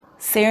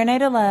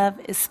Serenade of Love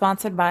is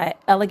sponsored by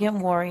Elegant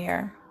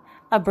Warrior,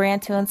 a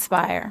brand to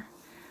inspire.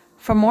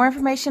 For more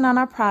information on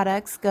our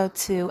products, go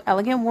to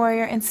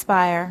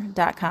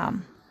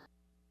elegantwarriorinspire.com.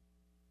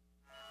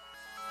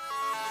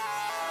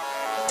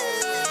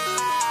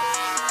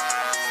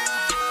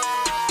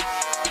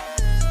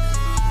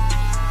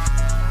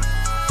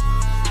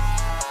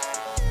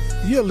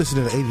 You're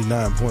listening to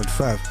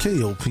 89.5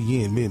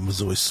 KOPN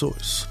Mid-Missouri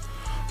Source.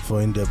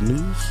 For in-depth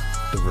news,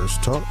 diverse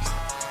talk,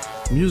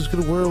 music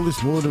of the world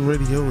is more than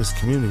radio, it's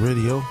community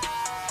radio.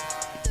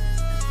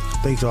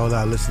 Thanks to all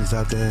our listeners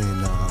out there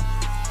in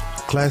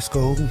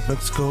Claxco,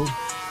 Mexico,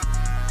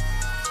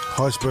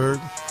 Hartsburg,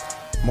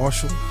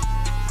 Marshall,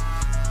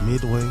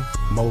 Midway,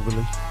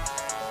 Moberly,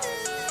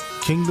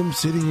 Kingdom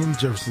City, and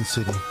Jefferson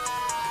City.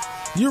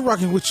 You're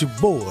rocking with your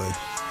boy,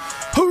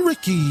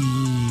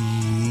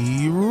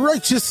 Ricky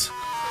Righteous.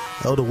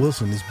 Elder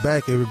Wilson is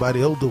back,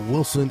 everybody. Elder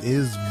Wilson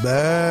is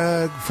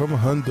back from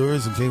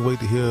Honduras and can't wait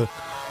to hear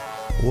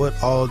what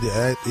all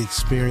the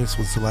experience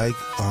was like.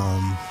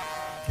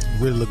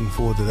 Really looking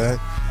forward to that.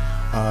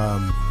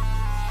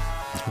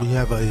 We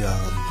have a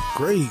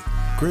great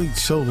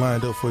show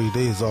lined up for you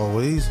today, as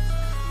always.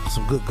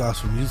 Some good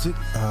gospel music.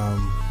 I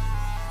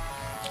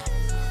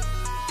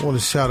want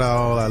to shout out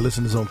all our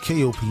listeners on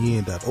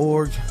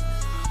KOPN.org.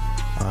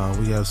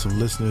 We have some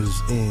listeners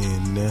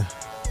in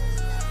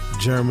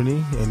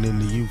Germany and in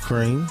the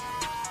Ukraine.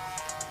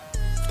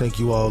 Thank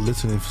you all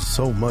listening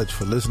so much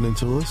for listening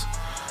to us.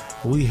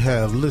 We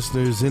have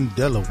listeners in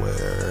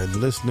Delaware and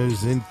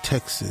listeners in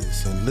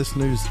Texas and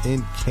listeners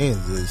in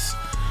Kansas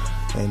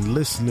and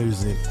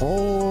listeners in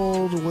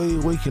all the way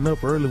waking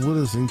up early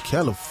with us in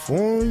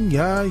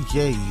California.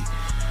 Yay.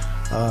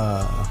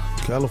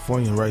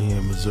 California right here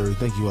in Missouri.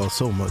 Thank you all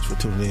so much for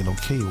tuning in on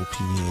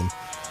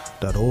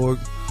KOPN.org.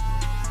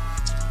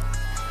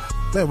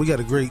 Man, we got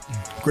a great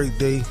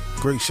day,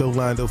 great show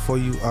lined up for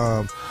you.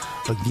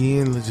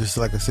 Again, just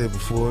like I said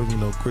before,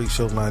 great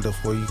show lined up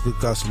for you. Good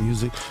gospel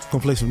music.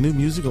 Gonna play some new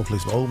music, gonna play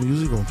some old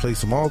music, gonna play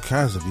some all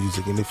kinds of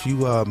music. And if you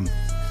go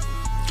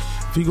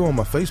on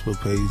my Facebook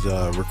page,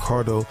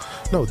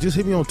 just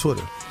hit me on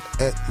Twitter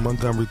at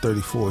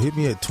Montgomery34. Hit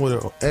me at Twitter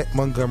at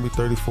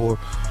Montgomery34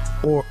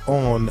 or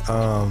on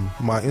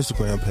my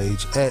Instagram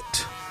page at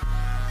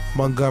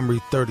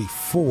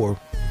Montgomery34.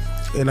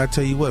 And I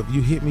tell you what, if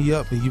you hit me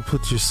up and you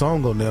put your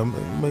song on there,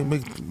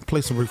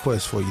 play some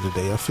requests for you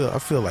today. I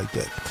feel like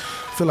that.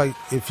 I feel like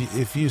if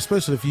you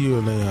especially if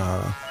you're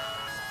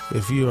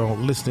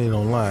listening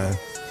online,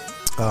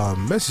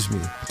 message me,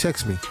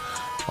 text me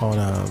on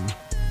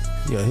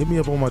hit me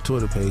up on my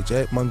Twitter page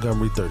at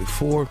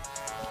Montgomery34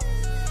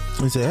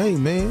 and say, hey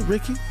man,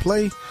 Ricky,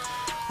 play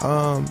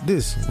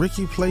this,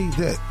 Ricky, play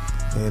that,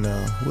 and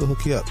we'll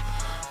hook you up,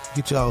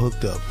 get y'all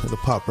hooked up. It'll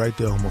pop right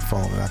there on my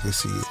phone and I can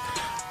see it.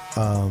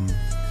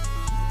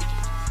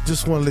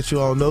 Just want to let you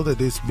all know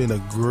that it's been a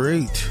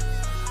great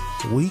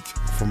week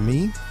for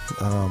me.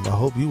 I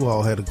hope you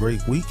all had a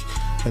great week,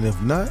 and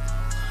if not,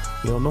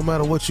 no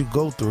matter what you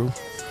go through,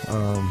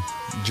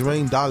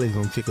 Jermaine Dolly's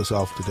gonna kick us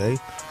off today.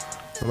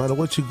 No matter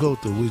what you go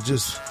through, we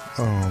just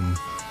no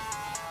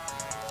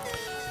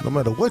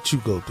matter what you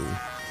go through,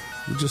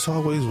 we just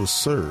always will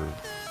serve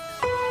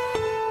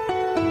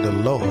the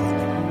Lord.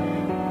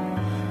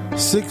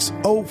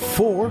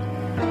 6:04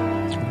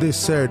 this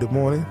Saturday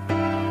morning,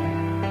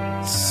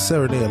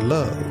 Serenade of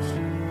Love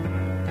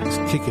is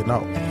kicking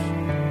off.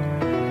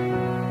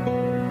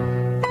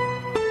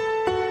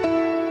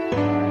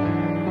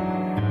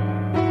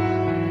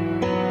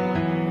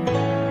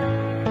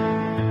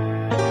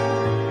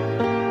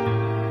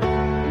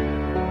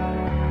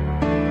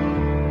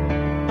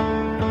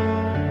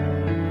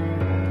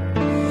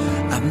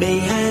 I may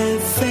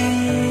have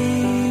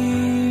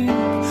fame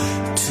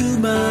to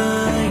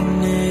my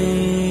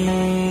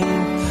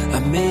name, I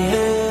may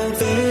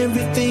have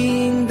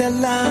everything that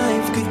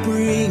life could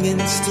bring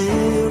and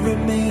still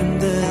remain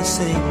the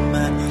same.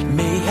 I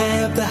may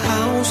have the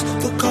house,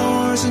 the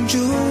cars and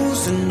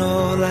jewels and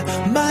all. I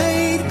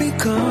might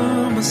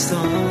become a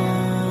star,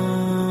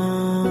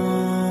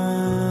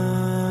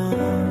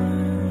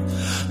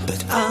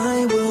 but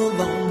I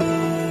will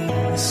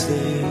only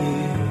serve you.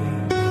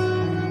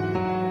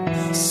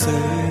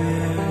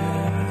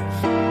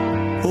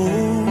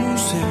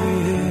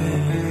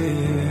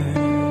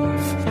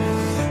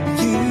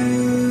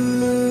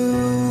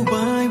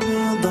 I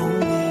will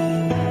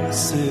only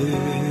serve you,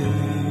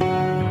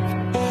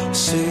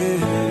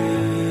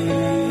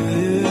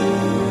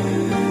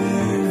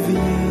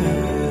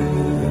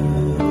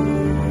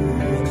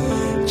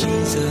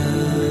 Jesus.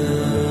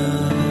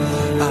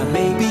 I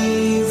may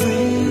be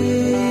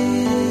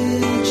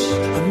rich,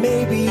 I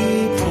may be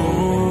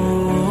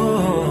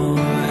poor,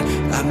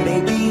 I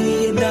may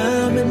be a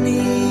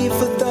nominee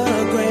for the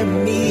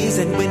Grammys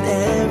and win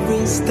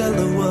every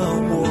stellar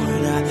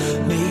award. I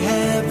may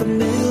have a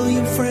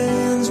million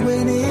friends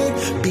when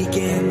it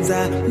begins.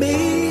 I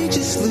may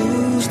just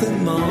lose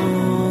them all,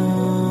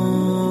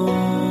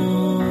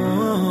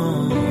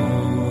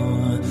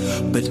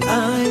 but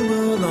I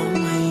will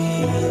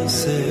only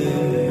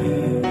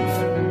serve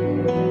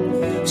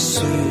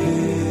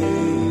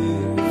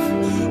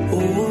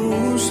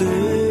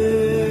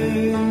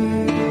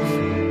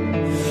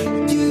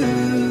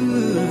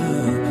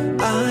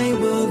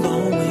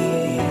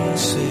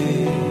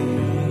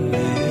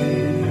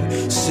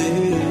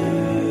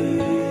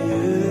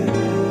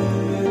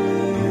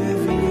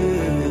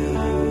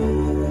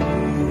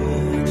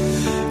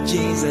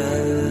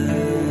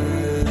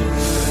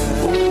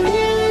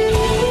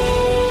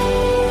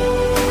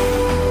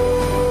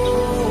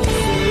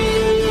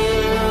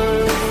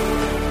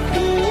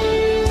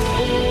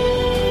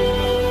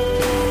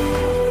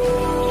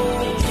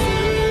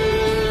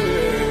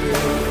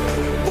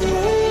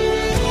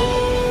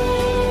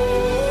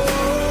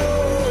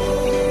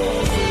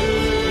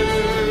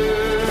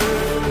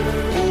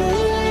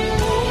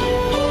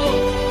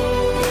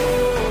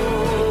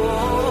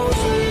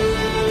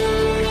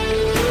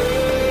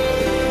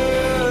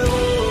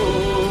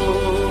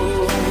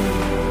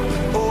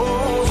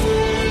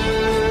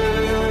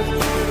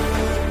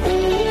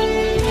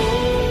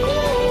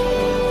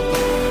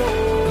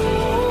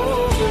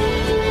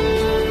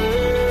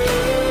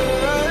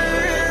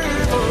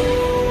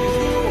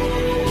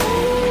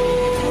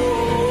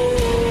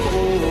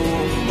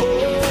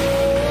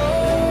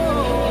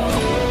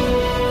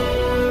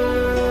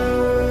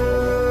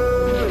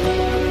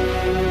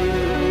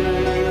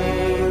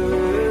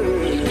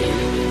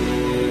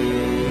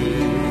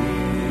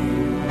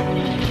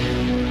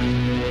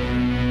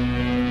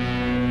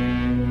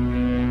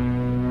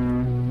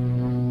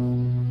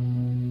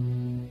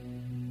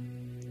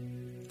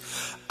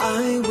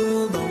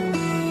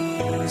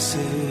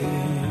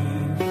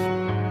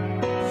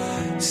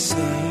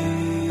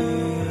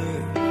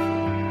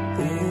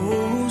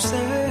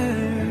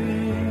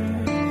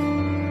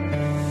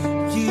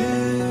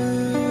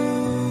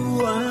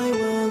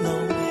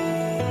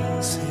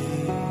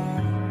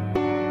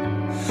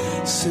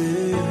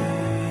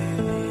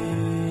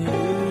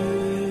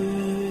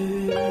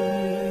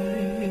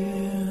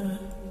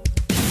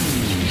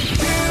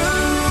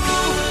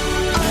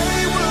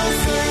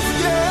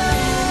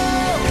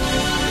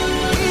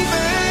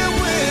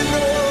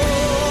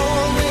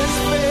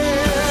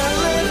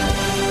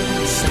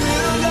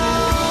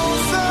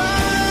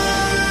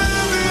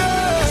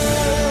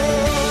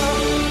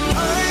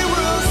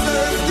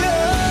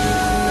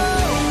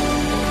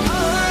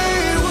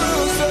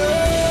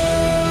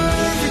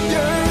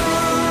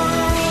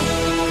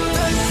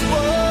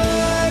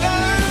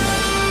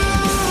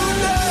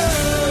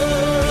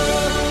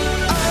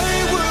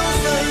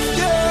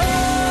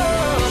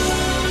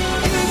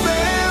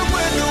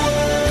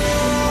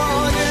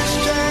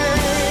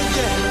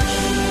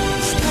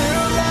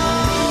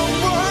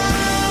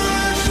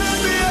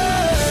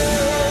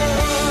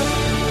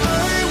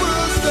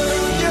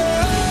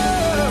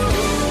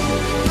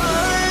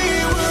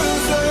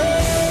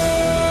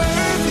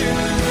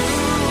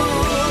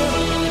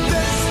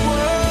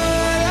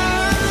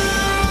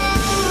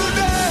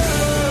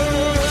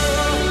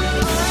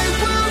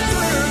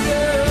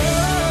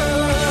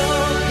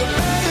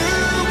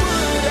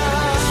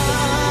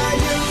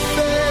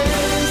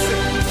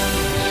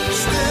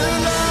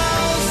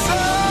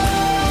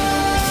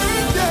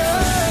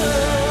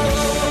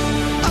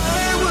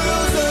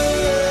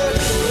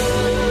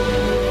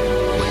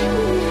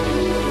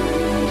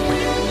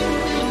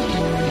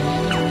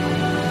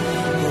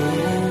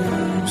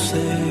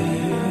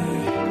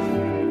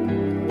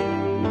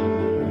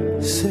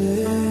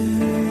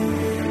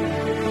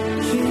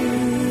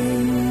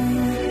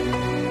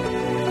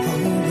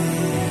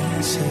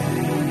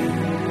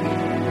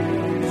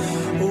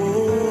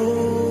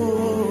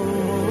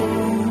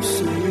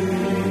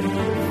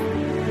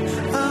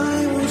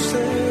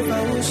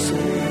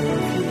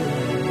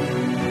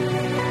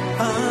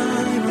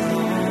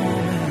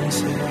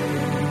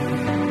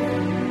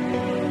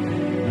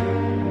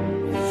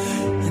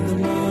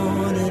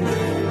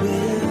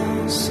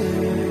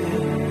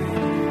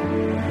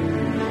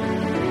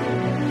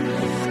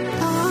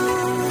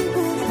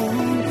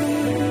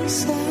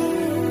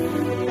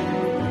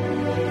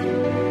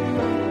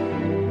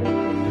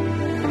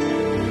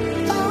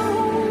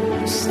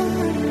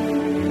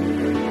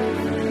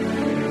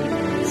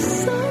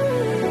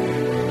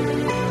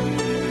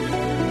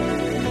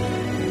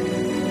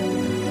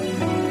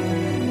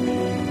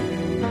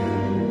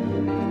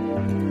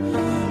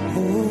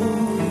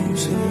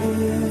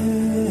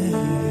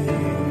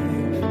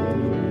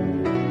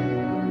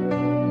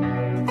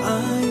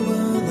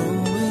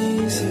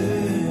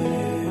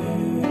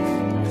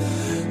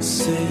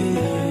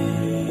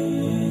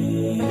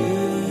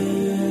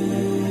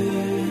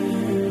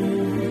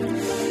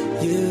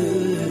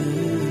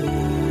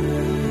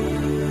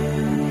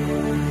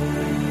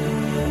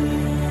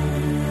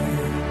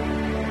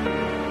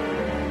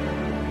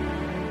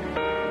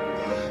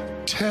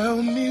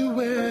Tell me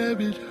where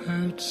it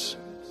hurts,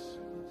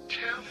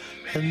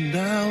 and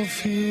I'll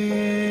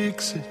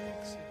fix it.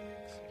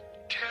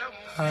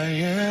 I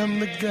am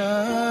the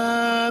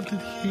God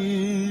that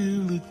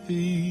healeth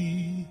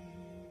thee.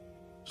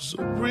 So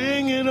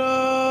bring it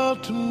all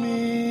to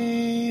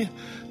me.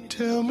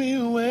 Tell me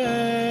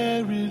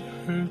where it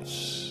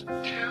hurts,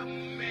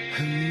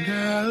 and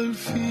I'll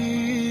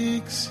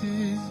fix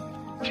it.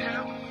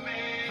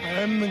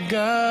 I'm the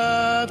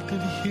God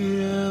that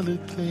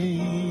healeth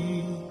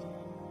thee.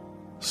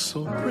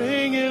 So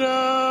bring it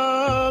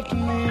up to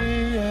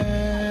me.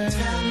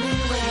 Tell me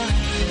where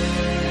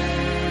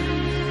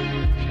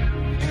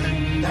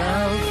and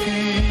I'll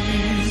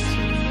fix it.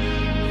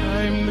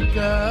 I'm the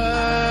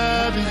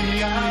God that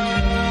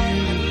healeth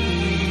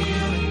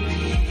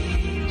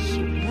thee. So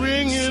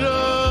bring it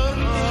up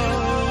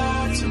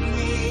to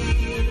me.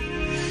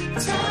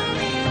 Tell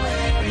me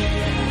where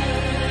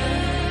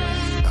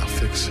I'll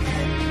fix it.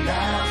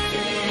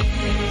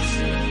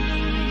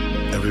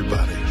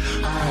 Everybody.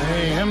 I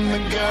am the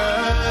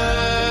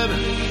God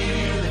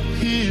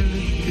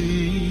healing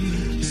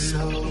thee.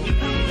 So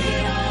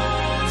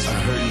I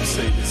heard you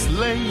say this,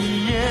 lay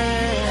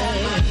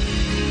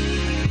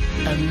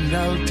and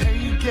I'll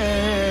take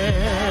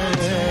it.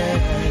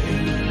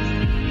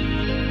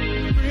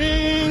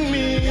 Bring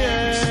me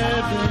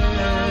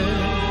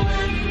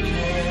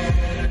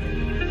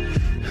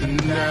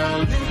and I'll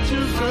lift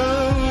you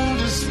from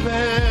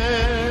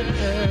despair.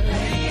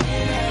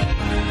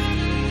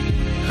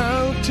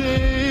 I'll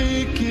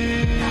take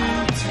it.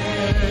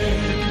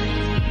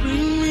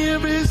 Bring me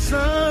every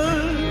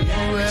son,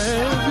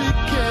 every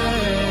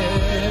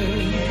care.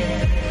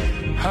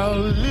 I'll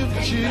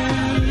lift you.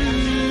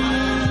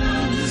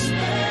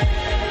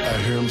 I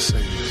hear him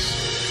say this.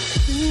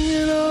 Bring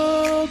it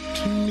all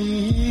to me.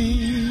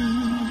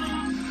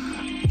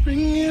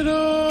 Bring it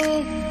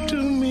all to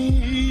me.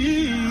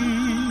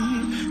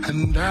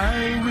 And I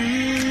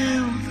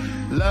will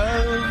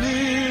love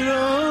it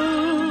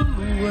all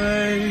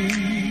away.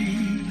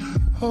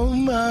 Oh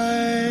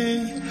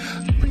my,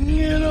 bring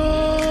it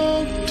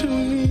all to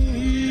me.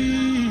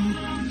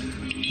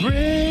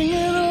 Bring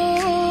it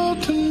all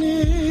to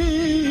me.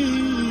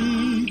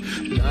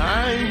 And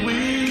I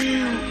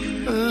will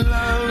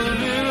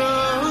love it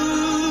all.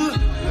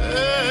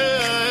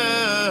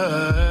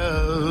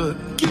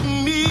 Give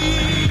me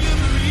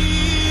every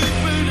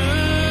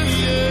burden,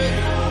 yeah.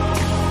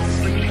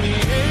 Bring me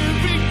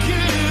every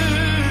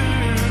care.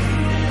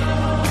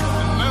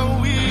 And I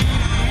will.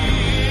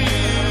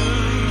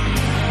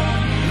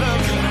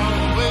 Love it all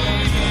the way,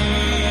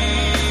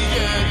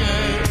 yeah,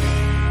 yeah.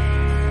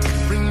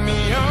 Bring me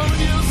all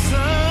your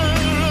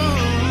sorrow.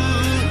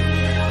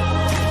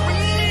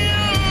 Bring me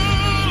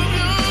all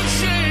your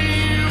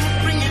shame.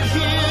 Bring it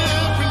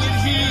here, bring it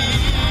here.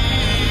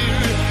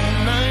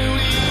 And I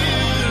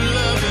will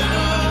love it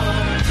all.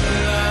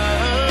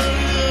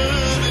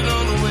 Love it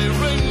all the way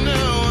right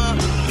now.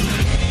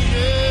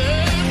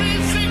 Every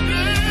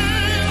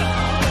secret,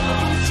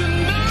 don't you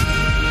know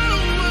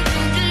I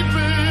can keep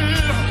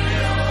it.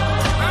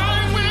 I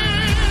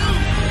will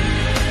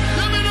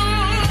love it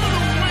all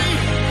the way.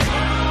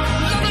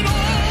 Love it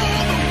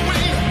all the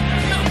way.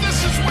 Now this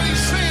is what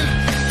he's saying.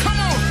 Come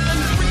on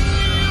and bring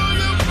me all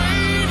your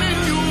pain and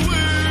your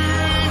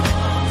worry.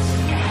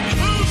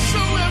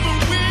 Whosoever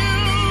will,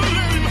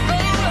 let him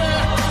hurry.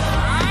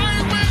 I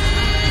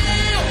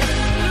will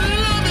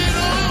love it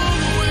all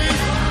the way.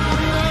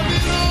 Love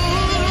it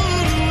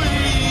all the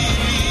way.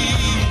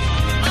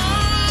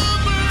 I'll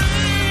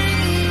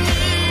bring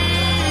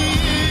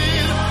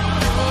it.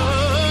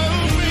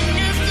 Bring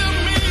it to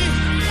me.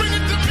 Bring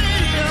it to me.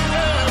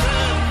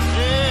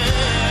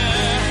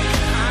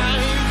 I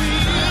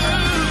will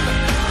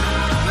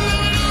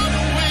love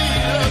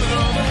it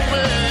all the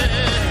way.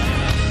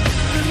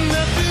 There's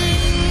nothing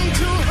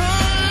too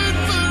hard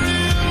for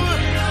him.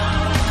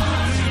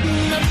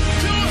 Nothing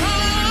too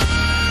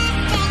hard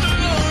for the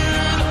Lord.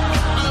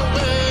 I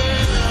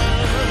will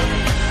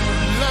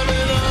love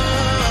it all.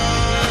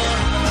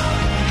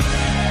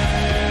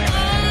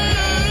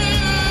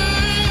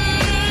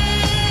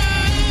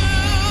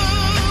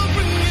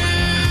 Bring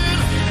it.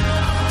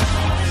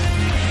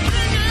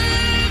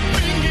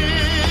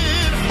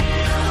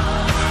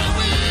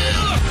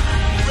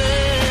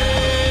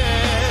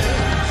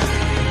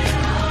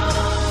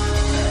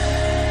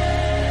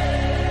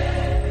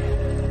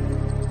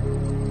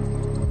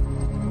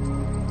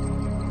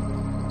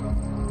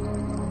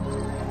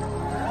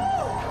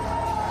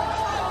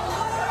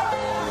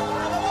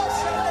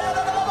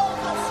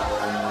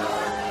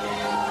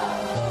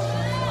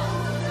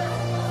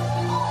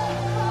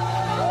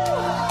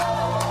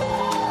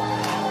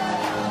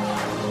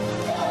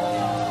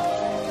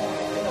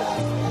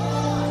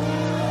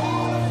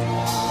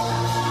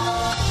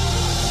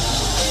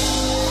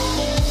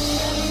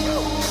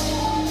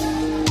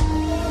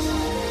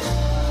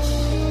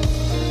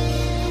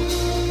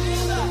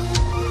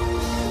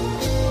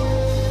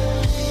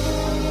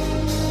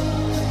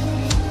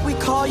 We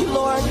call you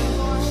Lord.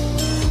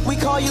 We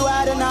call you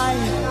Adonai.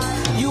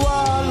 You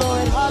are our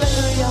Lord.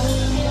 Hallelujah.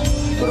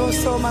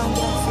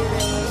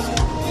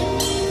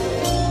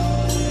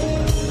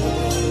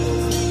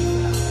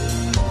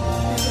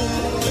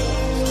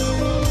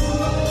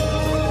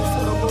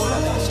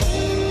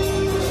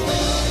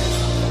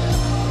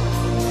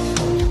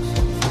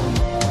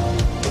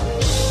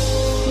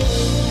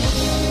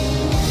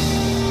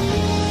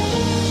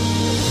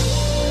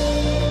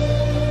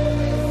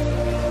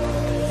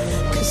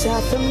 'Cause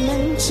at the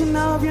mention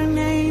of your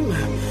name,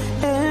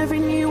 every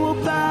knee will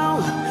bow,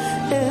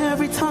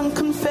 every tongue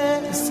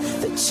confess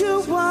that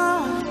you are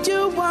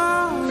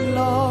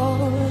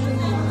Lord.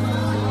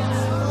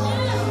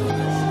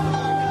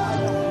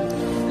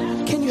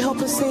 Can you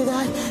help us say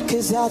that?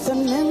 'Cause at the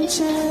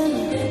mention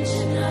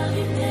of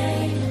your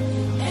name,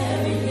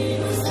 every knee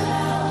will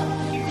bow,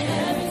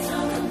 every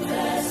tongue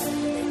confess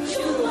that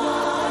you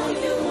are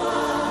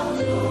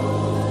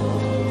Lord.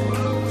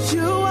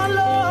 You are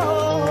Lord.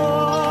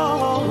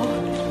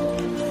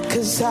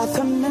 'Cause at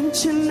the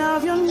mention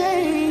of your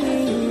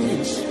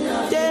name,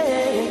 yeah,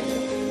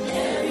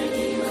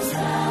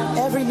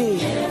 every knee,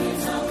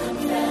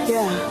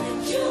 yeah.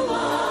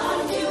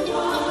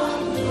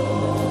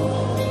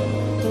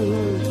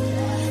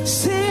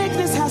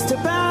 Sickness has to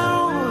bow,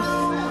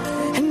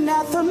 and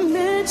at the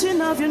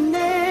mention of your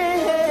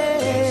name,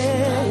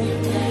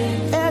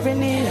 every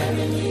knee,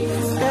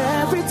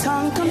 every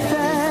tongue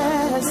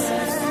confess.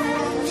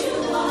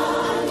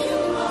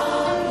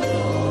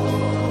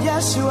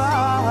 Yes, you are.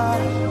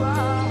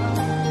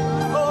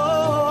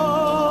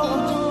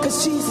 Oh, 'cause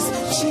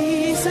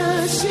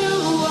Jesus, you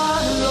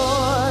are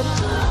Lord.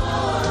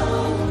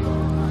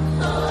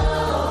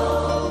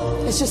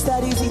 It's just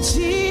that easy.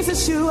 Jesus,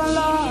 you are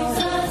Lord.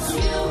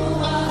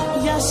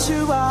 Yes,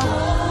 you are.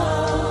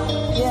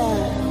 Yeah.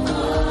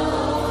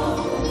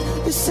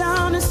 Your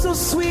sound is so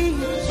sweet.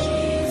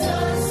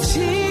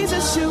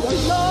 Jesus, you are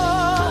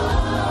Lord.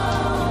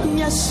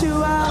 Yes, you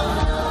are.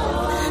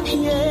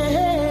 Yeah.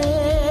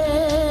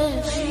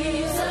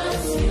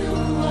 Jesus, you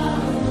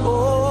are.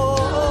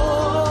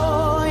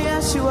 Oh,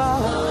 yes, you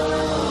are.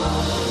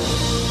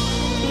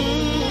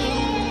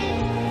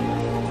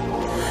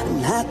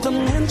 At the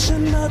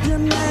mention of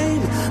your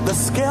name, the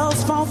scales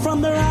fall from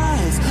their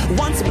eyes.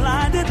 Once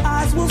blinded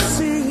eyes will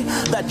see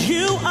that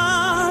you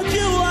are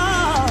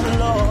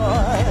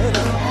Lord.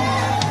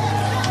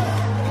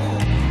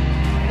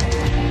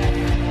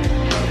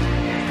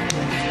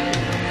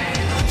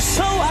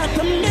 So at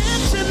the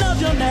mention of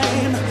your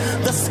name,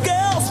 the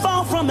scales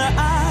fall from their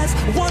eyes.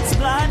 Once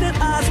blinded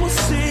eyes will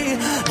see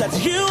that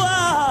you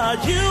are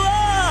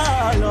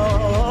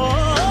Lord.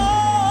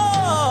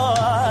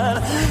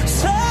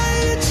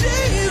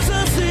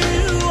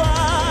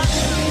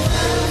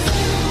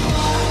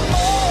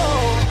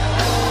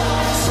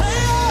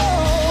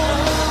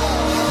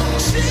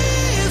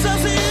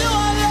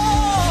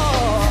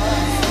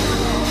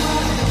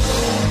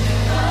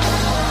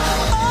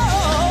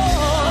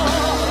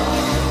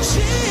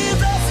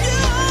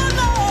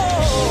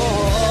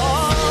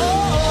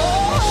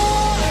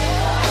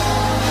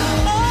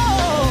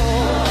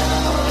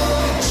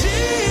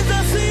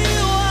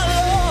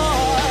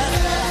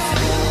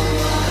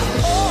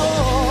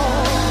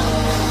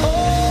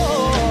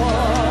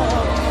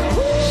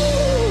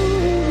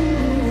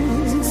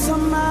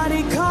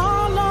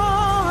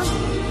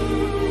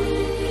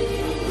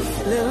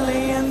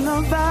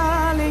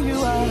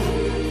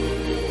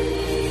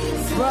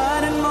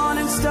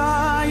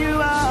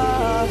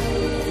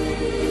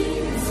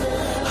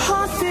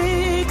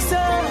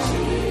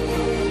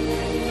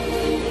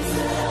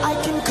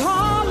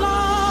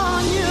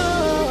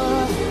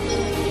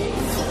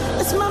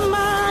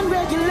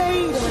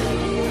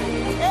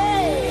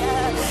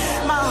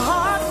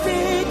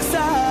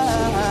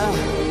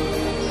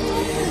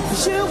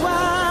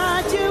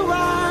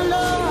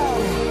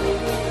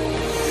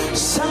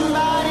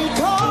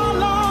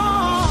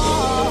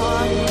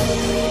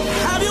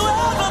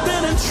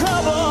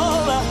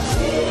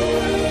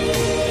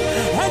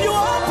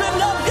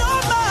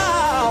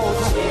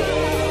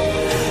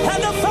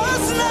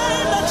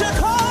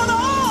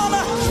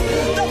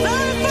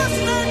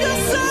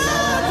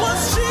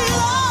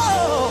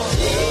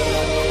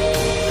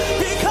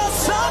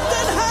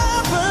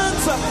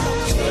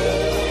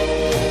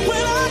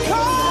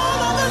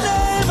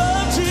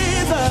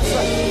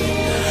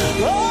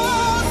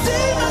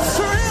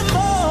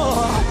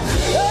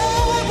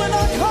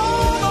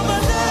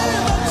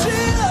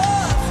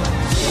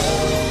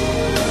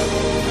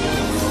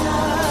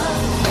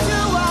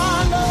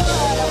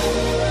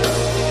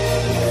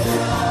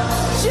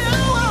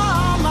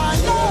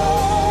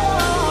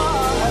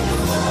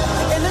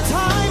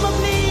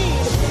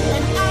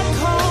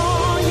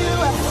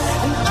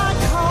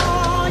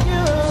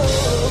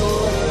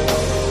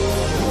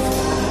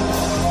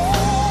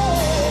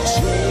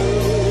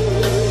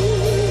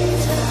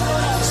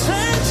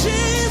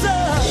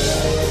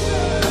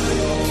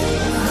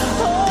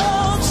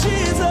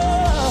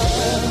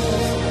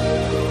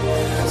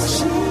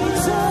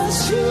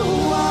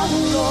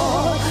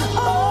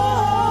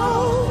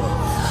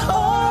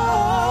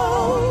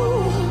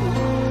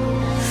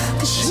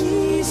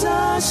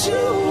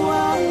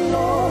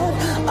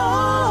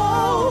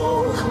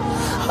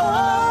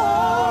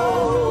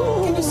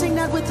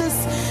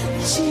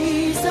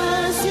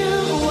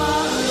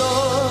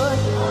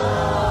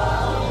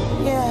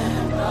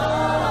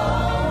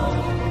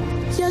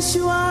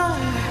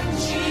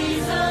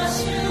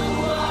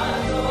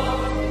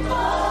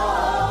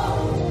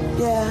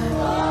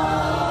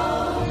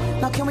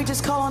 Can we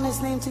just call on his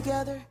name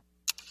together?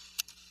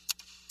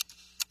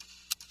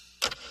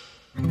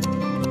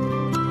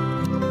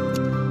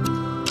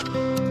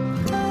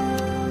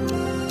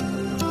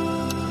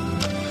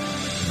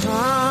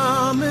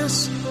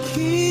 promise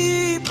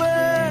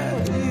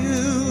keeper,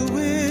 you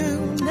will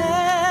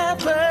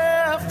never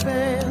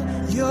fail.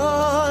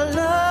 Your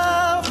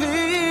love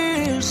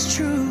is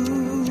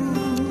true.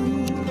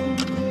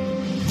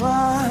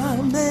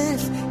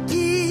 Promise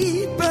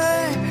keeper,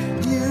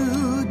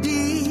 you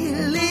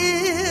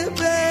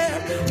deliver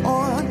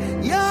on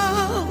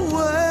your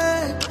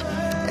word,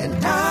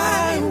 and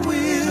I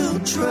will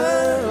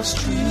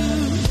trust you.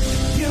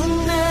 You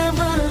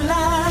never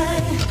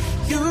lie,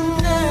 you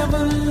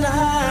never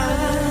lie.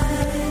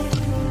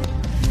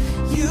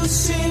 You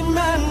see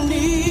my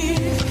need,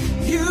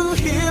 you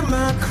hear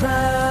my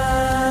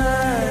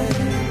cry.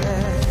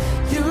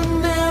 You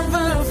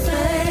never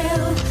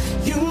fail,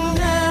 you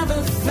never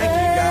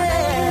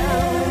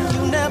fail.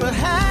 You never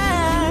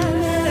have,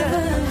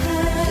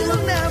 you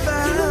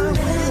never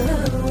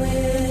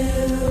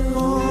will.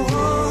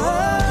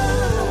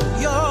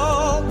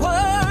 Your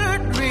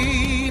word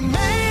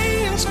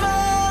remains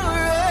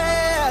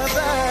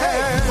forever.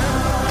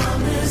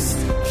 Promise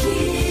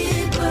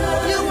keeper,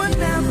 you will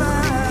never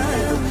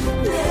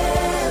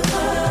fail.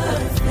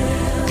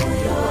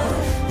 Your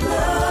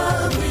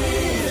love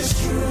is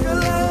true. Your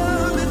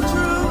love is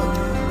true.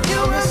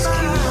 You will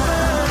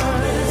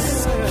promise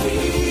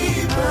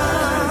keeper,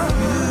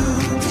 you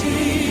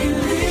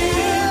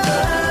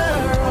deliver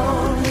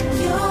on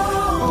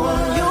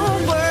your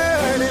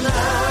word, and I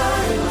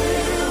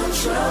will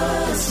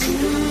trust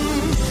you.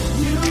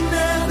 You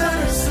never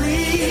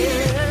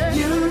sleep,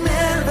 you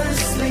never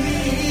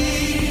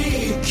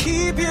sleep. You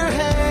keep your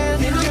hand,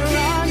 you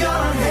keep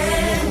your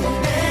hand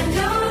and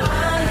your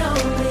eye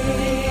on me.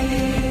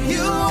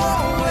 You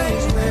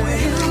always win,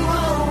 you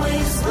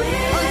always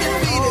win.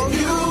 Undefeated,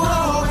 you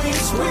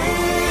always win.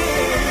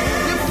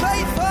 You're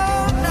faithful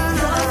now,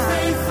 you're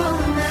faithful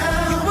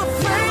now. You were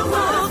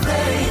faithful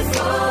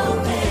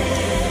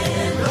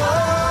then. Oh,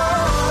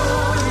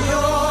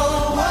 your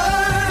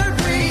word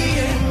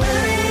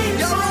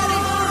remains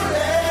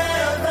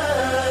forever,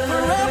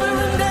 forever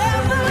and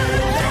ever.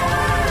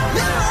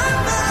 Your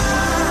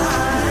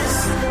promise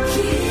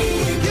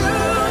keep, you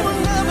will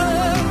never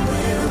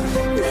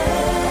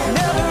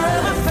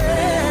ever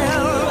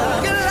fail.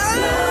 Your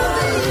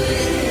love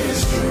is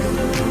true.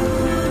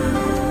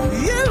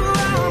 You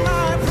are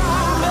my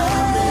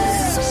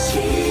promise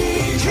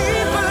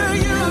keeper.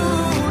 You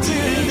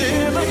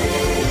deliver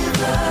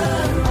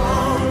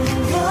on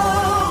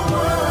your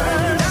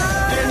word,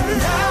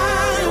 and I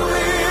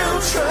will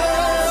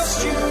trust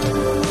you.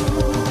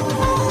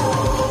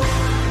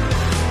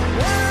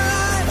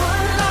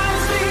 What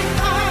lies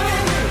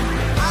behind me,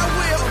 I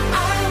will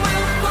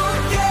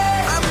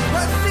forget. I'm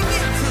pressing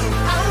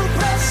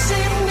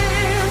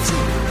into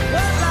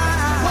what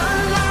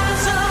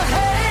lies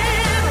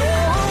ahead.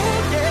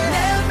 Oh, yeah.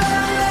 Never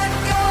let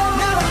go.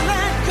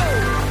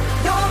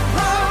 Your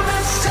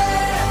promise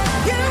said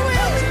you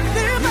will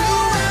deliver.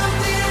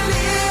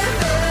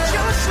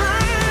 Just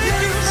like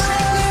you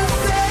said.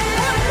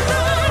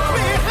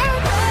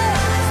 What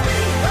lies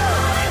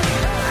behind me,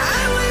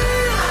 I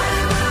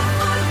will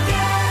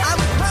forget.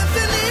 I'm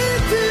pressing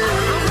into.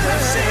 I'm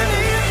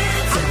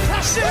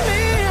pressing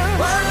in.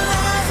 What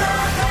lies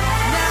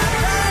ahead.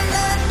 Never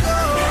let go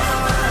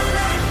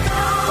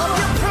of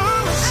your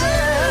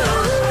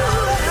promises.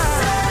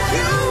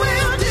 You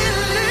will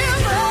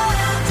deliver.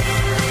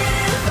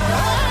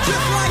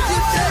 Just like you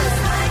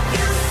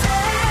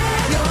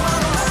said. You're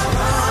my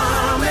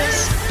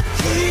promise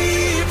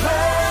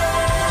keeper.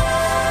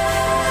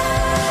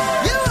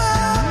 You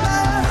are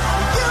my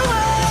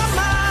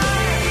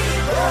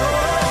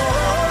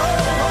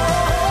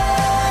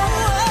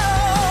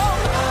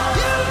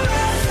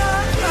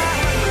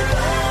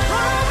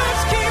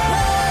promise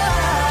keeper.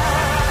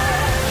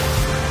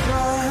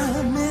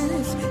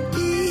 Promise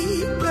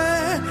keeper,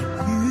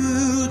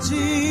 you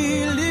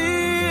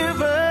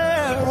deliver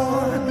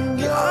on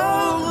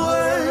your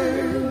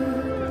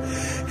word,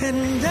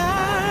 and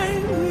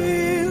I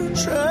will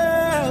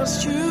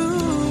trust you.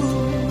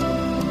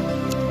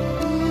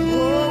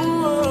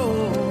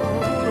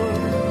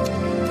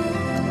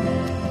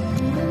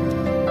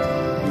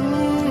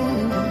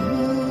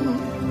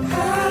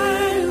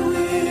 I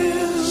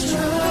will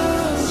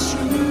trust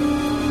you.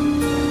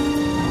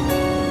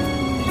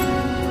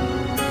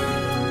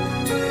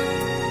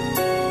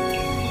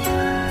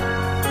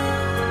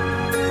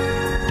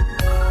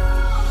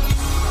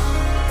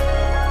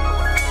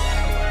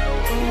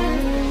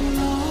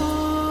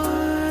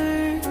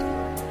 Lord,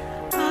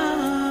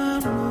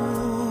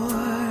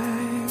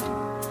 Lord,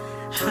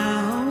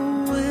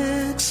 how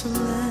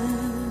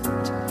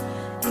excellent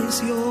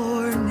is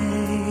your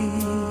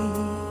name.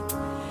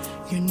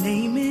 Your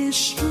name is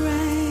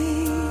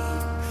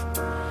strength.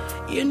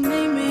 Your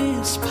name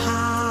is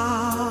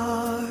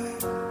power.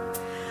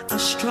 A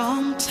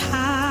strong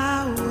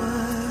tower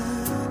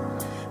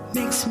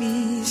makes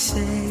me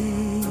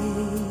safe.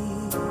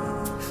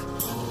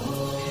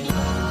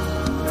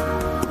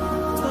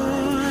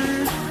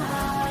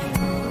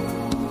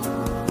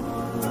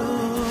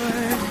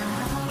 Lord,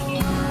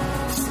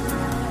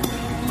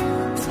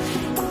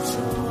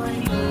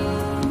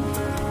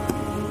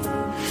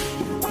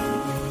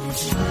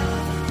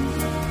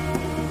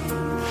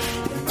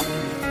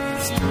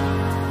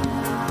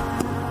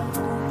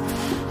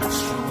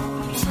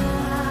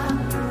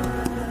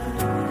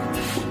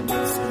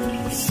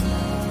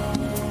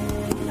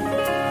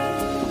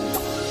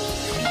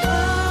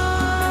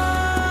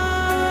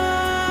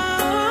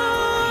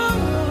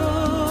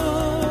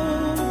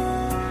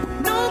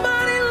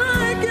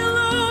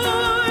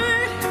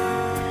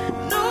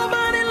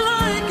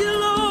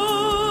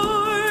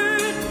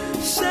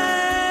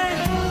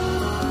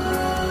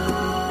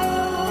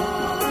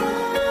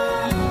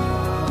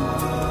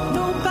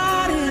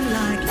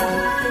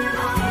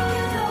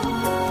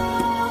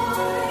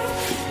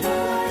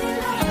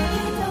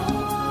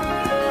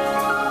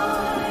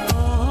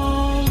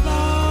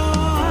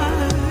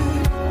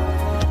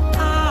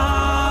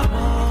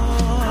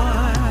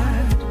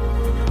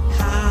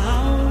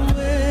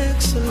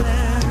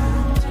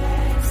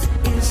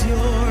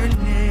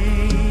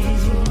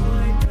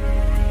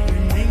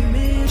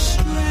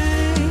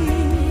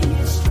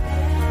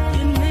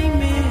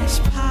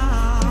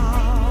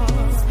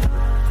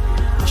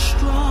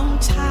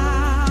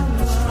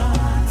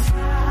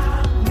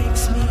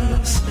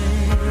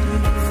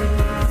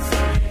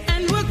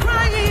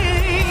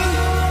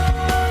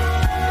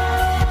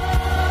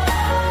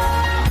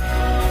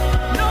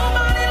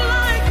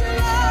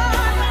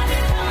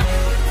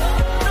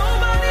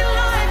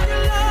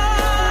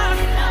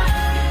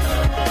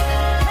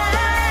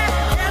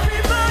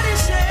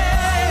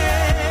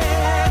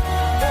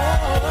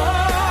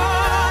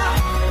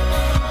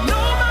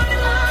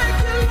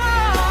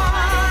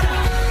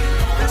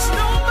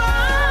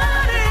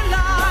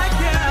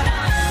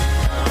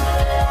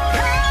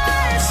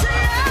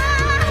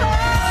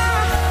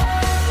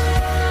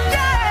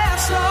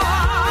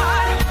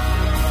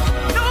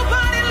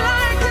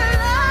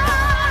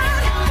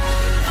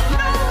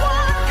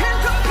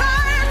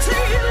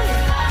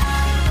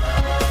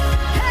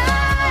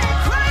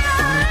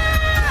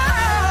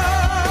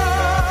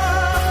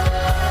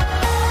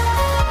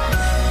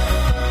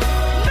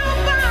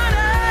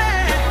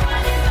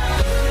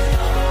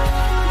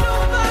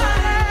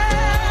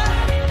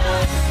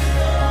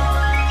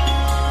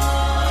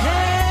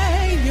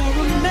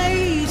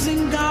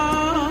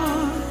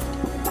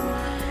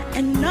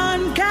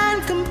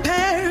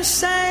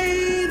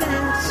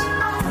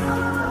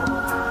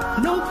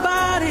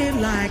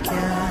 nobody like you.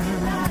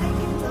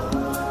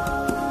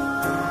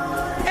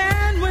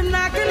 And when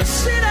I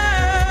consider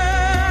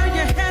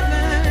your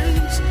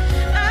heavens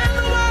and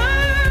the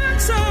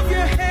works of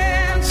your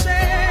hands, say,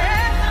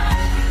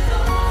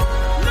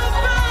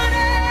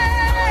 nobody.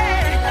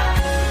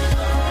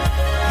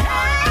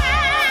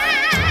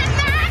 And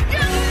at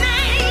your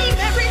name,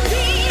 every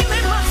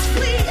demon must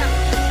flee.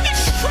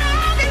 It's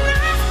strong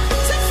enough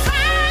to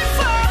fight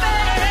for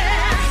me.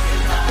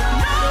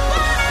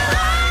 Nobody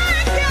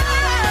like you.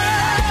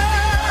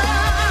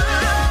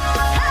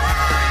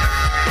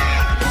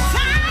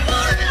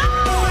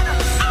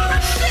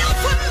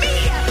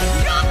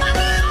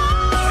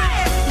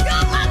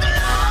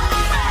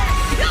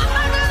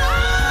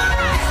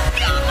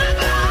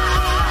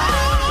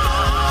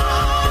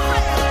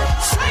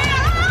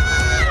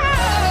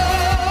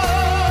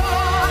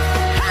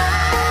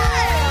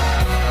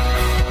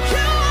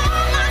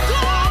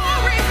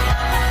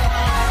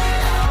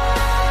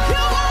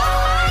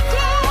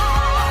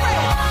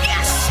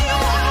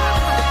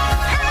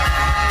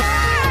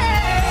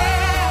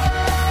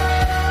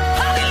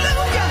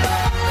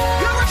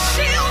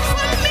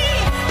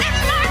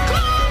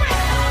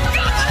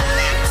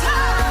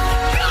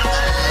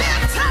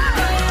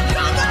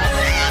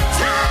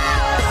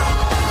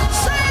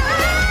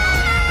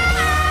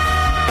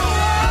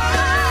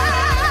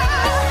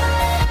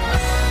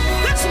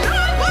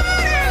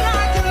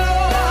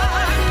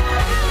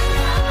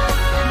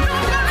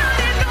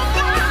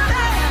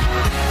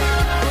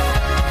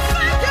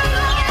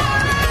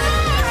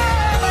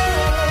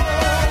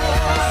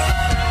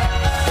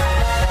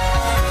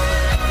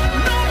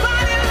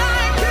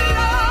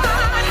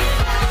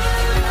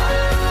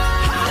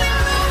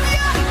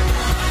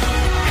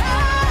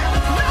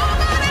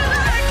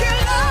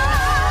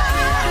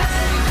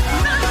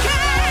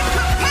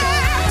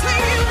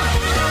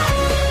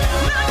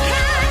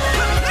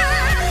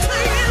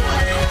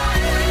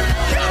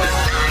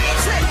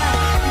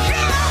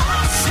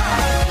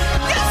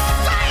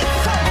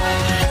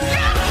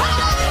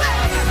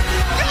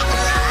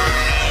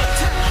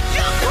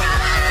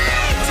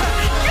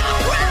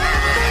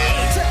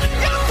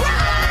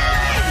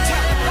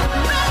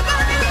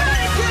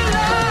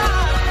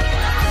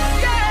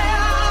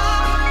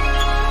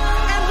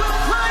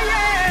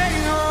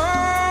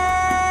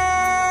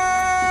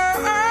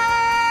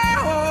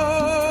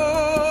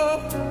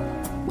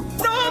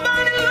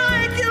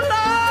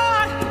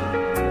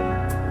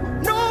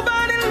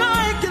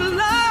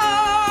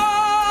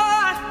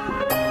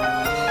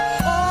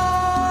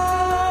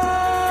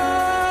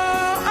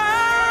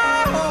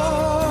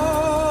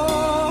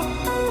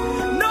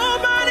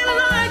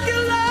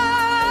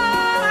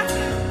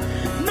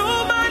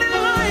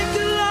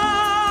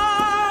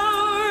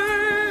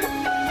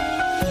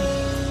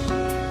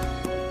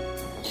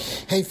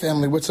 Hey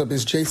family, what's up?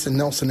 It's Jason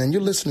Nelson, and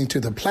you're listening to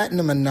the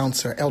Platinum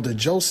Announcer, Elder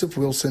Joseph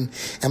Wilson,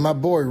 and my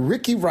boy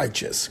Ricky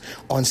Righteous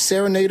on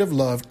Serenade of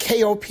Love,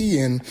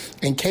 KOPN,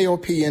 and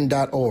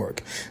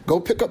KOPN.org. Go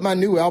pick up my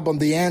new album,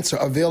 The Answer,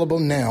 available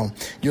now.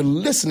 You're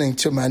listening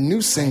to my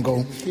new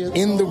single,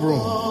 In the Room.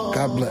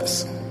 God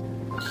bless.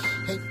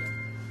 Hey.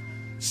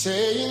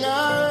 Saying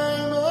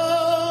I'm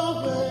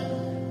away,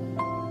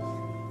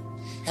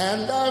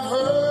 and I've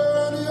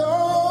heard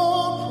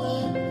your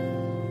prayer.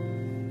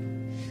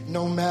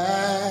 No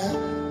matter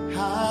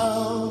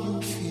how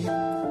you feel,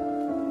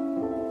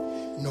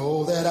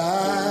 know that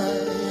I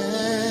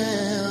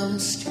am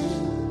still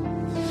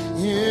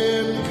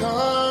in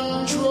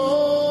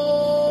control.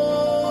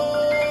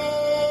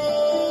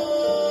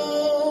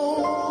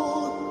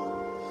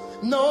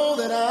 Know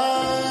that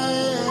I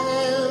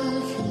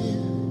am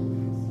here,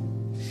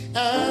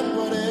 and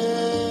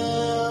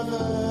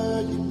whatever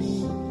you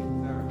need,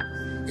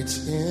 it's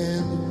in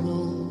the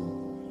room.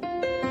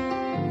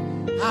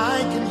 I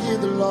can hear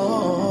the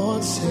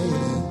Lord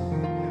saying,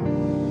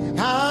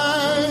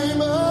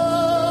 I'm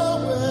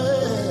aware,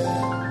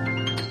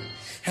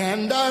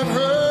 and I've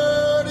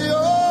heard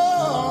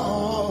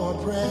your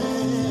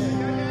prayer.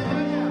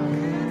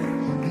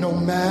 No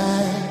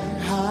matter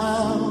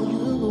how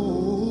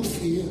you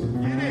feel,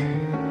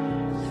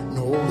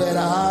 know that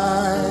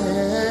I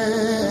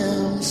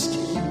am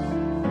still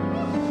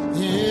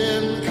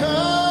in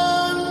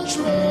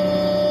control.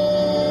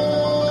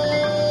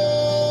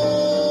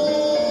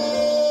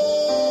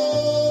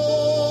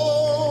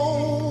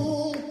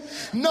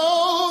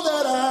 Know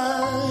that I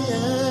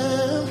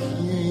am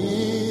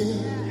here,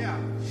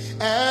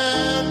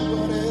 and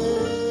whatever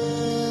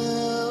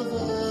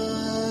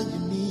you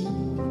need,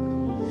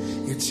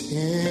 it's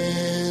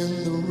in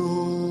the room.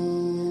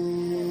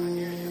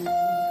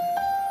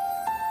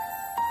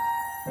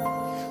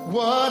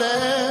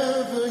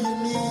 Whatever you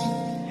need,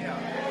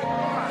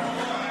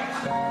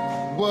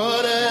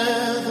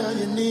 whatever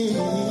you need,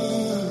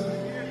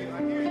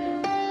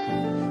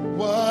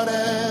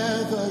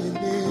 whatever you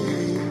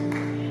need,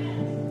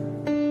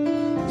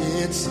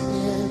 it's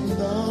in the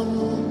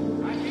room.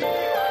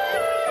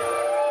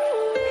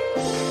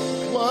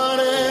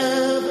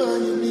 Whatever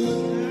you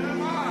need,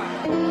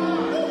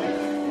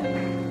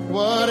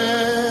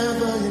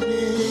 whatever you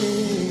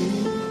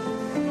need,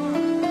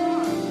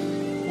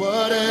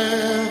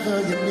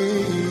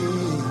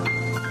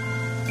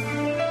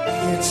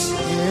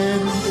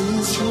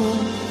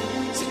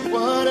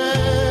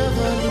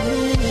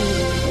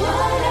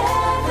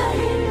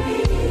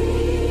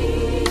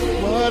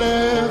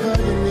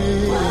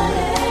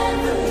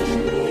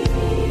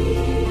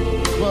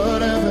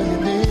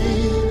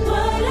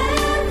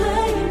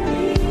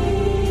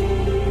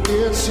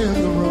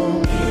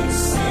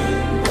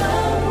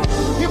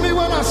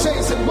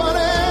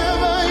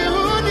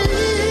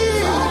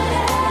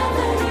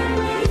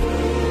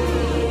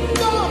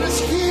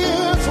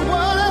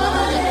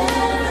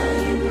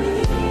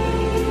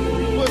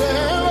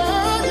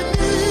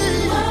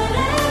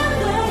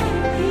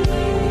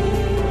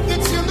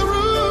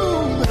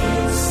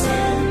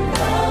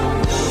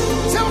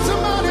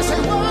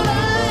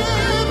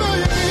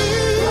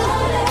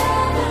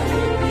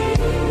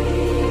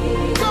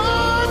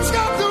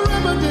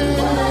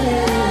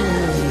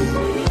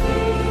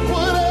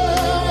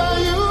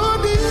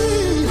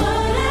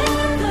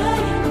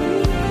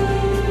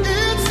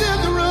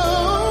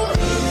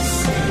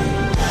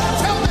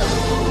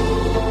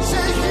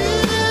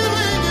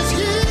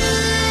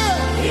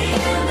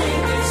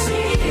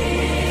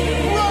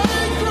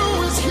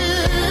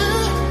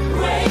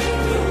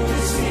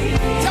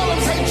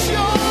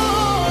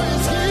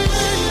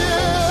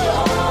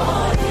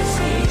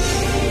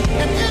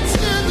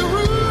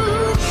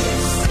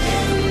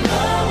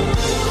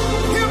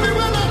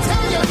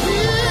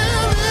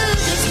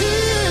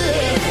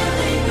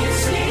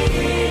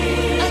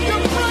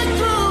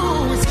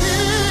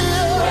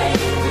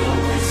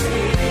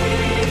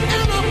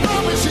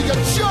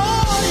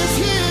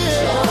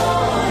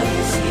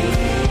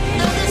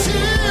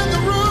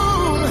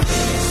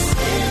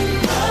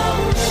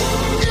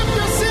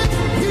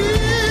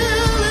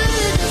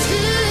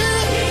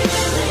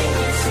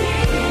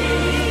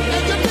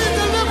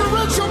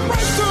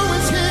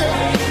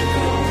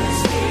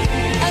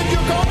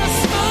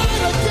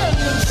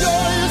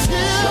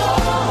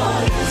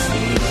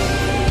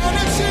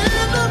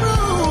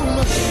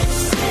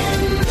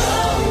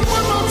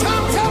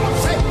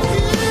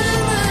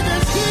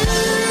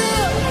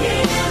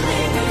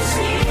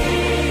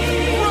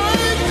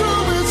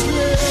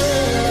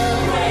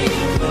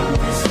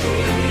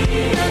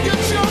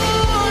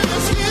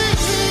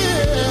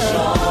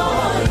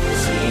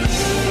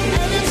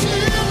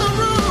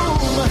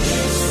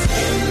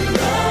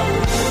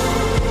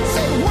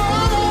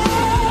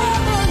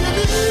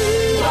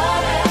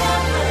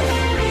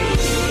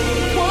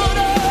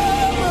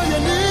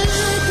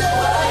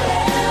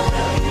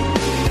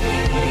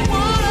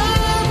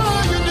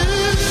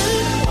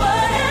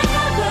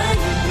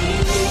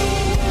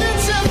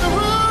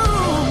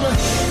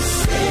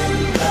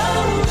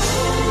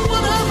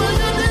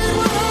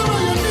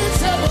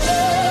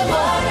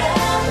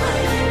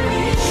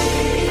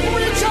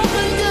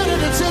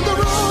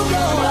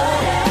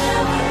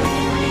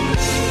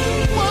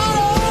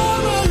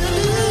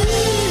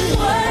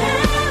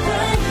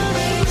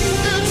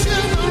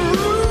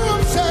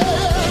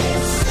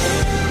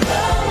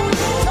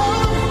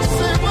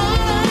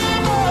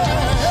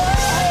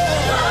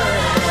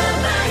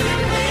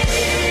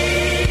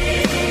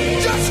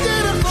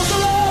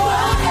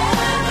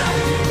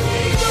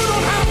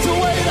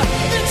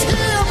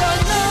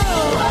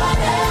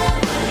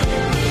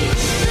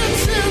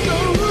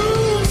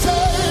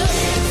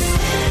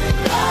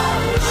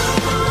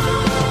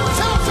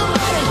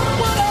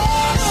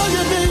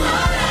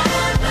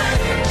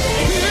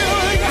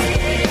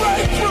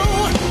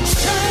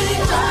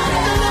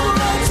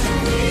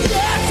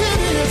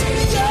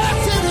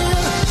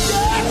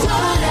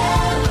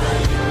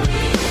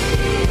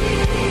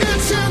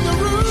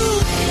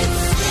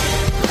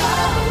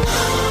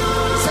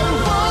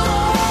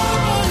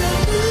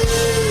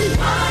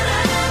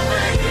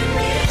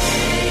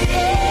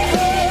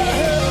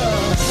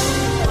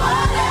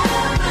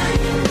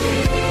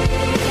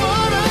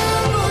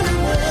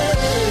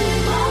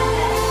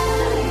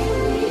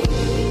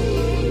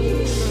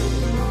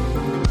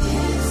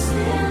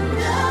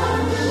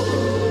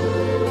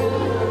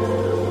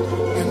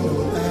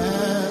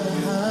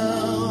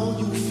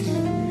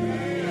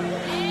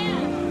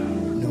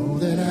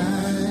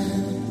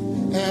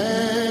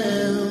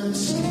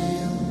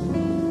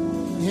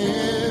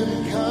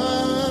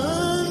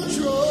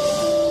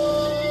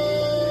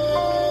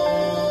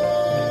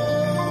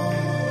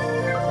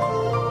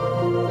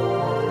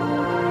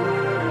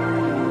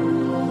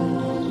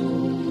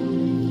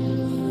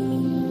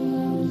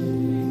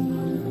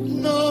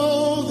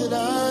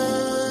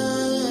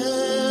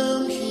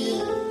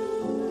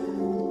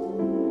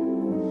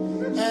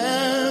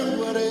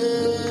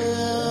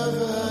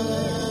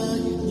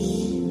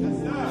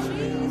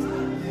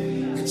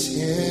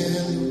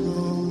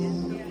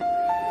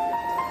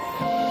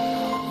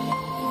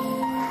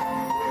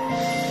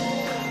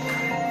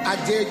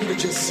 dare you to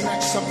just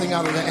snatch something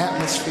out of the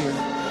atmosphere.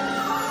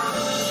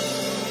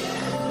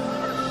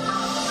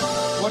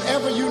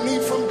 Whatever you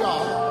need from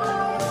God,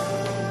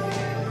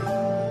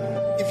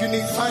 if you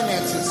need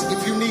finances,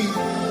 if you need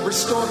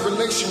restored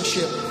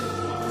relationship,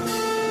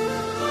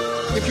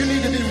 if you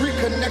need to be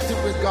reconnected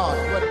with God,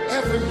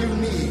 whatever you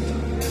need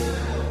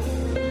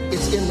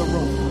is in the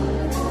room.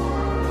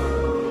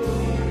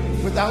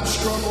 Without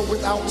struggle,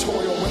 without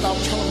toil, without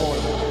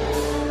turmoil.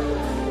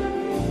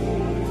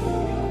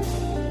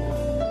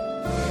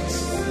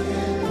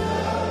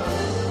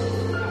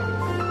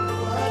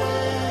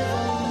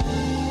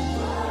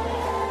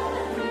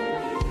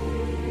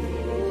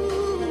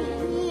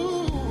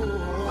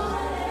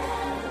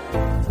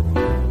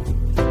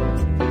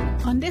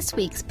 This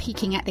week's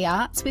Peeking at the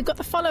Arts, we've got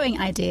the following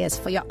ideas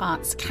for your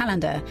arts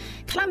calendar.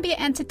 Columbia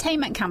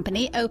Entertainment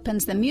Company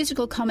opens the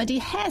musical comedy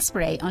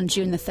Hairspray on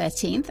June the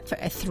 13th for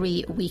a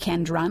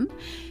 3-weekend run.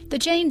 The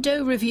Jane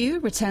Doe Revue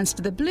returns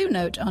to the Blue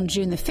Note on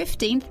June the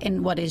 15th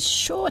in what is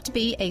sure to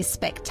be a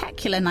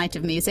spectacular night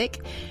of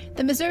music.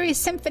 The Missouri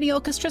Symphony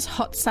Orchestra's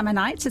Hot Summer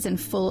Nights is in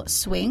full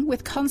swing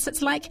with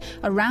concerts like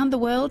Around the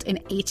World in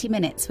 80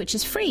 Minutes, which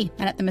is free,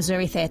 and at the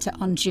Missouri Theatre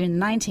on June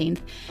 19th.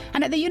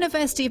 And at the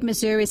University of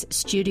Missouri's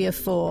Studio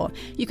 4,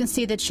 you can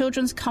see the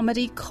children's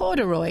comedy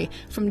Corduroy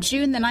from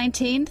June the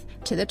 19th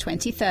to the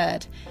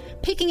 23rd.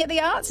 Peeking at the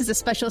Arts is a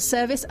special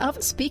service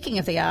of Speaking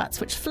of the Arts,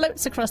 which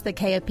floats across the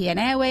KOPN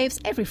airwaves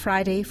every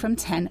Friday from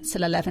 10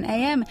 till 11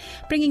 a.m.,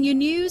 bringing you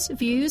news,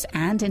 views,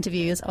 and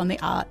interviews on the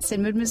arts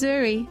in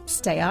mid-Missouri.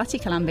 Stay arty,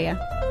 Columbia.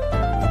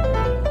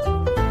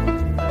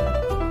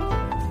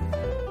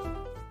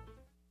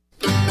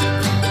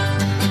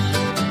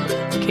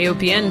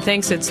 KOPN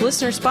thanks its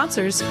listener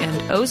sponsors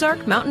and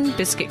Ozark Mountain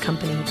Biscuit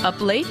Company. Up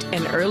late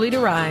and early to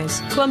rise.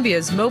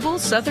 Columbia's mobile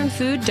southern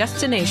food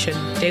destination.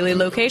 Daily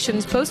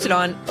locations posted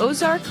on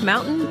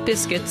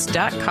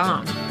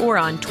OzarkMountainBiscuits.com or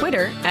on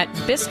Twitter at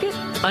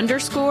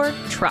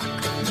biscuit_truck.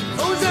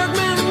 Ozark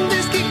Mountain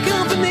Biscuit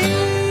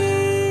Company.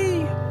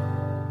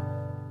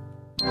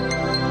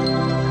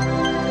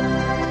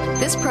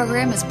 This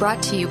program is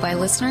brought to you by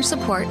listener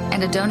support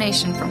and a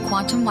donation from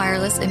Quantum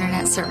Wireless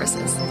Internet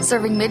Services.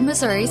 Serving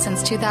mid-Missouri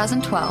since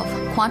 2012,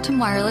 Quantum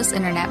Wireless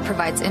Internet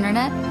provides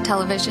internet,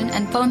 television,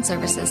 and phone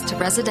services to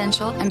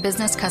residential and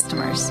business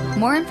customers.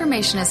 More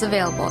information is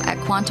available at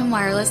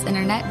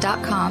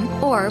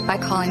quantumwirelessinternet.com or by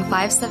calling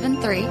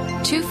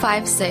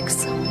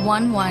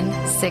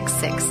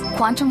 573-256-1166.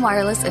 Quantum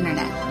Wireless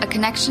Internet, a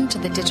connection to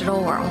the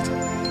digital world.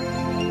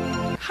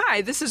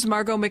 Hi, this is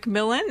Margot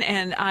McMillan,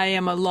 and I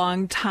am a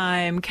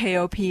longtime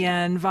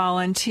KOPN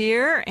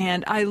volunteer,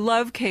 and I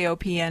love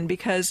KOPN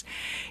because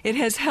it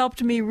has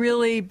helped me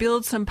really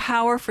build some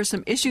power for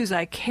some issues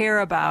I care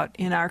about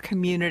in our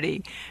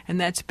community,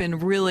 and that's been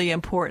really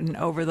important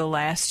over the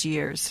last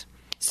years.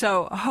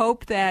 So I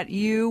hope that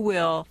you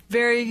will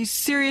very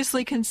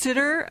seriously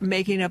consider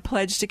making a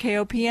pledge to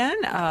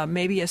KOPN,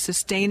 maybe a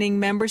sustaining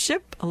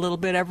membership, a little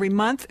bit every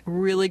month,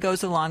 really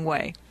goes a long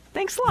way.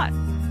 Thanks a lot.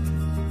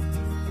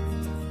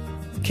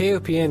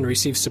 KOPN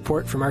receives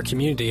support from our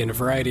community in a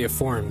variety of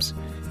forms,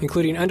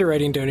 including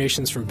underwriting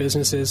donations from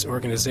businesses,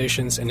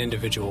 organizations, and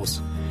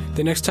individuals.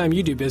 The next time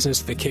you do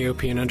business with a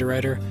KOPN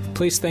underwriter,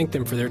 please thank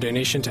them for their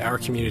donation to our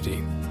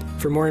community.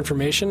 For more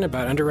information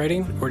about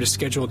underwriting or to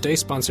schedule day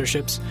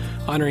sponsorships,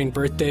 honoring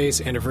birthdays,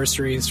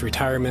 anniversaries,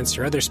 retirements,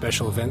 or other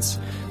special events,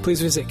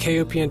 please visit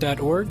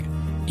kopn.org,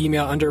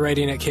 email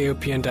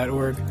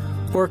underwriting@kopn.org,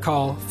 or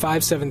call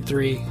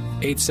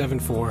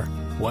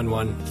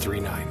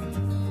 573-874-1139.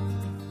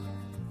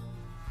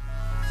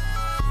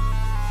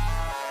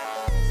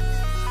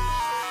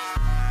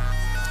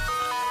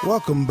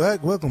 Welcome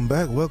back.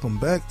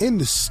 In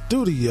the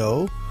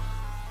studio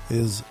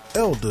is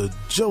Elder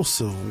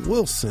Joseph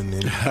Wilson,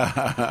 and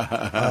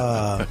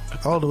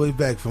all the way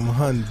back from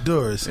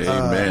Honduras.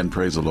 Amen.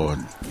 Praise the Lord.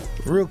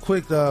 Real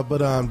quick, but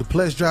the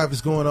pledge drive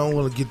is going on.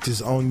 We'll get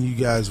this on you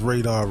guys'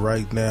 radar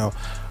right now.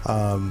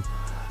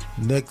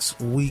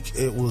 Next week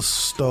it will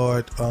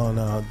start on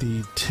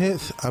the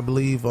 10th, I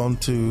believe,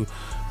 onto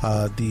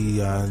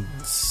the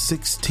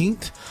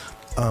 16th.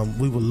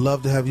 We would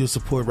love to have your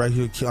support right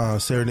here on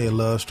Saturday of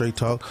Love, Straight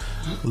Talk.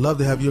 Love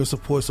to have your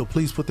support, so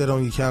please put that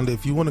on your calendar.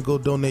 If you want to go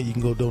donate, you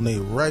can go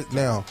donate right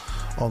now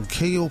on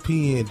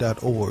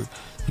KOPN.org.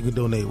 You can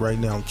donate right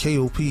now on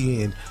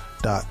KOPN.org.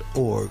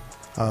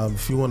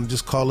 If you want to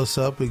just call us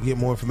up and get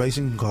more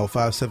information, you can call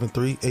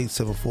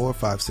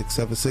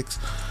 573-874-5676.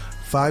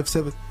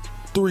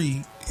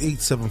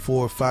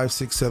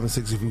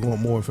 573-874-5676 if you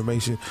want more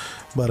information.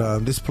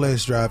 But this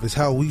pledge drive is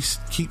how we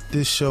keep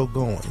this show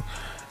going.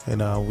 And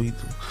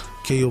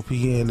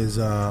KOPN is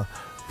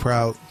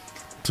proud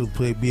to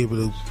be able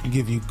to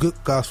give you good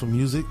gospel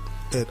music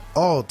at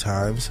all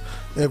times,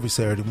 every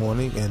Saturday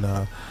morning, and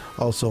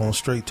also on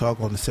Straight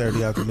Talk on the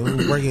Saturday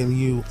afternoon, bringing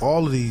you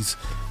all of these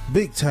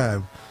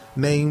big-time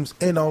names,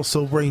 and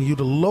also bringing you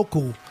the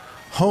local,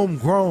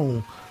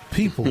 homegrown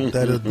people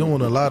that are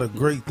doing a lot of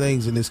great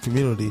things in this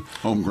community.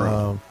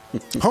 Homegrown.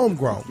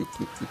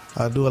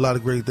 I do a lot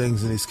of great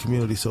things in this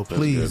community, so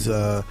please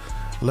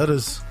let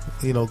us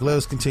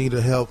continue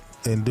to help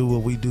and do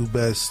what we do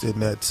best,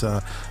 and that's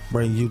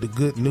bring you the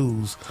good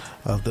news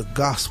of the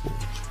gospel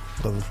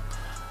of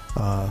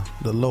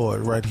the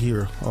Lord right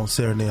here on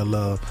Serenade of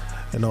Love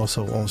and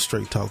also on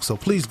Straight Talk. So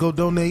please go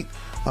donate.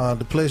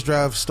 The pledge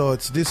drive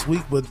starts this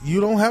week, but you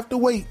don't have to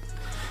wait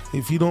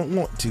if you don't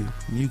want to.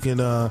 You can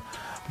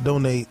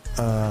donate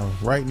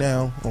right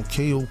now on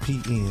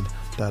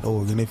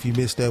KOPN.org. And if you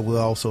missed that, we'll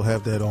also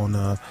have that on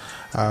our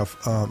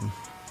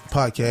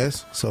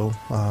podcast. So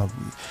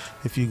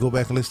if you go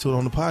back and listen to it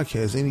on the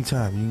podcast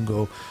anytime, you can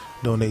go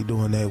donate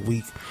during that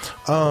week.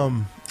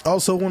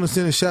 Also want to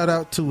send a shout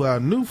out to our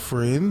new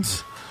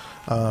friends.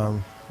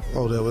 I'm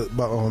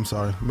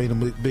sorry, made a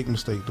big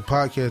mistake. The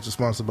podcast is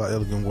sponsored by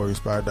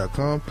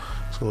ElegantWarriorInspired.com,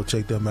 so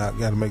check them out.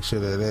 Got to make sure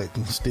that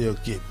can still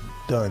get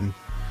done,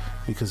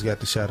 because got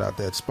to shout out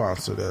that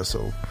sponsor there.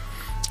 So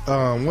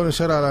want to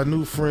shout out our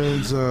new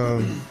friends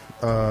at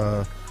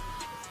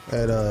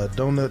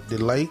Donut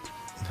Delight.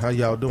 How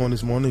y'all doing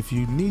this morning? If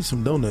you need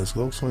some donuts,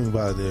 go swing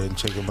by there and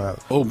check them out.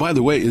 Oh, by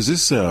the way, is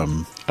this, I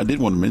did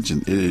want to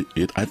mention,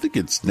 I think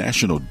it's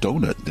National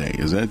Donut Day.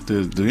 Is that,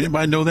 did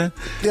anybody know that?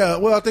 Yeah,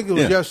 well, I think it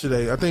was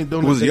yesterday. I think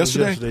Donut was Day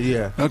yesterday? was yesterday,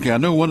 yeah. Okay, I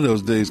know one of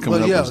those days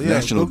coming up is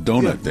National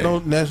Donut Day.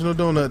 National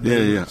Donut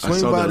Day. Yeah.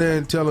 Swing by there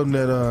and tell them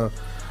that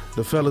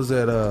the fellas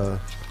at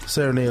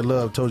Serenade of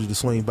Love told you to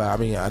swing by. I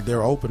mean,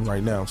 they're open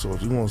right now, so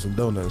if you want some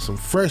donuts, some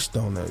fresh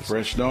donuts.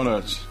 Fresh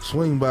donuts.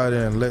 Swing by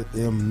there and let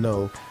them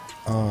know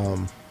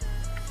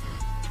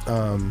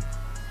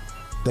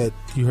that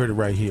you heard it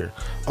right here.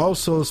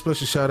 Also, a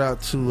special shout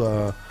out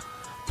to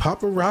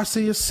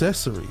Paparazzi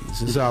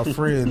Accessories. It's our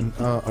friend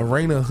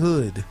Arena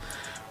Hood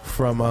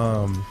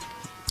from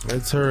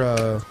it's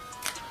her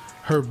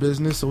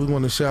business, so we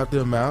want to shout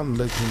them out and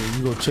let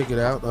you go check it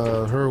out.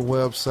 Her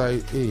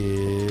website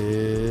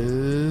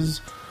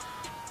is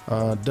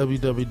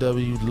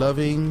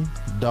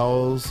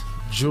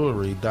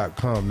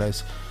www.livingdollsjewelry.com.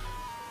 That's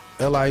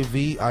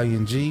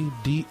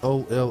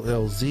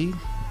LIVINGDOLLZ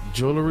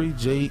jewelry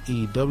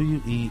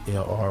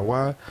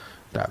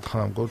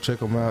JEWELRY.com. Go check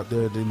them out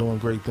there. They're doing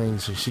great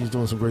things. She's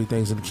doing some great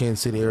things in the Kansas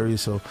City area.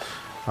 So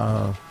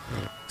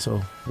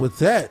with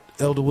that,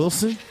 Elder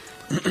Wilson,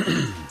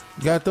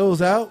 got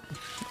those out.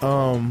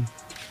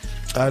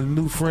 Our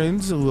new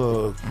friends who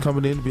are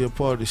coming in to be a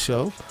part of the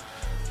show,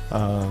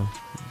 the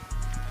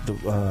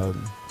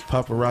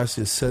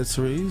Paparazzi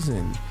Accessories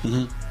and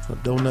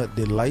Donut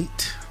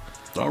Delight.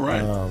 All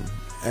right.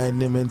 Adding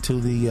them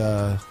into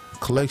the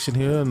collection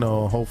here, and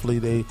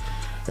hopefully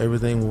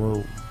everything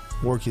will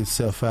work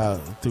itself out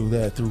through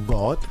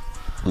God.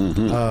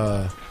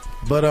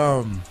 But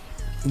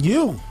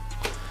you're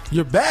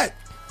back.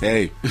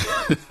 Hey.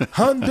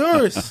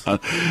 Honduras.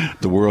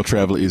 The world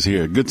traveler is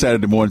here. Good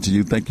Saturday morning to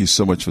you. Thank you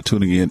so much for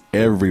tuning in,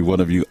 every one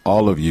of you,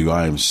 all of you.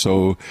 I am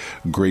so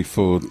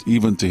grateful,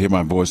 even to hear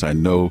my voice. I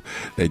know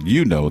that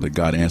you know that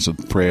God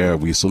answered prayer.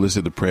 We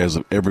solicit the prayers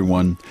of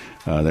everyone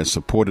that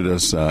supported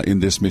us in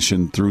this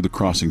mission through the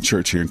Crossing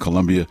Church here in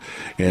Columbia.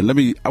 And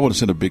I want to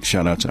send a big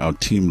shout out to our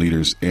team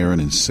leaders, Aaron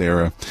and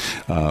Sarah.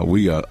 I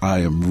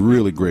am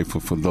really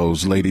grateful for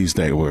those ladies.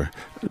 They were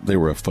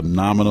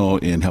phenomenal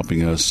in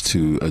helping us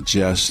to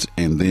adjust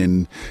and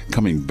then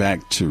coming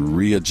back to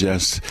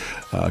readjust.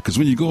 Because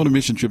when you go on a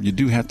mission trip, you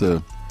do have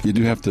to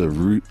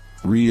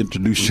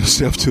reintroduce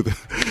yourself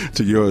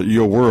to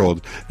your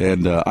world,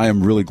 and I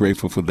am really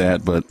grateful for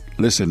that. But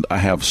listen, I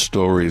have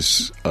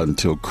stories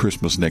until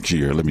Christmas next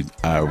year.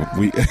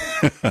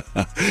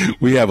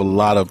 We have a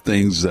lot of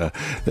things that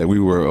we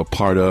were a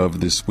part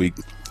of this week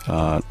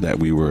that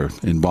we were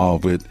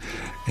involved with,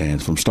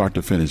 and from start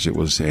to finish, it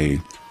was a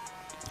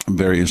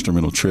very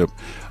instrumental trip.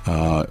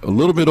 A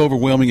little bit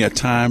overwhelming at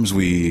times.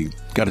 We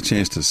got a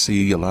chance to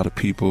see a lot of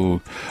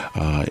people.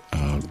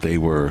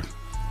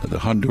 The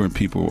Honduran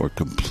people were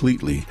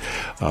completely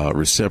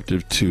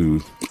receptive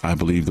to, I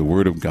believe, the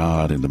Word of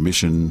God and the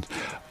mission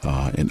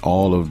and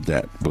all of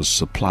that was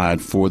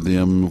supplied for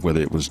them, whether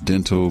it was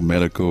dental,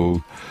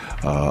 medical,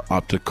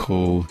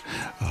 optical,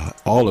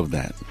 all of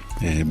that.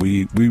 And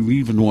we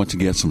even want to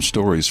get some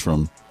stories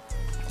from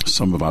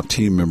some of our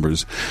team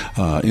members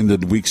in the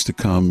weeks to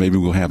come. Maybe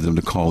we'll have them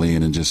to call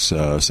in and just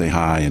say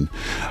hi.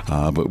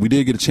 But we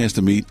did get a chance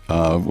to meet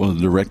one of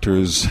the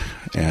directors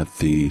at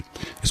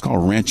it's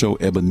called Rancho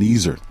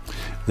Ebenezer.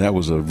 That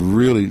was a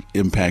really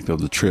impact of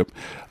the trip.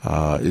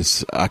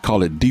 I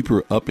call it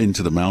Deeper Up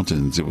Into the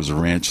Mountains. It was a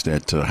ranch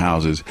that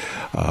houses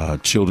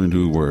children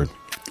who were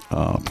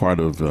part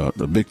of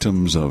the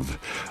victims of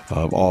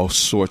all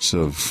sorts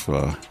of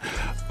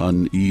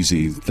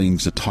uneasy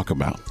things to talk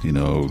about,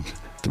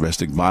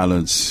 domestic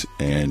violence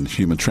and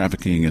human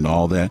trafficking and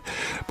all that.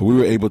 But we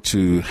were able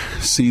to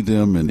see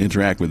them and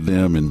interact with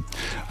them and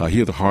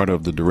hear the heart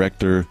of the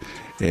director.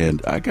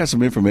 And I got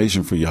some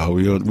information for y'all.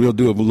 We'll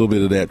do a little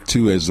bit of that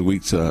too as the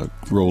weeks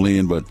roll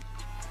in. But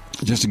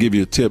just to give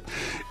you a tip,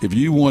 if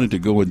you wanted to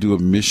go and do a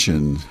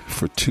mission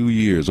for 2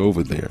 years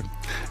over there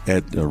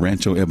at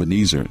Rancho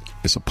Ebenezer,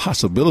 it's a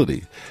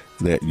possibility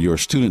that your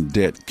student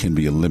debt can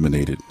be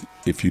eliminated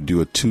if you do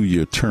a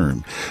 2-year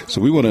term.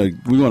 So we want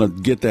to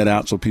get that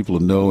out so people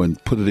know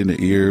and put it in the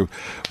ear.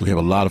 We have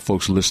a lot of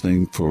folks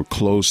listening for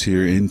close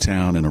here in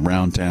town and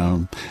around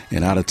town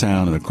and out of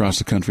town and across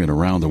the country and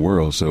around the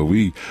world. So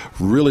we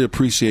really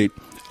appreciate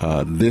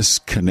this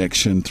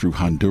connection through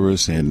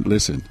Honduras. And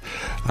listen,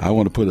 I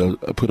want to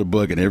put a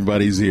bug in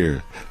everybody's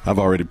ear. I've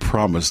already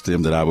promised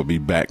them that I will be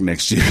back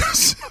next year.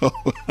 So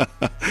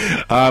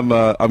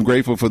I'm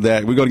grateful for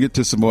that. We're going to get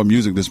to some more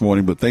music this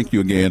morning, but thank you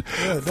again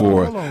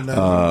for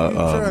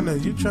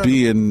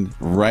being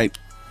right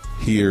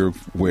here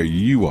where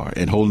you are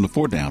and holding the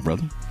fort down,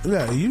 brother.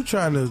 Yeah, you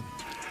trying to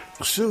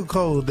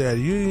sugarcoat that.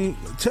 You ain't,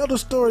 tell the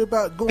story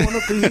about going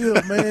up the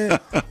hill, man.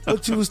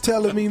 What you was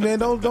telling me, man.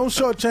 Don't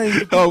shortchange the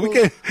people. Oh, we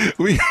can't.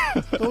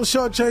 Don't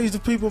shortchange the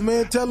people,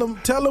 man. Tell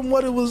them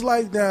what it was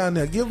like down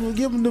there. Give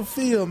them the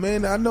feel,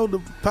 man. I know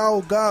the power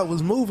of God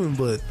was moving,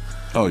 but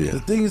oh yeah, the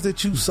things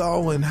that you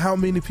saw and how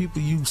many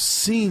people you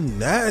seen.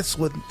 That's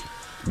what.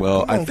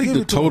 Well, I think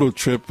the total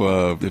trip,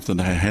 if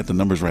I had the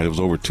numbers right, it was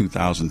over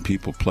 2,000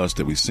 people plus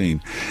that we've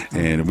seen.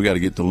 And we got to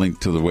get the link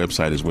to the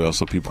website as well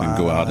so people can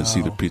go out and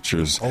see the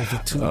pictures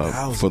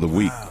for the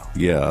week. Wow.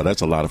 Yeah,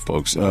 that's a lot of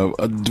folks.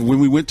 When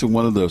we went to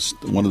one of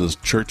those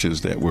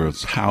churches that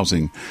was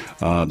housing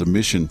the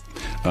mission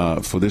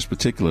for this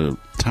particular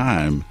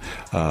time,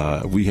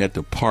 we had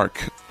to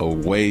park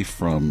away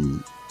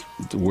from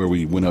where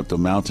we went up the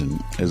mountain,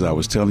 as I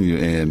was telling you.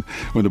 And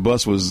when the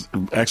bus was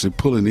actually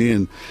pulling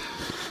in,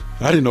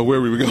 I didn't know where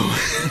we were going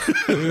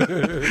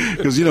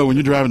because, when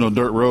you're driving on a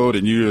dirt road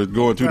and you're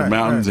going through the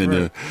mountains and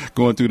you're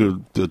going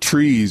through the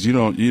trees, you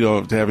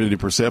don't have any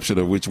perception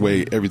of which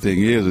way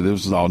everything is. And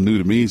this was all new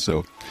to me.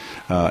 So,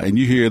 and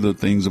you hear the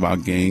things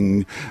about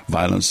gang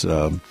violence,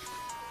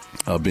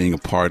 being a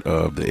part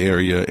of the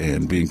area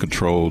and being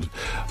controlled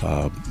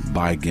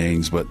by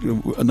gangs. But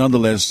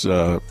nonetheless,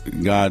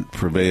 God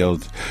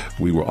prevailed.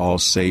 We were all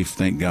safe.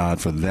 Thank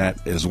God for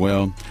that as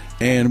well.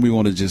 And we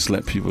want to just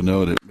let people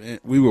know that, man,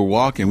 we were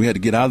walking. We had to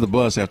get out of the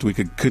bus after we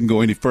couldn't go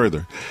any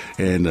further.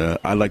 And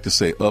I like to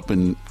say up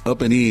and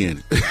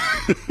in.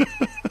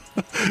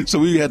 So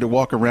we had to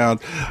walk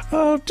around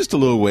just a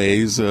little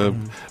ways,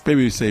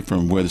 maybe say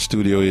from where the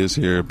studio is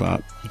here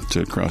about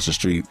to across the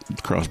street,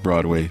 across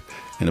Broadway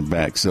in the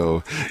back.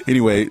 So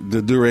anyway,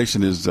 the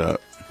duration is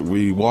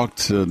we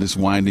walked this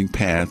winding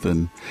path,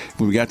 and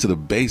when we got to the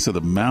base of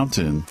the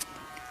mountain,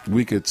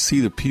 we could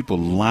see the people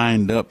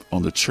lined up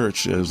on the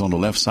church. It was on the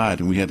left side,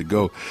 and we had to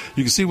go.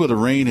 You can see where the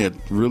rain had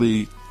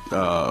really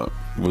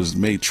was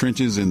made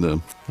trenches in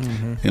the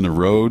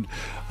road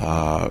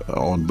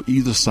on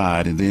either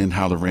side, and then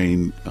how the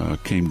rain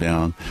came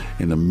down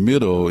in the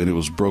middle, and it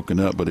was broken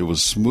up, but it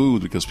was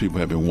smooth because people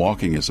had been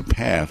walking as a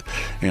path,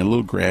 and a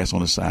little grass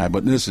on the side.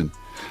 But listen,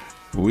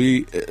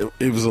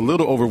 it was a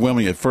little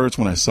overwhelming at first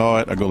when I saw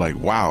it. I go like,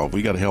 wow,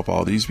 we got to help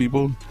all these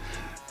people.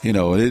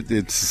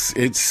 It's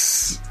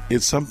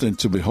something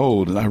to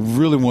behold, and I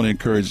really want to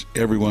encourage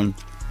everyone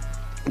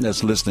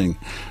that's listening,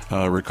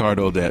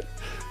 Ricardo, that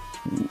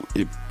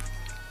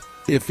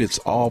if it's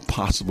all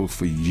possible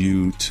for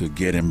you to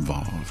get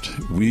involved,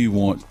 we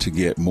want to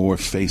get more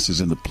faces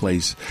in the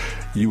place.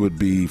 You would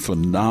be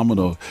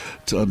phenomenal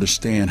to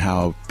understand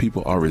how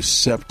people are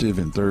receptive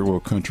in third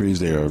world countries.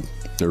 They're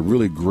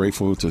really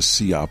grateful to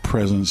see our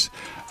presence.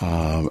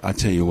 I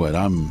tell you what,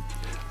 I'm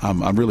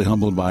really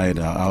humbled by it.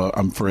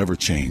 I'm forever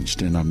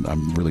changed, and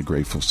I'm really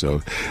grateful.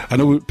 So I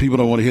know people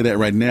don't want to hear that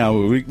right now.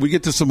 We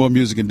get to some more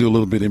music and do a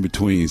little bit in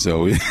between.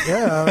 So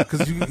yeah,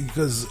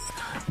 because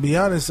to be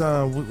honest,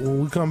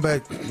 when we come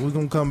back, we're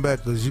gonna come back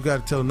because you got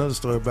to tell another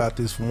story about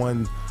this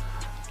one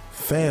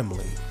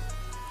family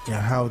and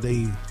how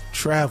they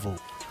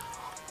traveled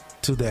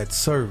to that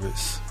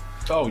service.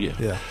 Oh yeah,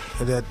 yeah.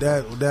 And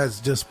that's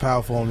just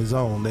powerful on its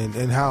own,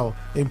 and how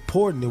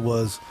important it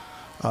was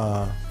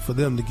for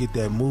them to get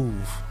that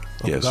move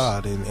of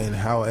God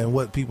and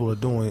what people are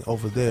doing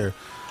over there.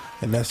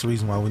 And that's the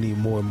reason why we need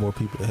more and more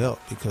people to help,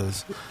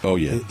 because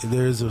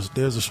there's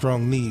a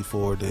strong need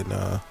for it.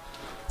 And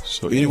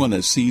so anyone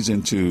that sees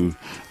into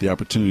the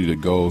opportunity to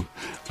go,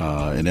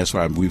 and that's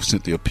why we've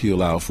sent the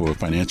appeal out for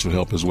financial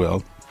help as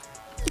well.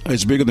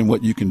 It's bigger than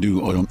what you can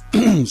do on,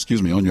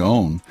 on your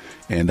own,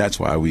 and that's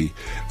why we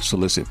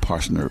solicit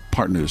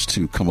partners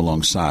to come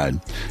alongside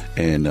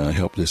and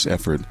help this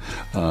effort.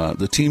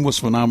 The team was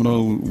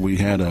phenomenal. We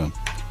had a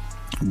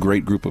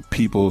great group of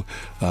people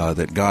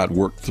that God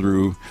worked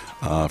through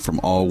from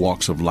all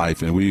walks of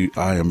life, and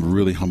I am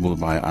really humbled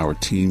by our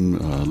team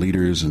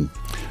leaders and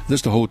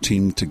just the whole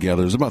team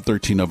together. There's about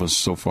 13 of us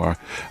so far.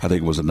 I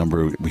think it was a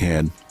number we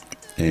had.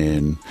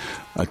 And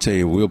I tell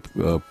you, we'll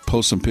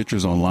post some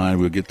pictures online.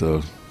 We'll get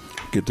the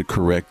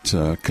correct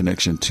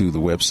connection to the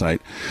website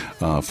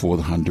for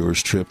the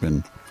Honduras trip,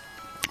 and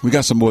we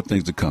got some more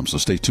things to come. So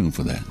stay tuned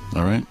for that.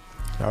 All right.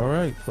 All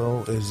right.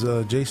 Well, as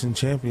Jason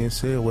Champion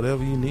said,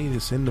 whatever you need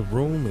is in the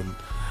room, and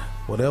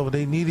whatever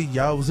they needed,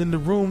 y'all was in the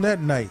room that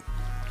night,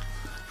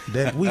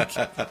 that week,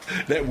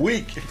 that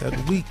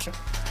week.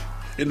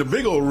 In the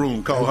big old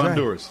room called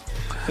Honduras.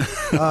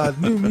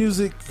 New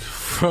music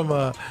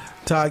from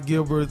Todd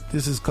Gilbert,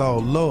 this is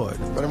called Lord.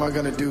 What am I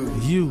going to do?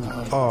 You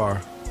are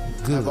I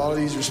good. have all of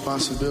these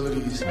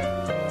responsibilities,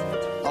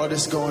 all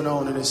this going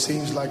on, and it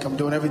seems like I'm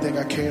doing everything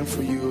I can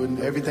for you, and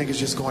everything is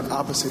just going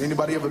opposite.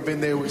 Anybody ever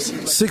been there? Where it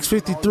seems like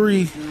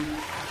 6:53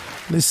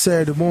 this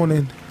Saturday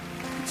morning.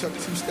 you took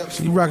 2 steps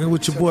You rocking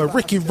with your boy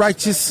Ricky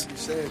Righteous you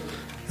said,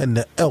 and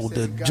the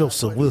elder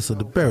Joseph Wilson,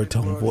 the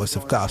baritone voice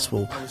of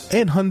gospel,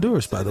 and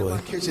Honduras, by the way.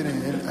 kitchen,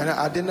 and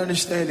I didn't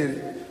understand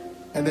it.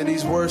 And then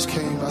these words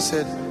came. I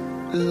said,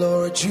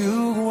 Lord,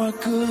 you are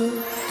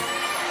good.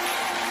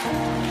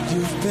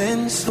 You've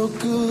been so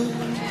good.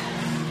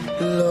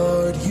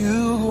 Lord,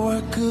 you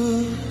are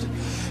good.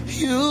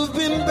 You've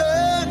been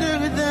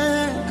better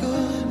than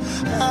good.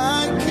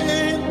 I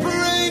can't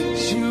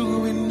praise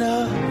you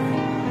enough.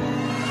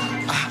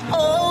 I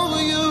owe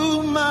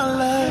you my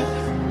life.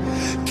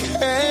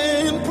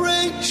 Can't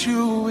praise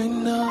you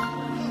enough.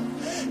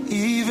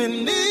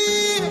 Even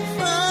if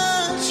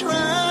I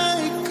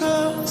try,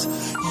 'cause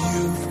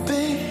you've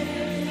been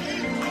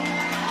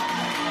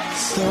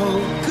so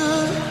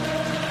good.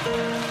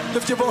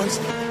 Lift your voice.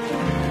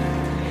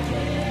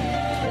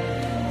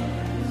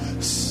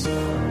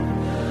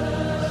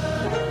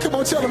 Come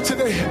on, tell them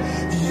today.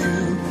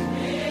 You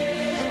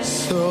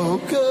so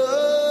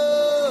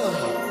good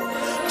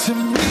to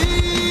me.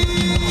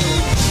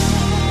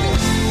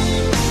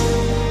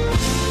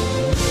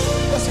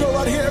 Let's go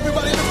right here.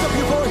 Everybody lift up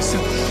your voice. Say,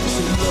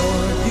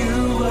 Lord, you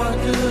are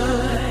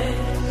good.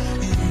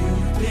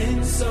 You've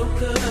been so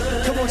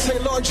good. Come on, say,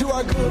 Lord, you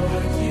are good.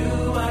 Lord,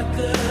 you are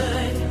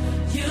good.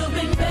 You've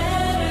been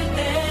better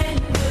than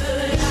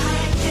good.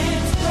 I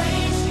can't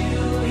praise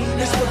you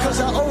enough. It's because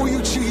I owe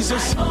you,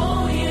 Jesus. I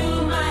owe you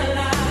my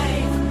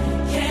life.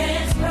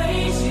 Can't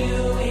praise you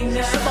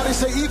enough. Somebody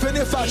say, even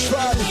if I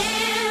tried,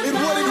 it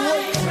wouldn't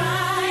work.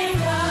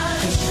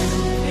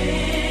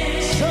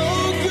 So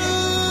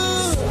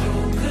good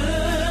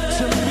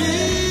to me.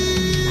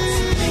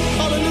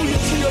 Hallelujah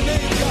to your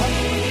name, God.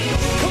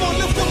 Come on,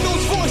 lift up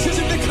those voices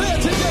and declare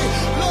today,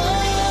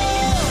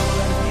 Lord,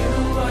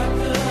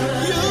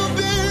 you've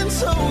been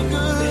so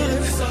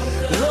good.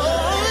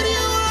 Lord,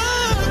 you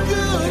are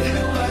good.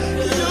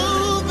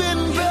 You've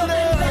been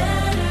better.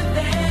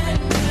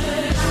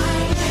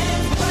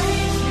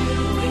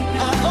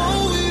 I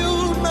owe you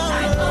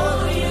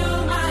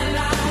my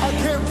life.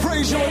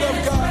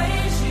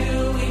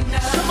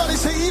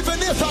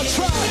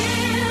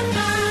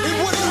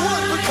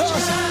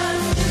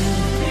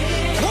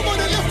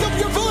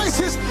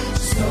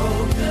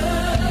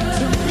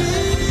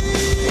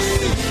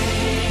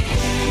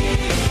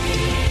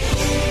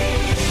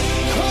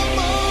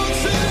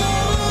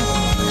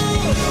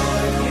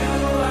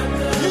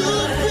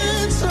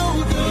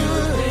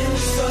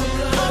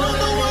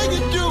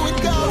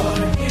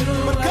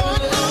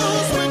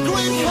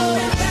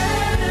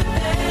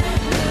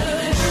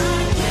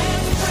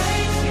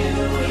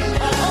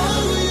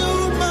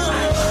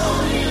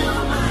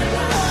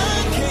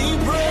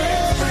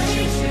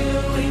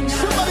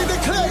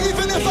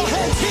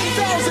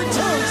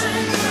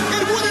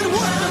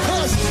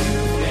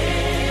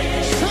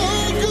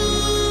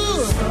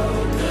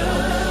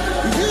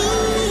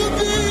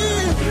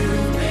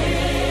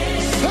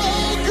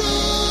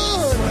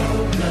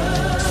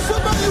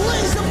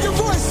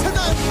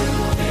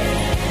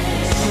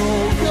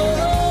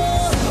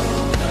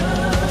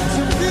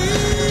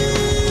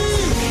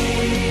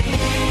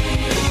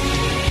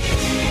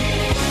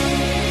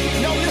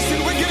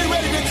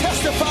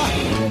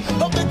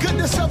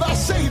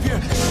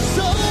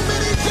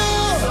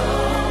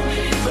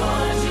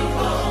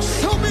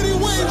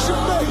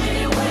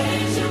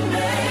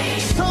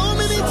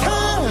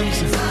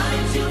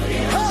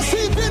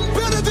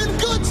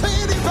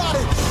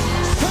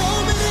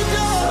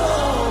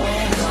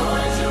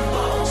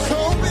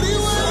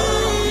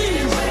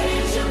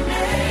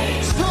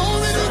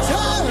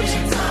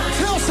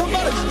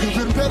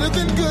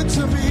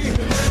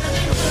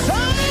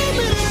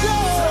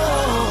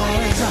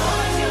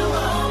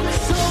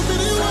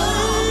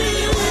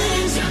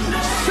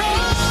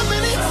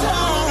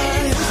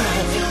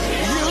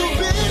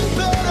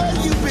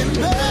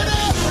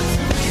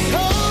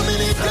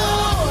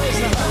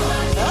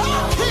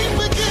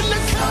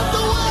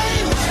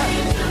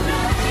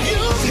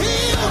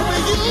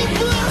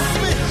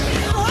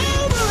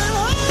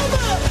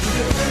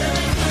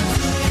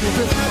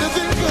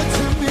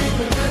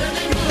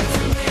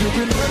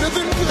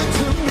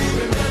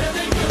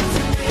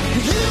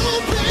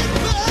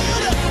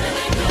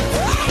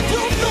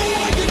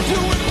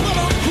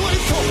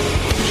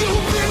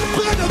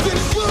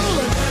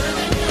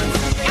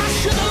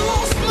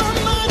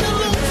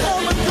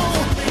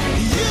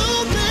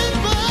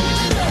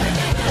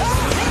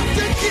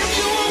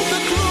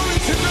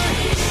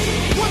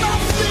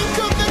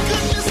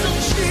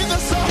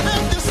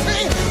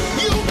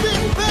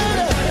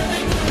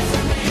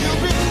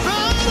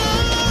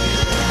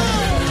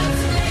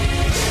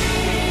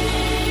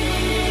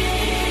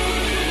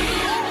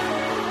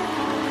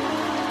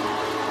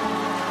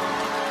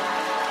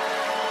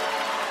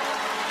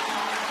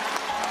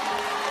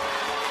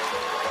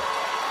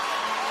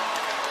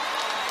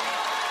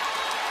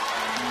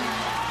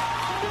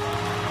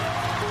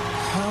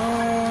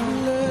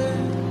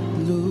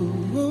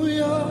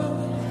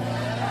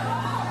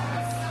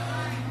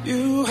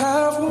 You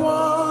have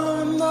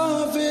won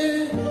the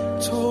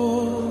victory.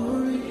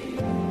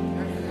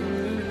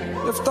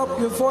 Lift up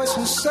your voice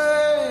and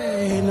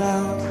say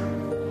now.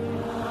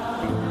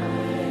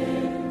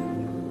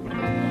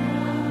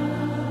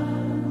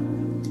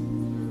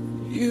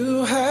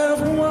 You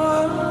have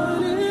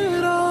won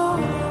it all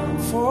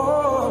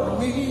for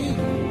me.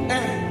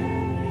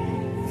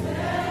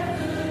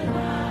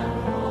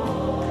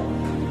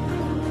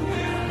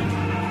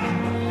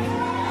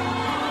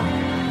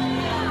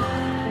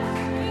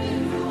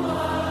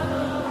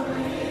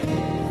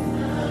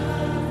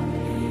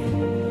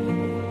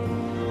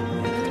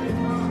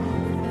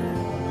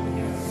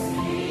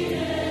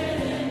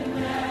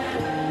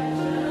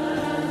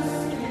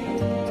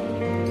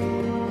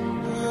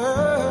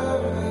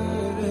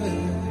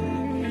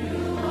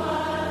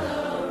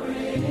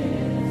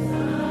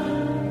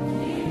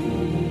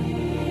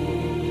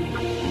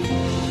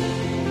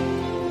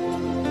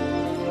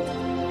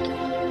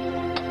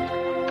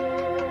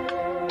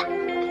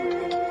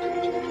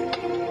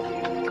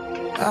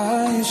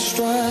 By His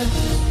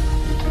stripes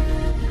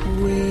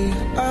we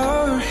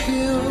are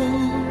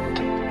healed.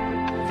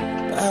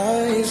 By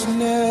His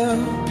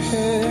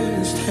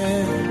nail-pierced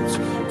hands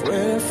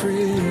we're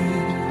free.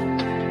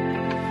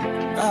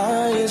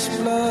 By His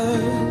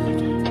blood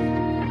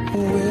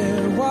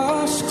we're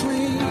washed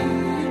clean.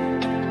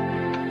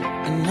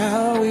 And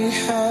now we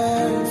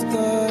have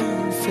the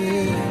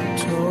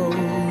victory.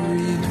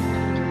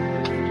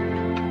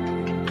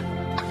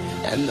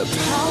 And the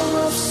power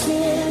of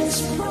sin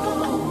is broken.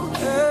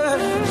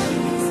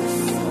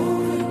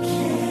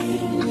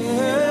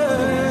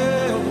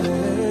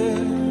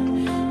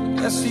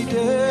 Yes, He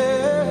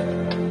did.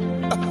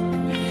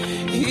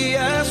 He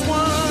has won.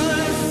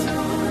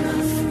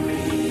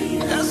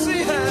 Yes, He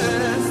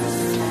has.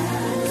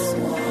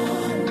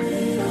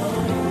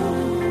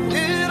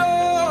 It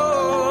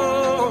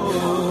all.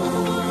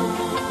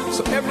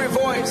 So every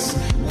voice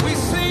we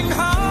sing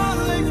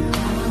hallelujah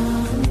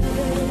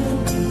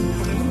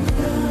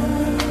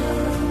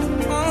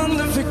on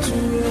the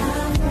victory.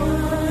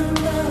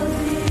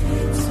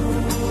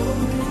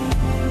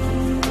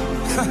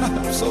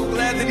 I'm so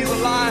glad that He's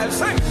alive.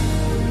 Sing.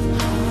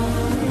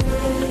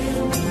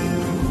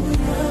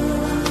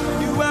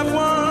 You have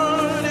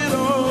won it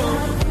all.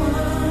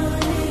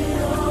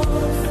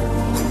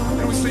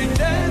 And we say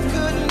death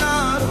could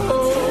not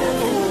hold.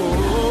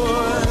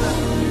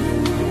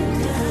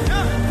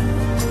 Yeah.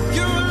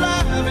 You're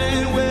alive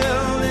and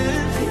well.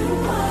 And you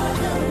are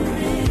the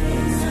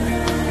reason.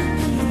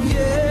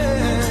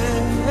 Yeah.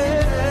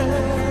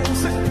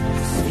 Sing.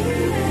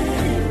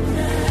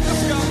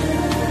 Let's go.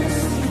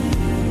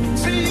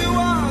 See, you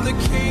are the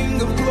King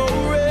of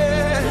glory.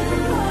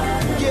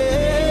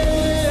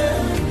 Yeah,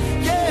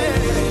 yeah.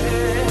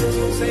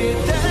 Say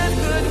that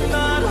could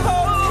not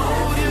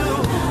hold you.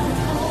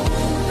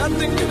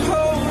 Nothing can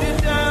hold you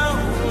down,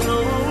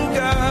 oh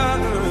God.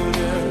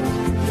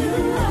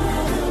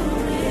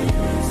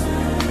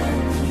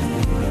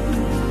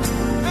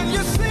 And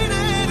you're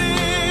seated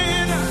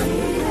in.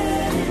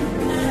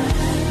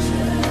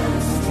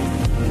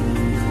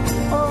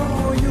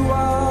 Oh, you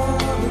are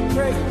the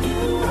great.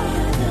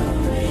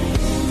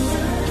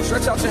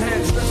 Stretch out your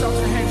hands, stretch out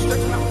your hands,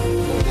 stretch them out.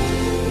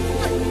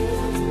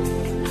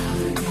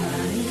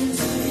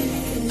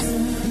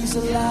 He's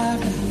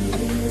alive.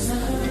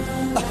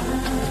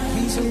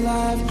 He's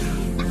alive.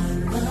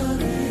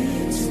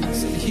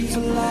 Said He's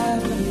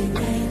alive.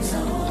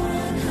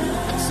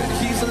 Said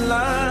He's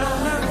alive.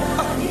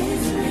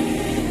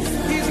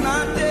 He's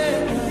not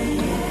dead.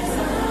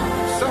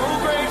 So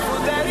grateful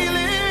that He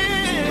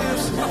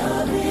lives.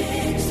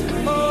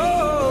 Oh.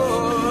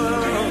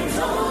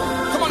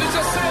 Come on, it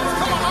just says,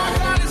 come on, our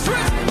God is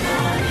risen.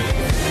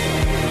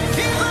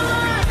 He's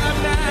alive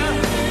now.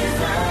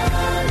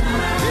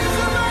 He's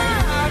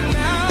alive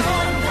now.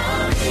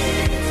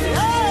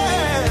 Yeah.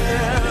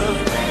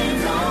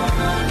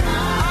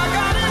 Our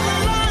God is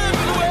alive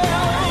and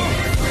well.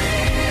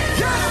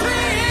 Yes, He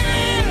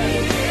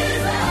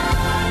is.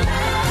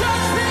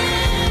 Yes, He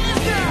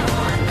is.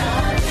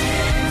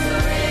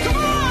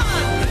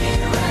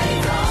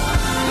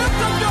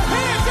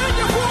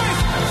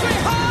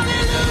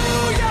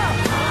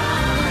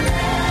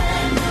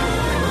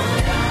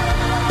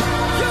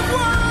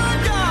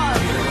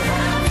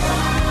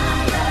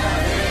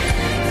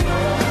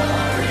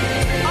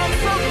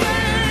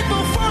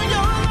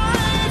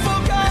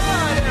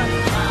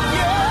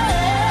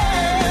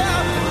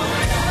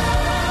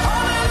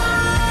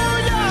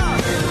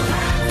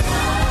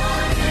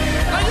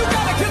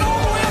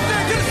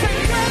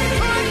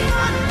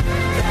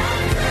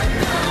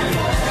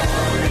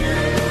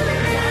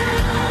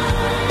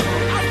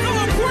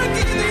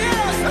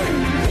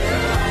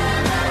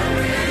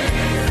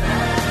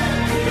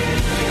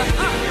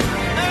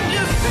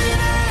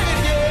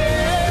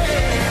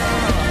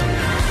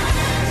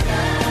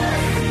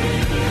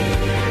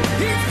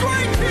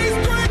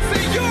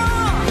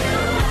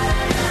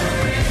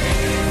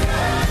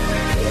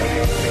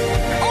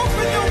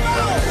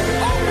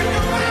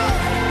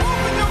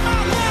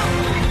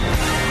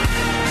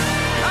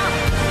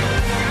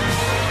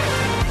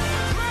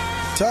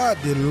 Todd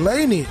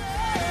Delaney.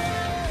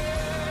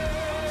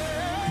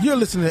 You're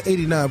listening to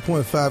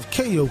 89.5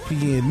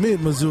 KOPN,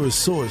 Mid-Missouri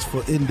source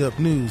for in-depth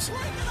news,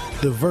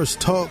 diverse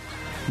talk,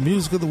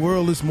 music of the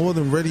world. Is more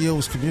than radio.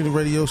 It's community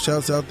radio.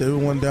 Shouts out to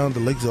everyone down the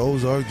lakes of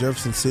Ozark,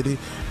 Jefferson City,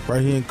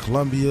 right here in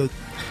Columbia,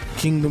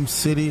 Kingdom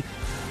City,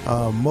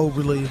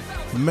 Moberly,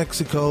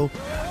 Mexico,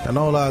 and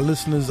all our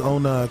listeners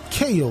on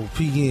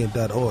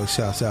KOPN.org.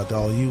 Shouts out to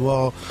all you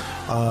all.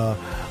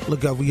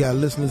 Look out, we got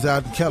listeners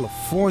out in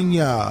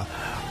California,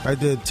 right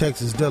there in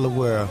Texas,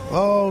 Delaware.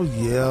 Oh,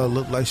 yeah,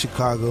 look like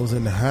Chicago's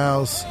in the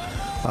house.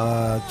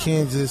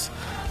 Kansas,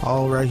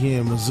 all right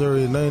here in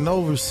Missouri, and then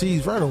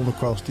overseas, right on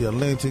across the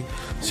Atlantic.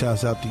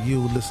 Shouts out to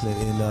you listening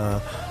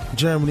in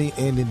Germany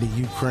and in the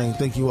Ukraine.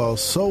 Thank you all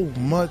so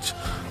much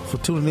for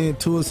tuning in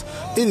to us.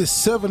 It is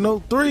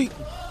 7:03.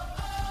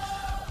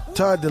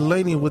 Todd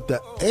Delaney with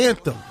the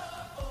anthem.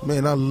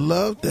 Man, I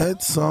love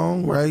that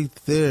song right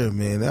there,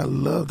 man. I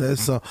love that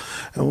song.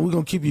 And we're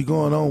going to keep you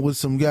going on with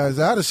some guys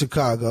out of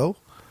Chicago.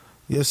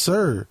 Yes,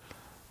 sir.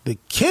 The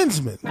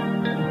Kinsmen.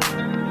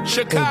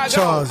 Chicago. And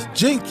Charles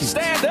Jenkins.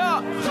 Stand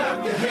up.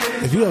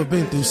 If you ever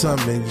been through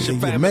something and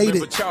you made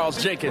it, Charles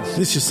Jenkins.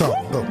 This your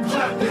song. Go.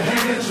 Clap your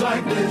hands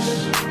like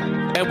this.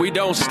 And we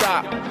don't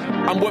stop.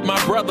 I'm with my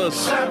brothers.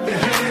 Clap your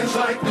hands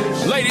like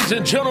this. Ladies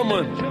and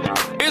gentlemen,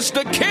 it's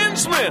the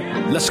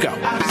Kinsmen. Let's go.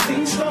 I've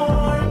seen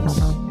storms.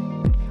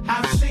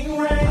 I've seen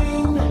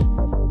rain.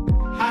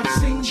 I've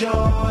seen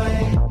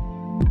joy.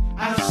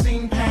 I've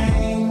seen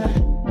pain.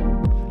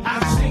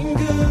 I've seen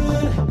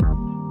good.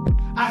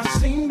 I've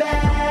seen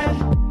bad.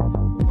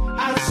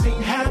 I've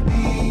seen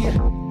happy.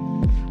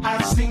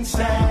 I've seen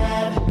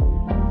sad.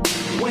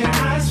 When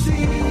I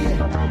see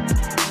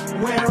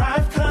where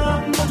I've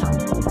come,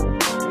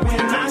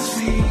 when I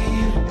see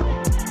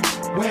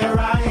where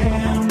I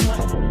am,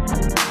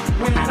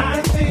 when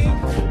I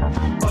think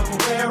of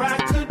where I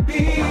could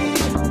be,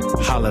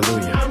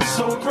 hallelujah. I'm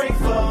so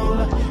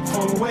grateful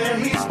for where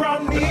he's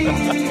brought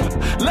me.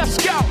 Let's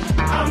go.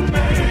 I'm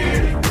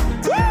made.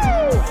 Woo!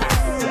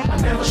 I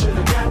never should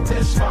have got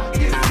this far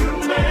if you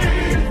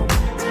made.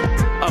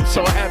 I'm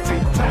so happy.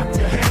 Clap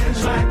your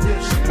hands like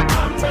this.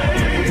 I'm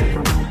made.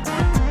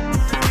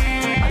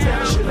 I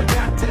never should have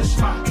got this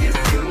far if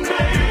you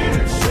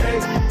made. Say,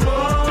 oh,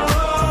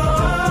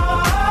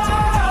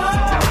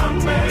 I'm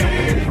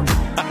made.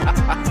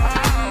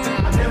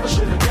 I never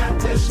should have got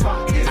this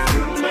far if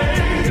you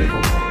made.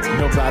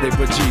 Nobody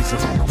but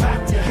Jesus.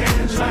 Clap your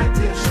hands like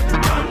this.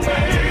 I'm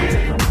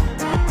made.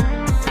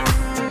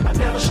 I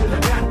never should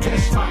have got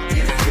this far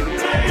if you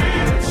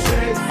made.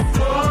 Say,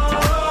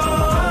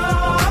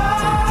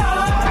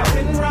 I've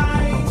been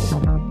right.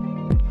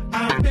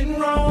 I've been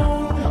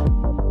wrong.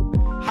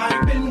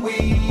 I've been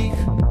weak.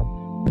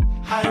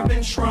 I've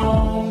been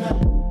strong.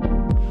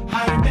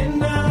 I've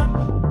been up.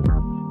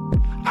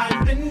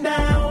 I've been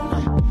down.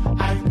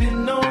 I've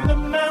been on the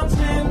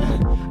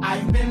mountain.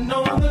 I've been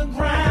on the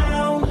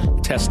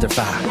ground.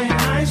 Testify. When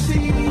I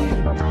see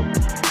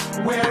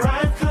where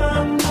I've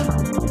come,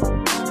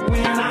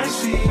 when I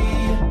see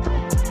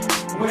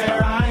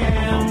where I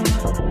am,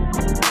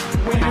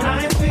 when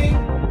I think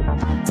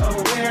of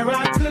where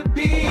I could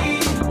be,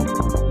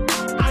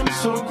 I'm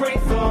so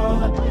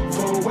grateful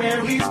for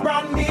where he's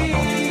brought me.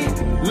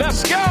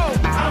 Let's go.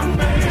 I'm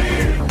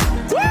made.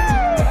 Woo!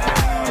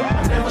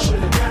 I never should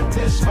have got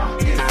this far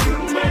if you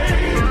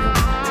made.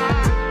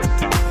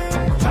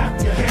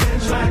 Clap your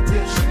hands like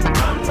this.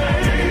 I'm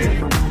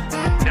made.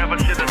 Never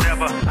should have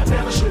never. I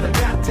never should have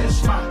got this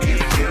far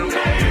if you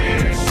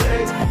made.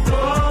 Say, oh,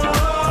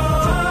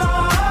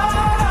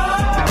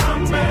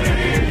 I'm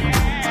made.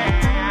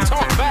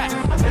 Talk back.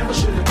 I never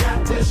should have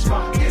got this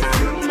far if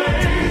you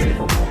made.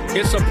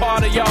 It's a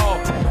part of y'all.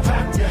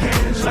 Clap your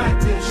hands like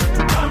this.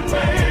 I'm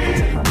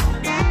made.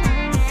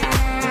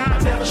 I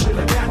never should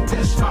have got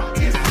this far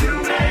if you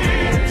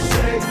made.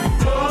 Say,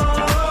 oh,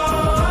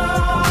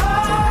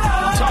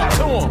 talk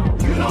to him.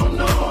 You don't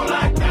know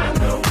like I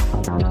know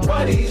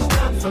what he's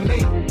done for me.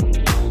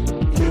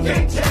 You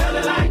can't tell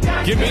it like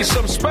I Give can. me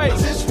some space.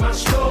 'Cause it's my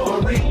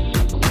story.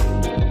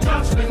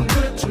 God's been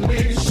good to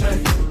me. Say,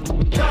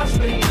 God's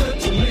been good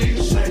to me.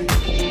 Say,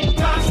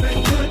 God's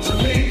been good to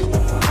me.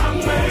 I'm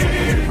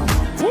made.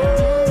 Woo!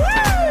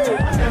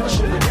 I never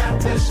should have got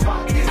this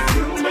far if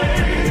you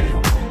made.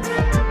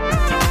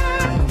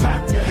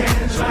 Clap your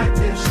hands like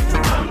this.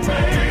 I'm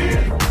made.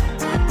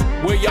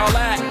 Where y'all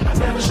at? I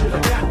never should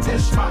have got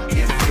this far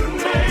if you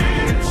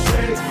made.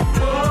 Say,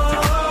 oh,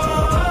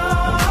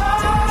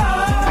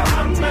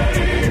 I'm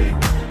made.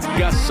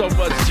 Got so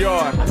much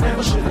joy. I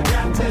never should have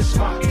got this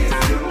far if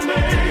you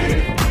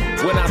made.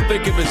 When I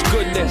think of his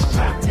goodness,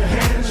 Clap your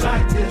hands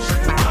like this.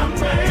 I'm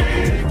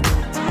made.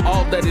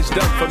 all that he's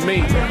done for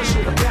me. I never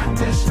should have got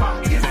this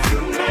far if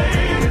you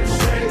made.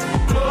 Say,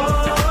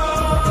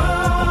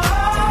 oh,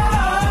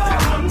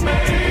 I'm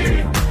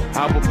made.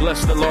 I will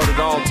bless the Lord at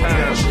all I never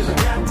times, should have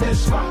got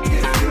this far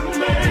if you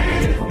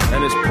made.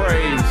 and his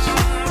praise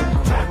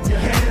Clap your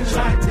hands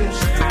like this.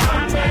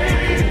 I'm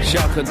made.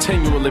 shall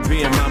continually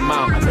be in my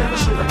mouth. I never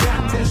should have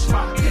got this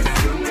far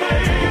if you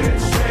made.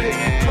 Say,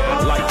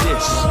 oh, Like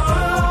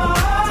this.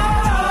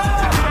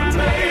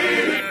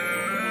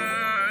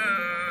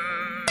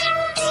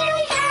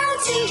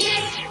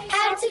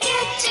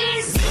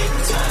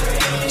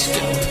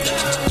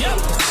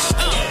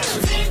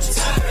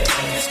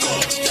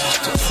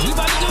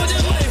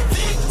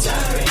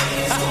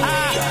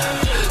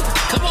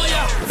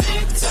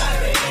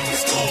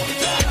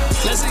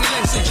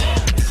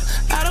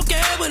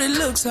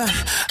 looks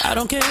like. I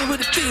don't care what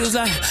it feels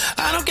like.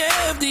 I don't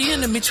care if the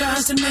enemy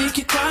tries to make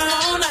you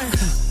cry all night.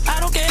 I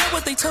don't care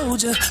what they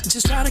told you.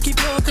 Just try to keep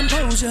your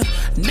composure.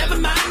 Never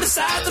mind the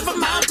size of a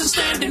mountain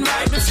standing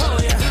right before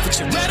you. But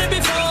you're ready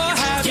before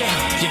half.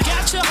 Yeah, you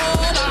got your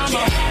whole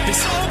armor. Be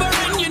sober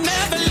and you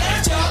never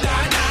let your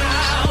guard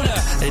down.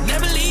 They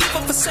never leave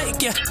or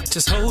forsake you.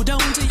 Just hold on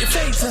to your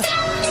faith.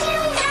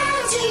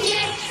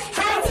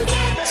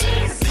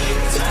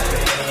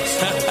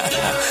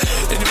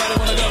 Anybody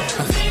wanna go?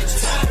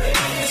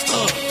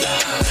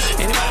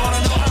 Anybody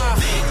wanna know how?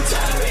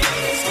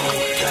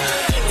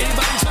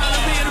 Anybody trying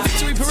to be in a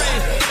victory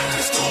parade?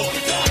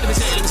 Let me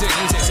say.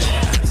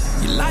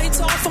 Your lights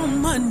off on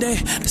Monday,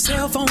 the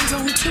cell phone's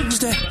on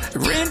Tuesday,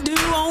 rent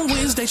due on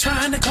Wednesday,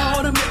 trying to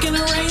call to make an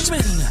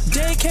arrangement.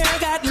 Daycare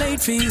got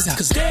late fees,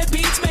 cause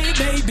deadbeats made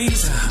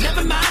babies.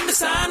 Never mind the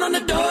sign on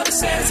the door that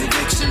says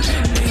eviction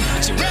pending.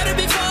 But you ready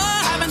before,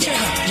 haven't you?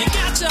 You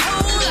got your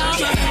whole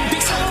armor. Be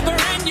sober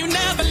and you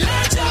never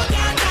let your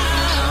guard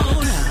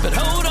down. But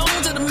hold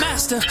on to the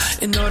master.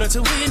 In order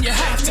to win, you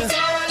have to.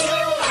 How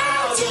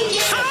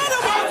to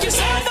walk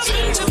yourself up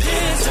into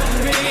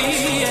victory.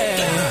 Yeah.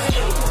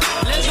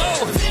 Let's go.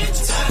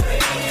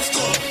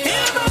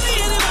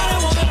 Anybody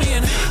wanna be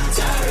in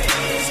victory?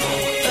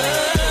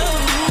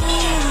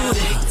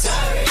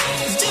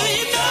 Do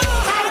you know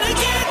how to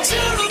get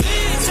to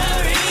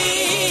victory?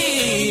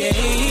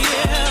 Yeah.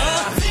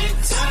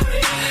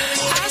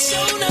 I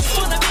showed up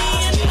for the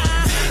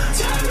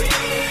victory.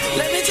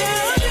 Let me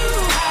tell you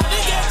how to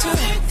get to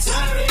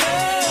victory.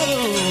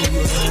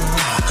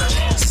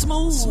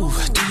 Smooth.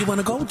 Do you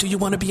wanna go? Do you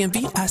wanna be in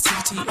VICTOR?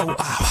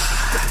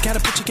 Gotta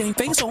put your game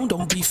face on,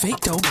 don't be fake,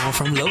 don't go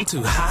from low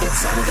to high.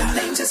 It's all of the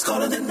names, just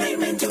call them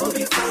name and you'll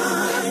be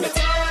fine.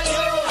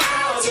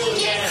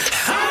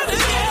 How to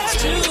get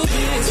to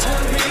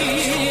victory.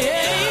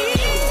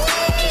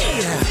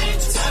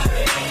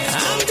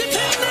 I'm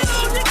depending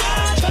on the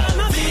God for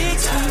my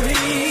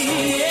victory.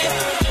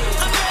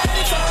 I'm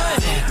ready for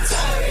it.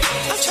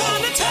 I'm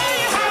trying to tell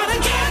you how to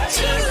get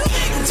to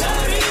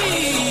victory.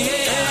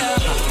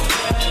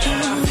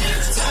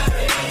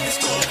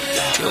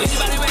 Yo,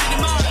 anybody ready to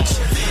march?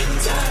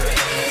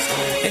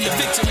 In the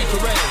victory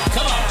parade.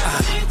 Come on.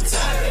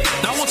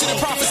 Now I want you to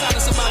prophesy to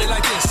somebody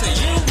like this. Say,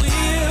 you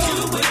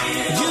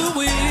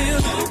will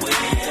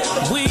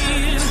win.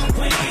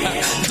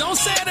 Don't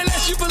say it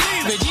unless you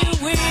believe it. You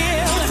will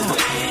win.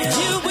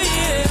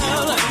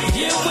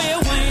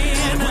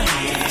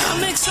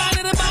 I'm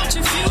excited about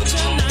your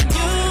future. Now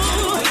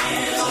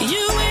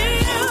you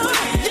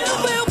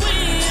will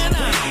win.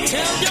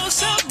 Tell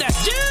yourself that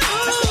you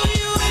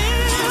will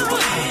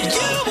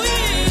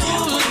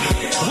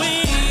win.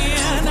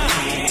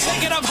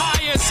 Take it up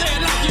higher, say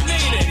it like you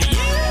mean it.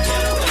 You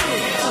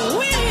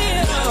will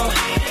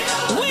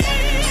win.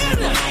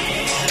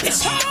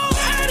 It's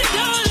already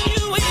done.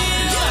 You will.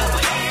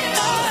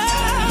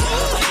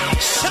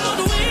 Shout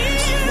win.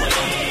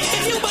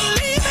 If you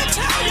believe it,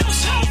 tell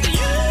yourself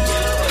you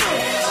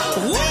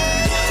will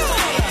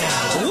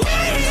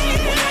win.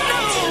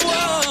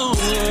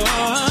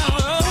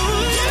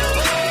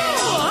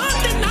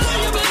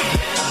 Undeniable,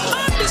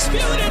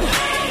 undisputed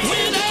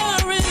winner.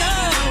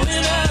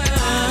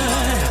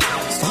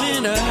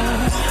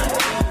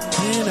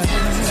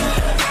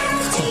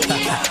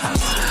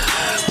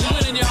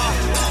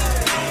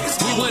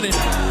 We winning, y'all.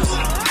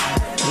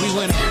 We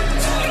winning.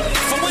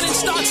 For winning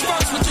starts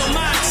first with your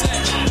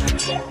mindset.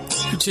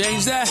 You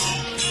change that,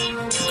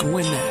 you can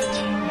win that.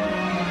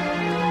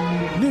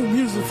 New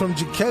music from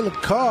Jacqueline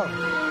Carr.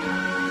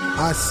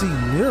 I see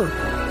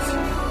miracles.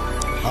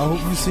 I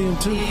hope you see them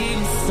too.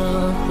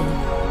 Something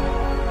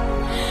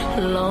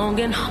long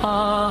and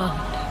hard.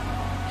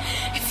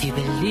 If you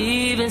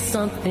believe in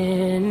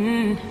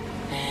something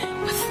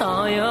with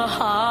all your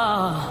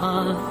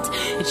heart,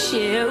 it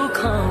shall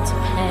come to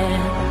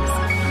pass.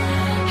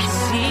 I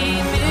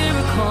see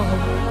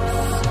miracles.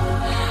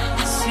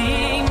 I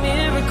see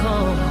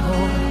miracles.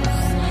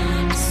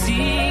 I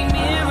see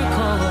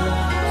miracles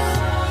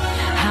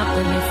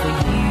happening for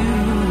you.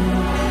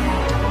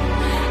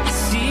 I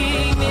see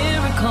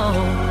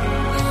miracles.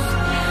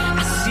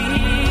 I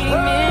see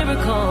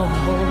miracles.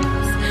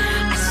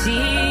 I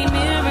see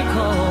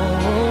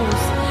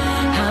miracles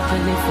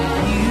happening for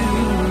you.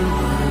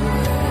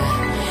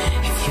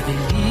 If you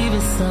believe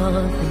in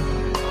something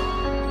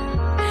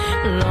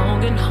long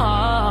and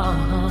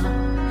hard,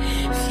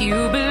 if you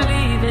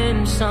believe in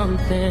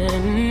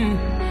something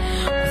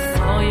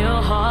with all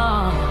your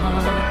heart,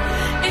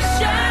 it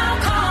shall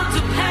come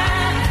to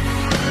pass.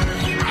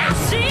 I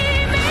see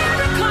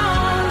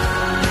miracles.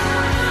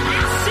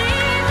 I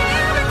see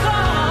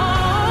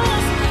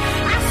miracles.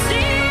 I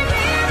see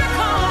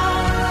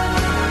miracles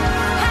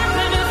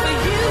happening for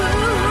you.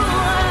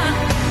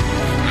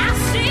 I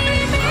see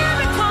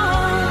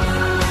miracles.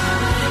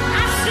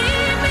 I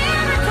see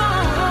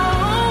miracles.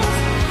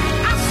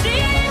 I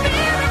see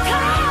miracles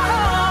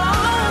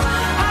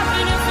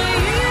happening for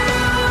you.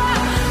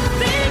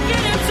 Think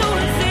it into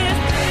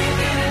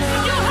existence.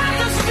 You have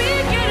to speak.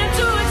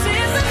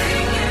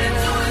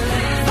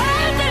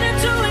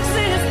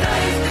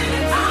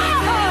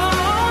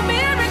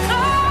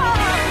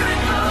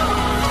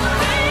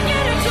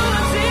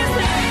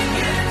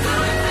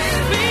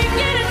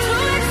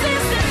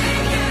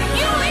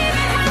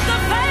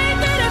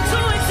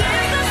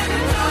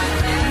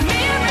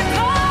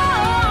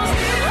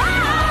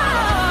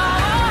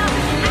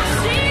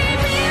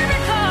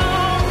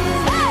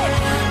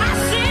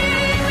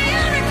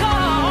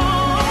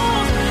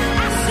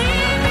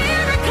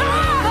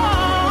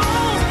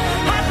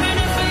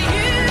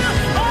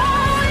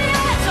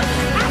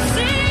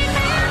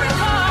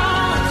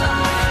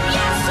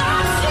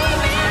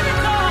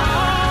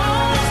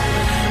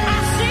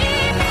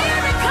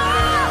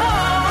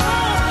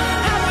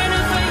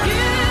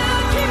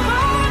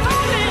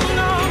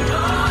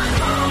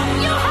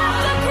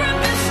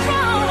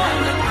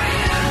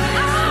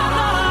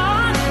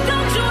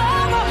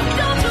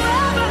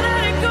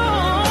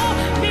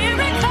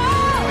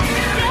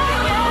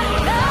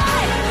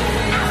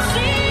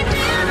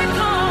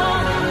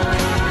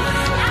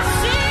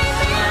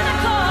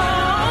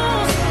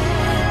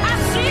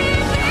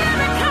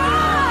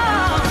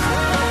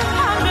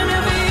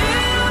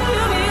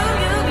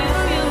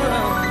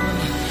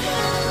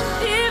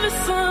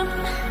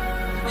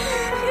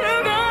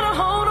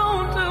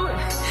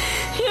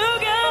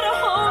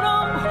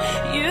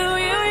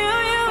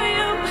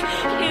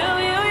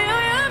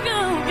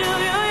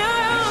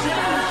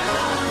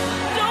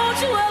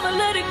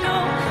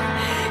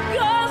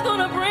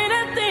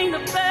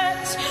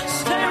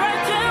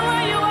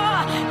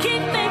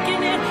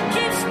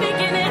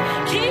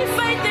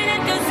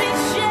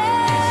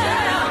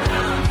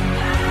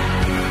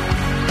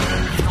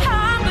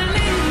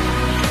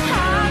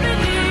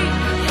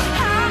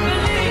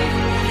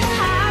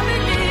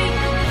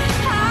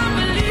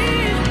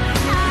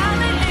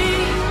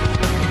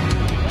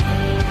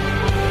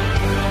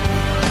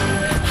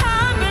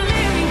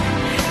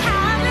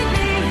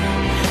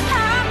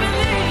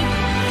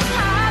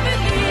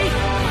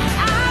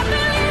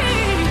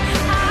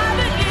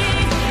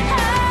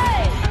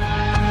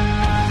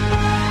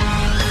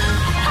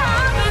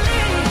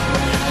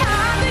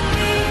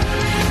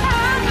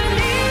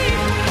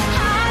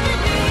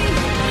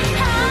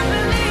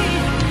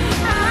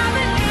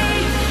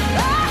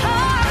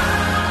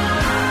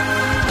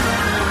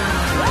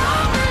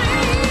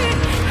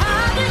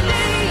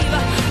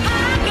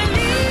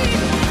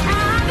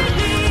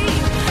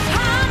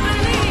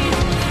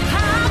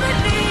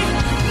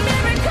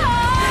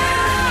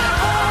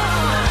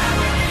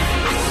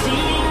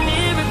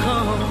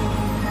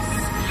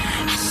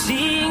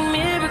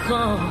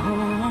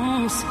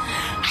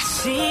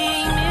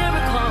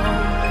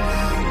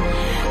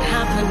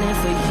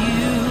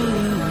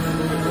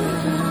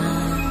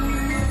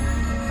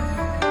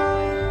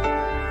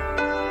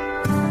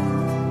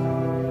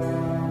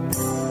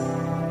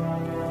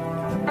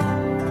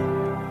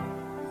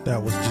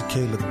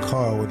 Kayla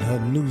Carr with her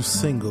new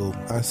single,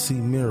 I See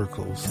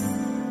Miracles.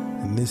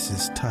 And this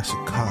is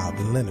Tasha Cobb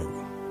Leonard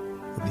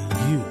with the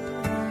You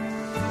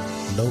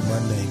Know My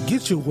Name.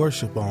 Get your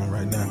worship on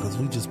right now, because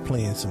we just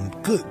playing some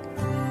good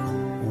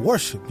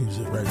worship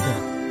music right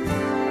now.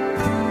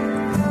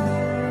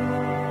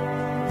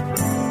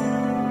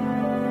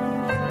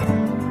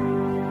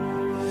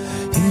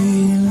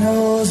 He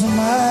knows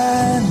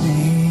my name.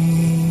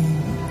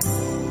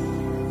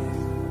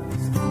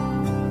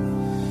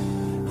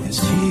 Yes,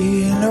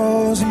 he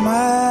knows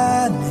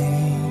my name.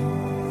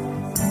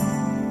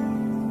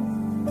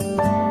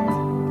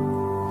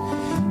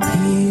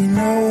 He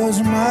knows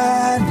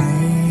my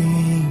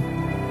name.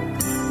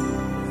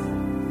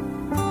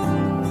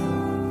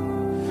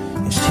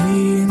 Yes,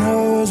 he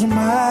knows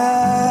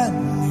my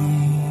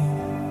name.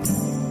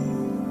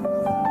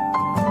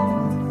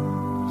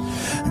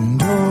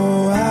 And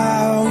oh,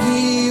 how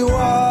he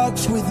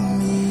walks with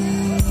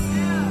me.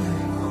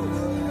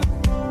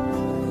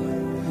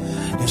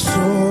 Yes,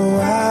 oh,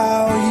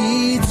 how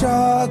he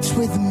talks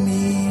with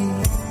me.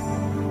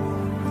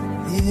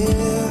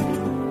 Yeah.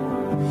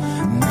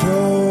 And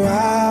oh,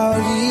 how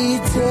he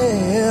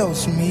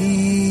tells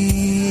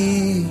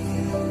me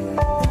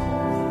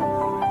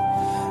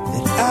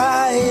that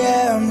I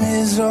am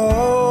his own.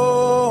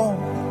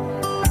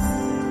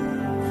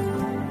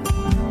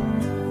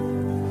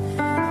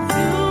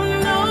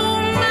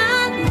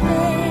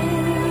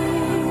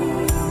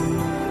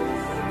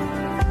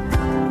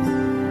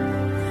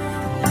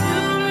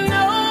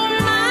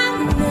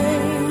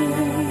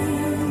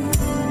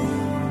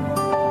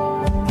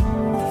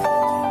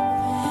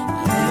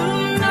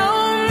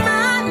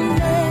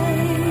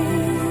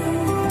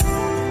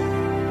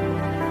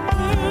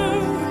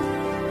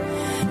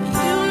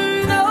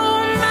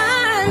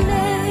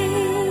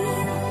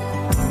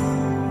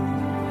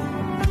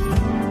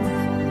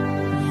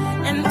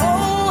 And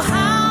oh,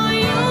 how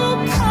you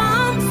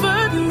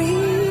comfort me.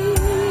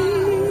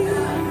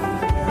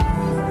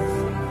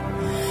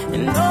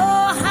 And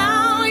oh,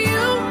 how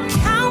you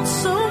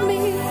counsel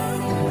me.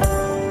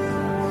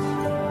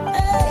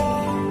 Hey,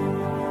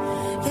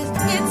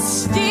 it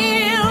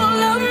still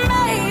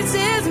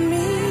amazes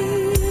me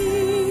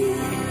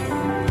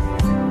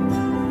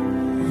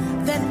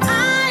that I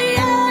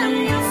am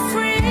your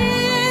friend.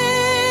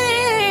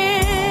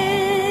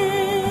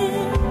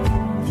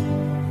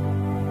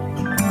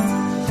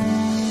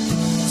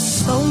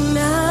 So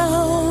now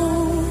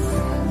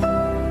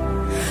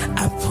I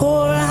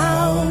pour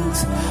out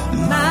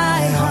my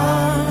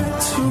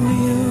heart to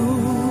you.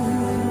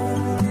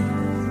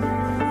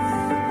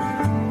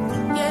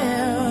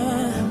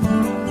 Yeah.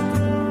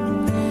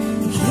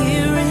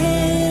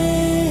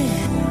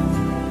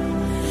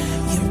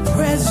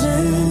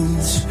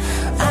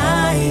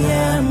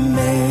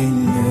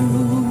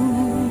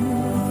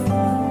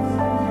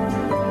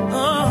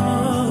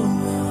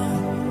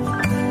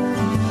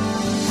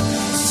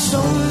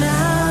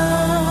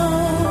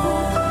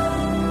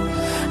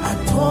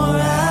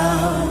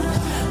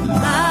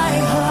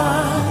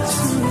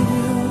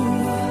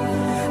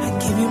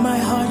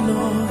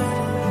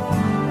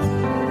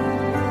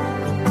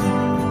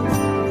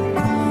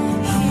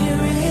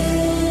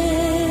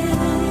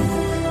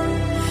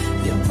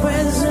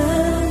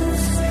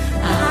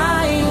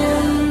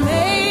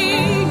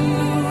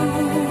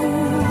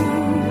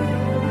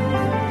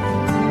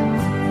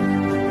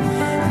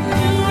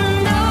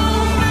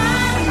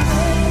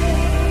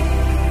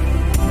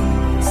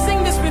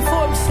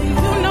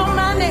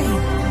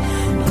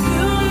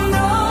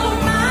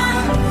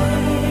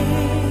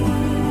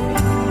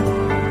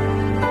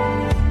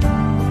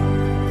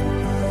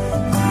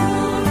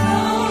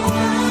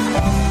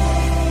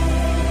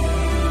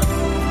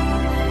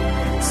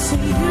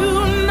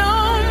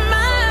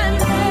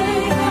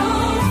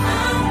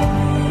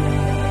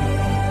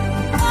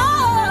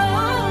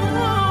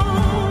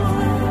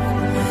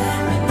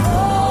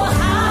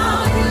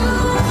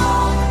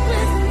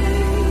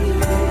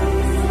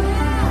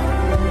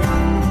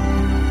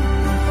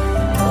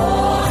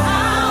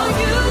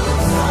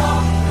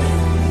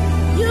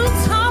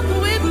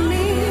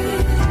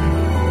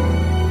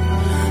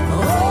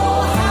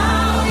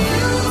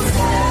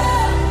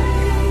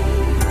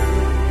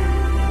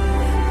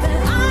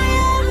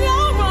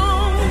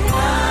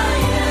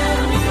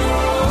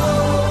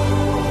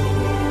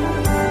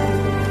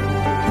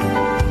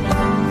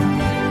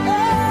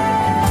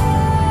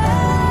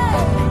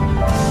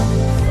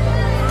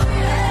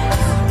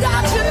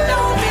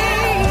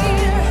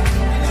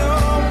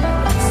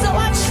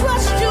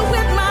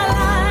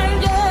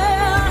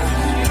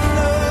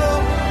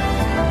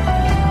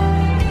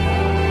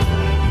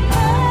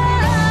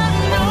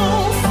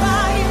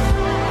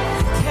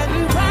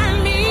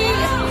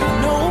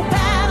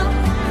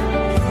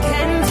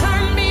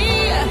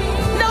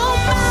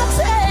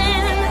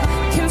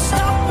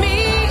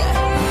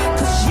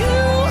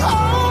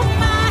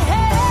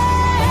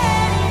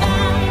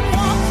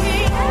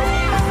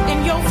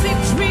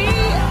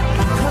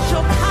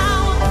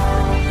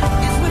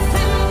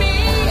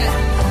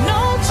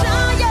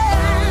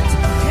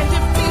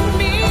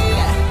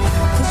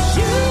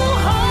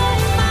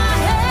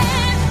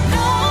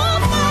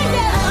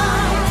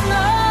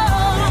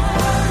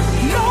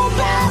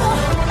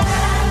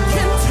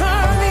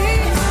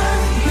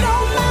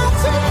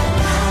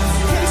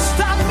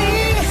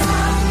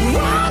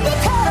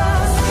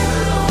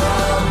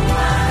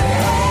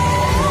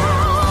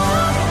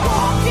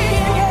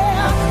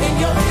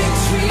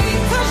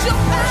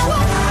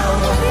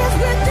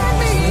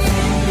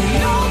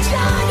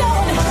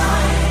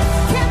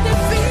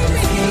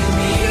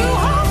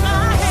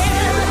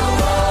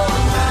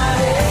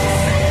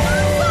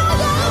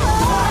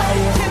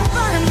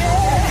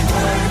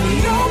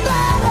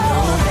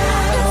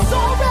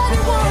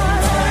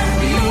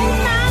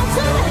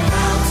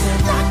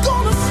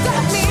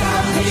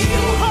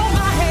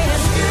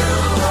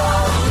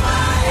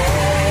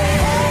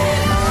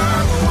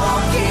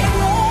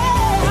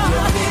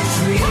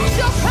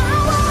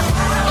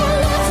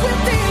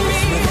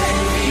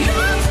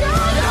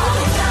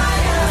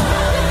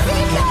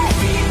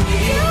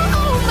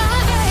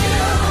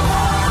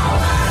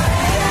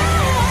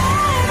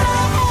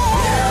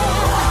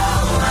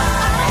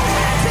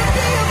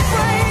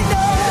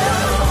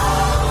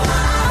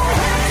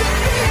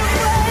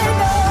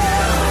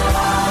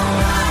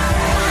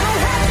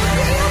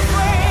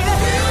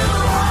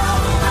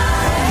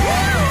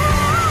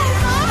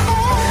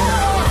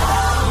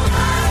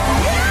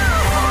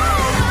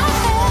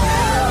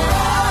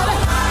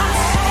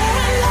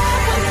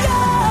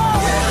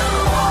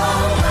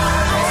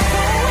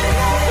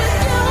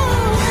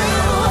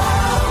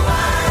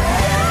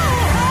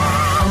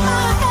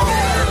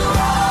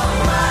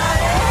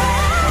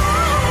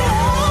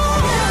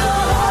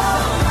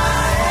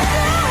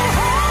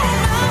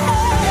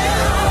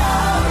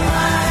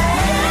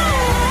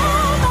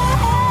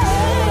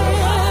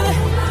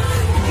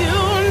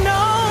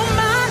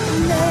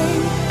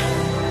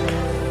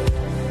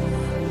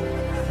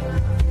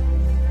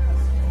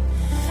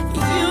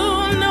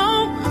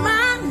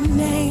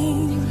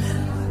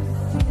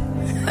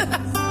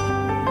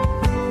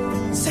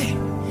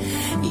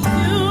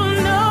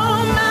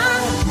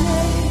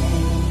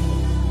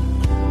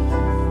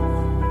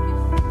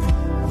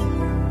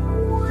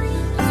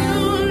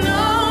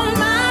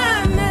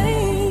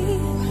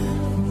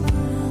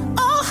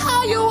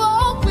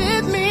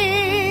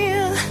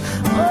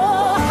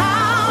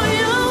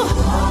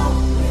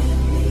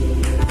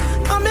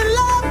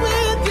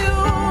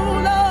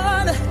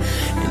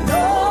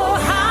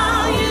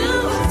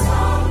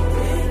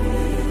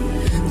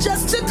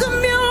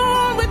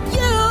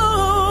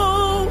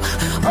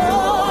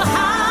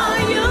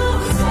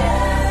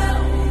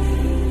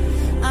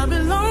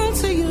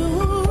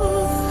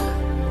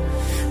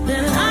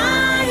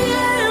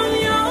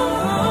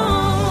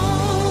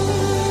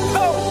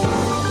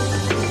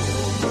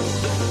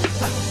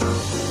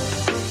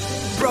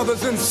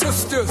 and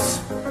sisters,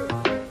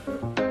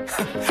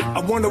 I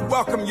want to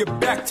welcome you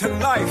back to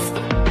life.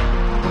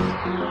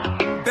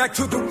 Back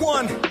to the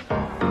one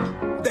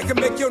that can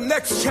make your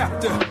next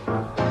chapter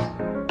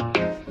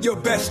your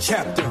best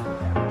chapter.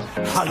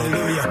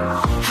 Hallelujah.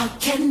 How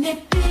can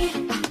it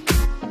be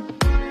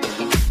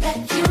that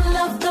you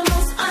love the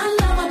most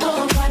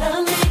unlovable part of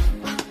me?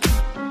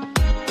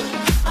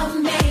 Of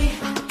me?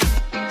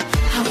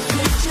 How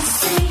could you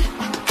see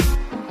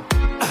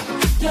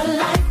your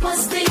life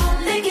was the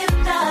only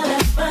gift I'll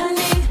ever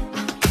need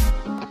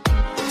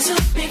to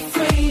be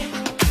free?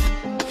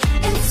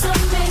 It's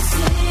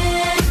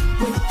amazing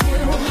with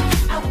you.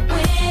 I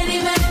win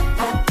even if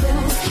I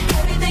lose.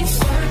 Everything's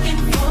working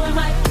for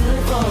my good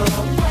for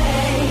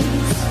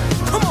always.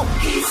 Come on.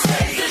 He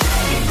saves the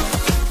day.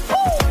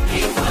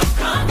 He will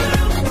come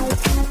through.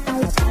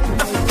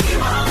 He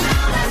won't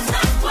know that's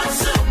not what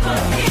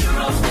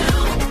superheroes do.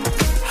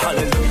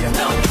 Hallelujah.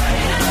 No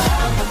greater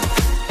love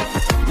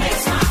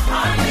makes my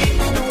heart beat.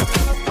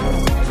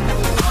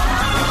 All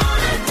I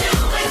wanna do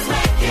is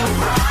make you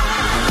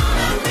proud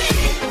of me.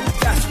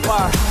 That's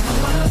why. I don't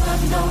wanna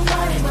love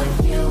nobody but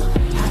you.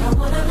 I don't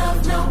wanna love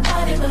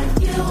nobody but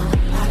you.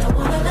 I don't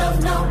wanna love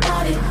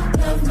nobody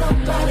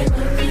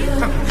but you.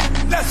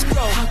 Let's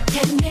go. How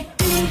can it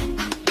be?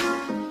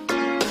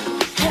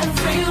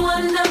 Every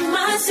one of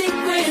my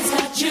secrets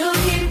that you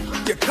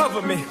keep, You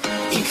cover me.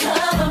 you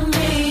cover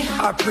me.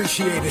 I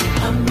appreciate it.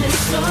 A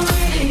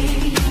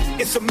mystery.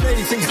 It's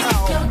amazing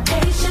how Your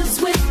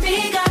patience with me,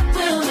 God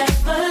will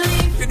never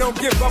leave. you don't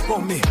give up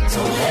on me.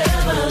 So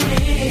ever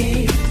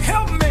leave.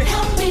 Help me.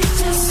 Help me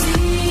to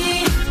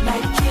see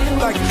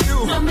like you.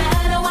 No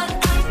matter what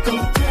I go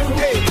through,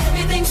 Hey.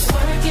 everything's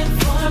working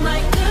for my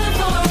good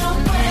for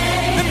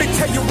always. Let me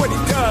tell you what he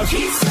does.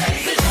 He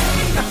saves the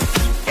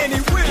day. And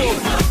he will.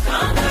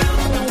 Come through.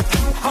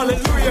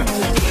 Hallelujah.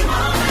 He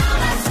won't know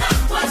that's not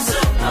what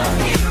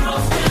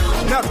superheroes do.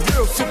 Not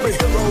real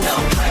superheroes. No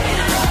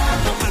greater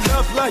love A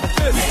love like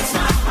this. makes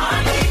my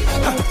heart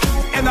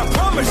beat. And I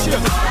promise you,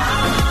 All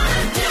I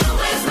wanna do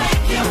is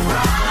make you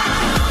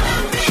proud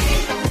of me.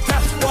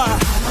 that's why. I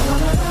don't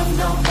wanna love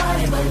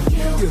nobody but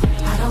you.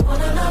 I don't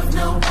wanna love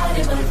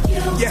nobody but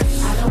you. Yes.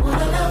 I don't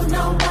wanna love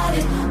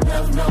nobody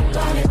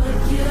but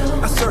you.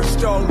 I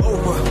searched all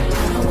over.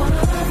 I don't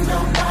wanna love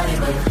nobody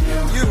but you.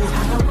 You.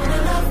 I don't wanna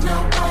love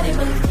nobody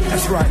but you.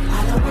 That's right.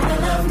 I don't wanna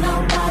love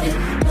nobody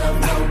but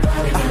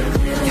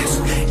you. Yes.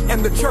 And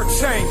the church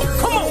sang,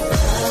 come on.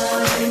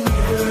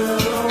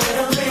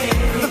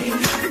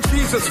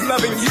 Jesus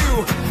loving you.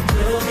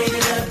 Will be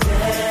the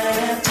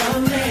death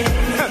of me.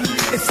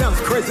 It sounds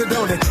crazy,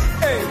 don't it?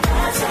 Hey.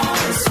 That's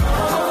how it's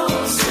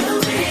supposed to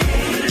be.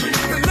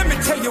 Let me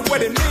tell you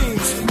what it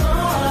means.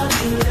 More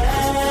and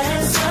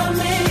less of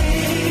me.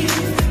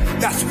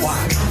 That's why.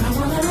 I don't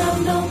wanna love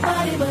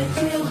nobody but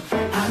you.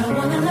 I don't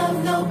wanna love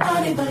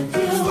nobody but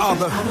you.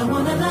 Father. I don't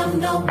wanna love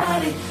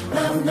nobody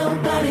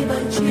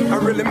but you. I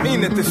really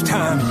mean it this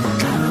time. I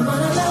don't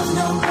wanna love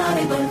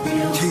nobody but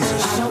you.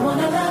 Jesus. I don't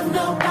wanna love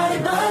nobody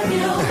but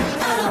you.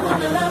 I don't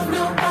wanna love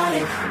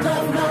nobody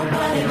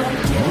but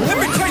you. Let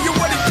me tell you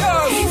what he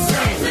does. He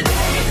saves the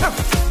day.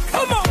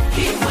 Come on.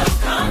 He will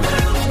come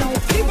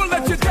through. He will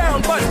let you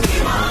down, but He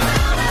won't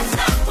know that's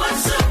not what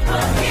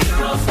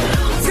superheroes do.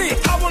 see,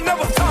 I will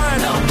never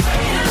find No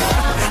greater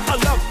love a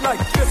love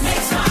like this.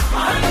 makes my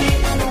heart beat.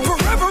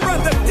 Forever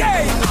and the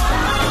day. All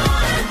I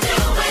wanna do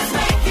is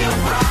make you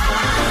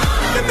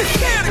proud. Let me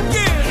say it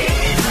again. He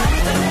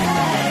saves the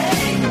day.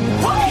 He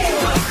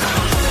will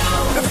come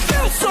through. It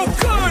feels so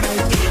good.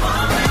 He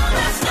won't know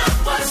that's not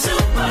what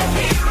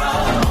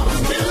superheroes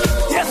do.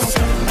 Yes.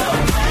 No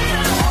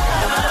greater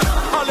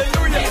love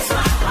Hallelujah. makes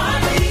my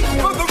heart beat.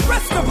 For the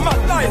rest of my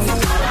life. All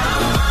I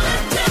wanna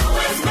do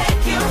is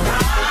make you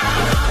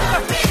proud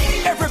of me.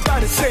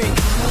 Everybody sing.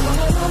 I don't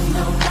wanna love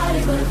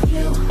nobody but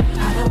you.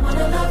 I don't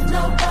wanna love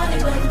nobody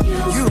but you.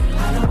 You.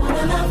 I don't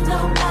wanna love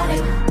nobody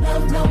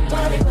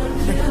but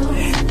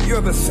you.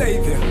 You're the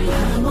Savior. I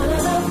don't wanna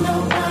love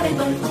nobody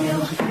but you.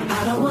 I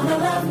don't wanna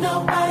love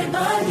nobody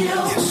but you.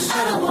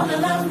 I don't wanna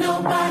love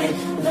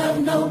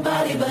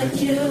nobody but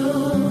you.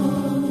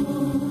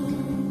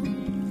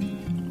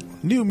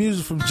 New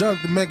music from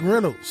Jonathan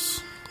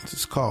McReynolds. This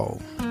is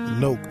called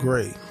No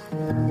Gray.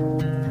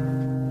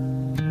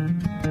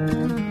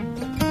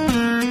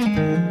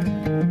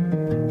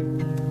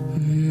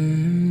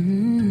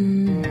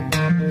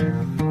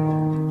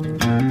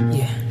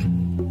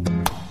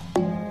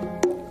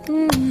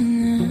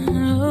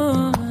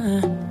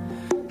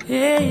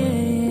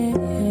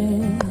 Yeah.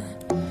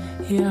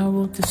 Yeah, I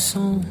wrote this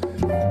song.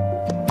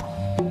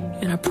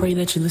 And I pray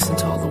that you listen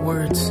to all the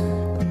words.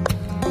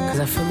 Because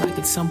I feel like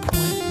at some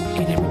point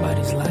in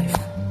everybody's life,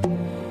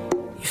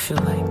 you feel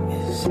like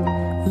this.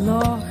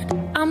 Lord,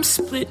 I'm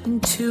split in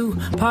two.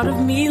 Part of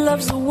me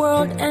loves the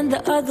world and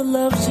the other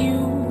loves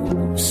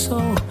you. So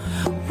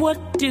what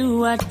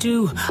do?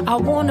 I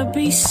wanna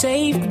be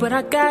saved, but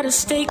I gotta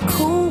stay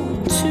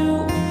cool too.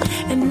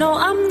 And no,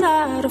 I'm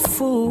not a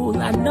fool.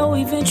 I know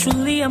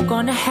eventually I'm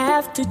gonna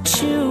have to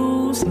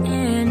choose.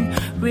 And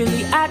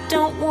really, I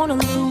don't wanna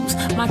lose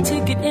my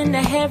ticket into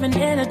heaven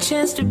and a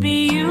chance to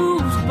be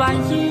used by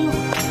you.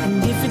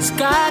 And if it's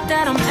God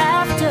that I'm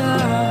after,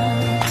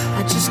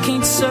 I just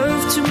can't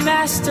serve two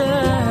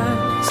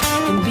masters.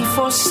 And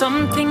before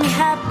something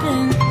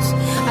happens,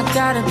 I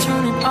gotta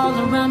turn it all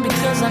around,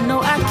 because I know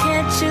I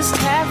can't just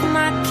have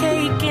my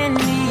cake and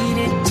eat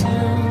it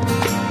too.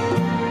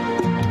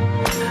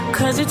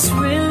 Cause it's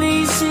real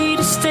easy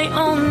to stay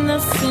on the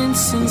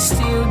fence and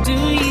still do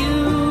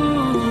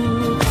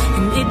you.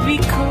 And it'd be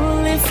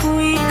cool if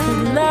we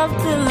could love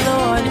the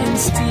Lord and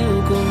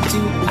still go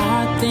do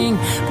our thing.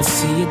 But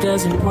see, it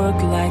doesn't work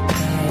like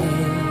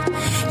that.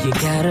 You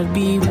gotta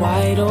be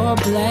white or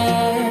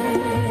black.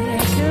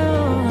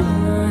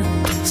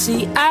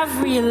 See,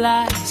 I've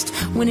realized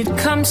when it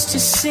comes to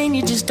sin,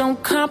 you just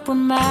don't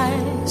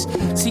compromise.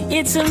 See,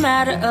 it's a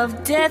matter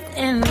of death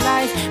and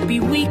life. Be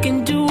weak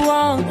and do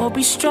wrong, or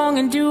be strong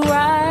and do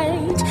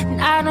right. And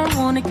I don't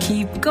wanna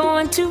keep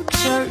going to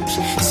church,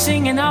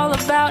 singing all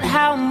about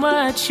how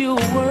much you're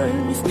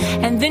worth,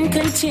 and then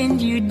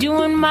continue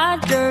doing my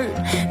dirt,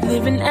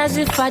 living as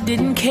if I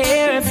didn't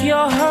care if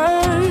you're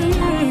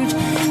hurt.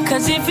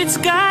 Cause if it's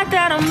God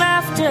that I'm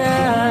after,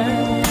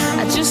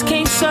 I just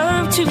can't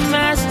serve two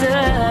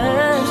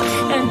masters.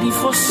 And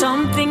before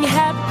something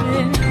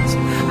happens,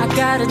 I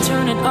gotta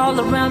turn it all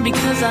around,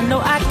 because I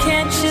know I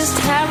can't just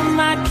have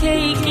my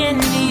cake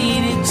and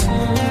eat it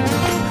too.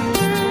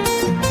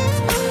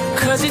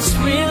 Cause it's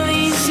real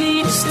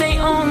easy to stay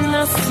on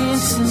the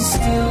fence and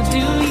still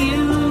do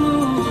you.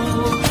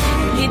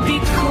 It'd be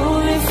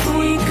cool if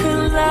we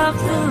could love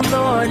the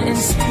Lord and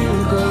still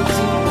go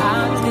do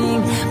our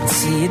thing. But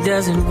see, it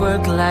doesn't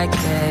work like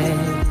that.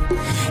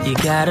 You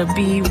gotta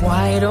be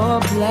white or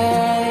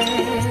black.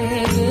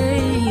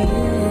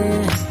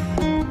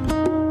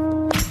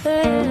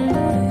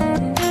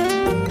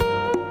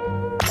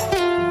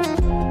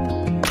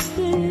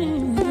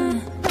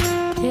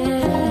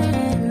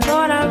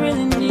 Lord, I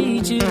really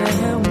need you to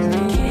help me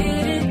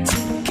get it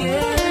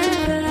together.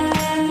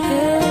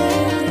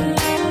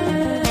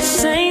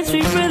 Saints,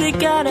 we really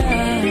gotta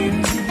get it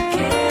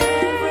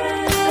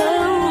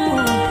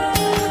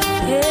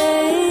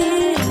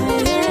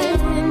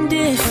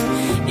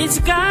It's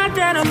God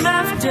that I'm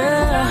after.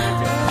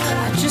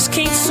 I just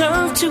can't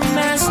serve two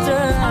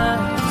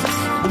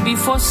masters.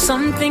 Before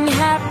something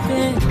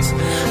happens,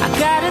 I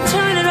gotta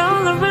turn it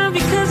all around,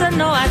 because I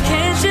know I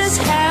can't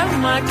just have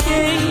my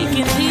cake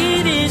and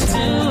eat it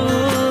too.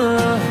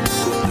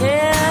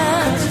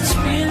 Yeah, 'cause it's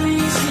really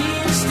easy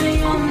to stay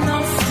on the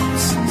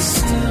fence and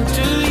still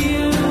do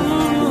you.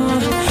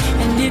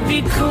 And it'd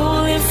be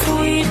cool if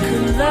we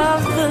could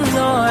love the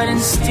Lord and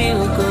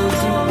still go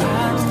do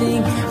our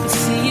thing.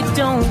 It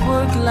don't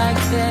work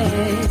like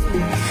that.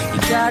 You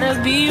gotta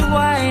be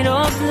white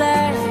or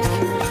black.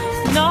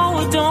 No,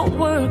 it don't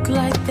work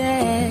like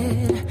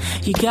that.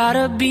 You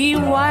gotta be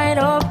white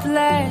or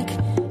black.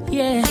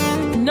 Yeah,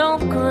 no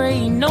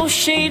gray, no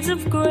shades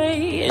of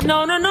gray.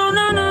 No, no, no,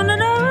 no, no, no,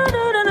 no,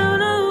 no, no, no,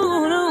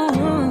 no,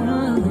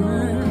 no.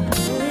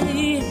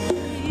 It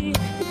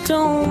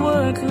don't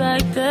work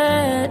like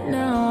that.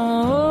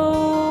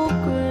 No,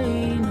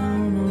 gray, no,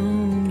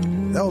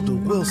 no. Elder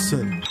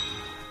Wilson.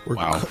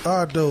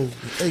 Ricardo,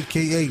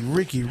 a.k.a.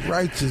 Ricky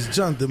Righteous,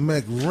 Jonathan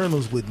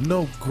McReynolds with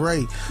No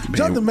Gray.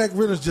 Jonathan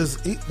McReynolds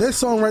that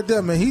song right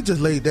there, man, he just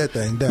laid that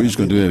thing down. We're just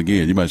going to do that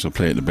again. You might as well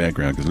play it in the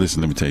background, because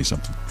listen, let me tell you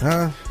something.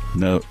 Huh?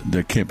 No,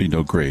 there can't be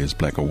no gray. It's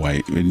black or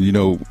white. And you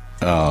know,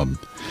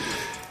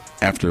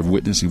 after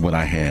witnessing what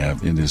I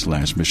have in this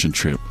last mission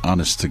trip,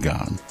 honest to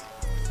God,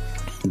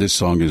 this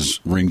song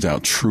rings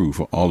out true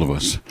for all of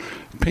us.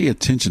 Pay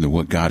attention to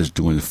what God is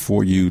doing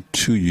for you,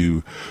 to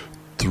you,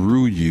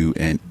 through you,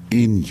 and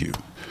in you,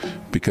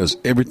 because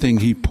everything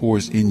he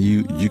pours in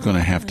you, you're going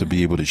to have to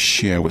be able to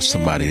share with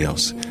somebody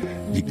else.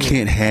 You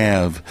can't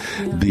have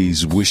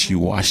these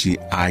wishy-washy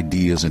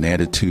ideas and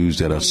attitudes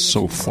that are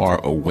so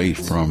far away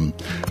from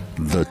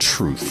the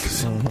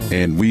truth.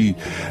 And we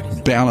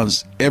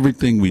balance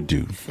everything we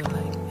do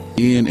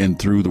in and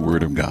through the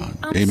Word of God.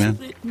 Amen.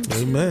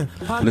 Amen.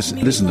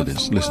 Listen to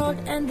this. Listen.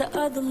 And the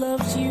other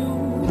loves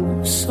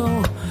you. So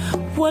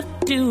what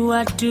do?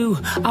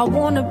 I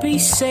wanna be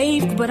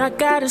saved, but I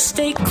gotta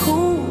stay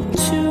cool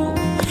too.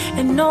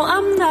 And no,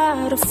 I'm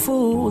not a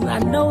fool. I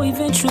know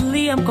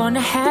eventually I'm gonna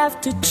have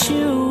to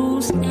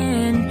choose.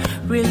 And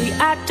really,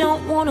 I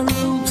don't wanna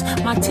lose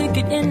my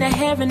ticket into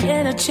heaven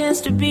and a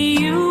chance to be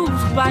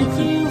used by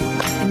you.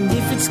 And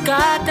if it's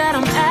God that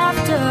I'm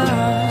after,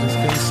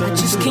 I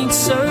just can't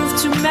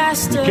serve two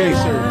masters.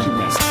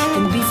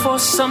 And before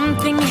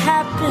something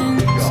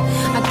happens,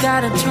 I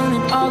gotta turn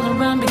it all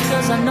around,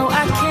 because I know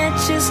I can't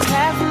just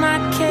have my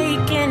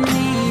cake and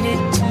eat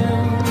it too.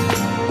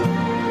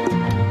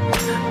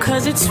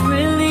 Cause it's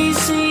real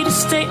easy to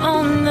stay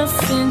on the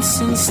fence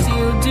and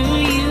still do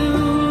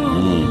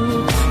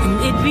you. And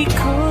it'd be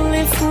cool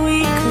if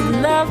we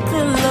could love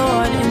the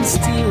Lord and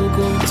still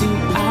go do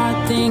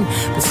our thing.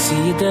 But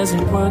see, it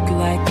doesn't work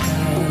like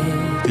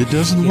that. It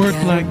doesn't work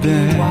like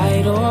that.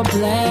 White or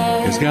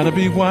black. It's got to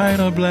be white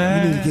or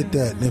black. You need to get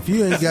that. And if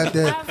you ain't got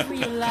that,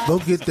 go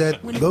get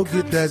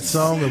that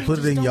song and put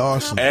it in your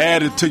arsenal.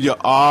 Add it to your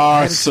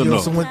arsenal.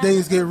 So when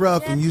things get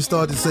rough and you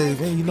start to say,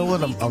 "Man, you know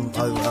what? I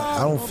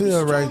don't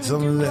feel right."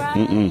 Something like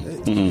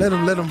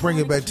that. Let them bring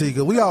it back to you.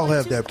 Cause we all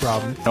have that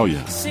problem. Oh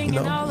yeah. You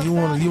know, you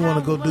want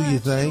to go do your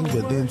thing,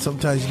 but then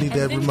sometimes you need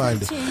that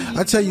reminder.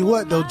 I tell you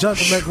what, though,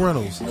 Jonathan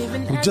McReynolds,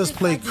 who just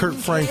played Kirk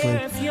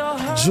Franklin,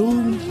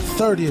 June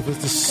 30th is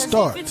the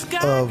start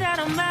of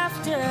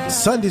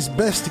Sunday's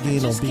Best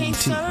again on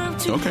BET.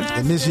 Okay.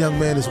 And this young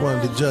man is one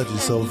of the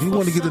judges. So if you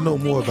want to get to know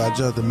more about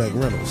Jonathan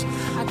McReynolds,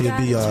 he'll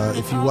be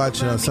if you watch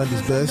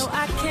Sunday's Best,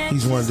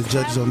 he's one of the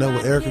judges on there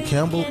with Erica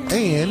Campbell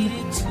and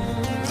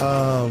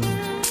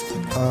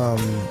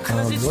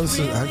what's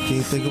it? I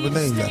can't think of a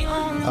name now.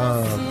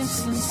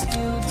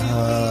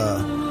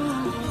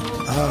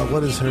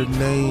 What is her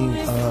name?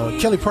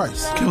 Kelly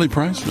Price. Kelly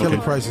Price? Kelly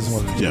Okay. Price is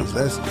one of the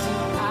judges.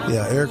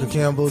 Erica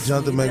Campbell,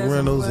 Jonathan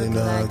McReynolds, and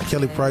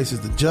Kelly Price is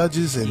the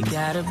judges, and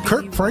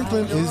Kirk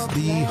Franklin is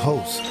the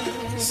host.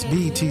 It's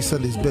BET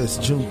Sunday's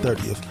Best, June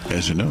 30th.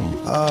 As you know.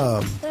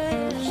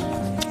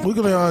 We're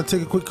going to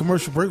take a quick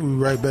commercial break. We'll be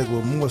right back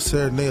with more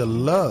Serenade of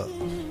Love.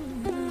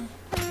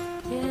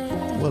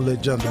 We'll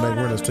let Jonathan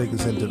McReynolds take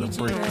us into the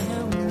break.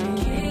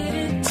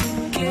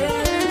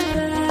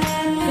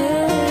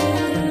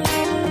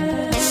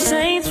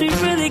 Saints, we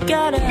really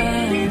gotta.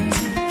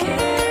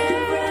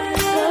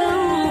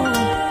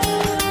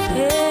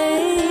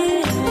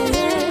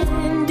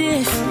 And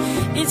if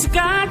it's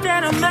God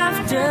that I'm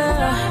after,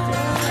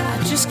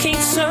 I just can't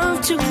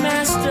serve two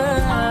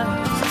masters.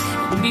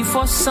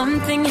 Before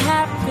something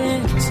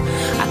happens,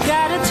 I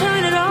gotta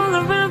turn it all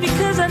around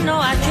because I know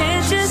I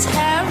can't just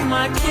have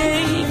my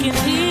cake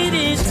and eat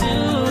it too.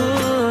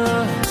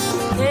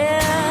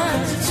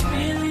 Yeah, it's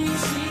really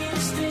easy to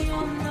stay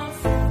on the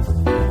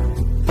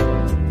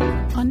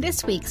On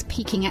this week's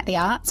Peeking at the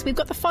Arts, we've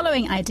got the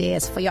following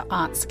ideas for your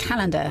arts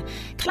calendar.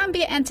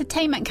 Columbia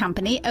Entertainment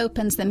Company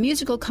opens the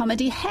musical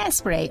comedy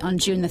Hairspray on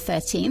June the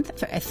 13th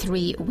for a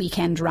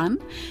 3-weekend run.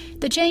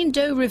 The Jane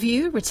Doe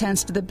Revue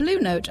returns to the Blue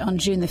Note on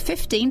June the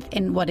 15th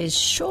in what is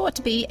sure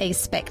to be a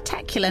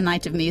spectacular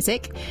night of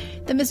music.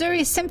 The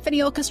Missouri Symphony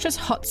Orchestra's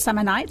Hot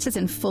Summer Nights is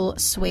in full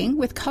swing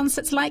with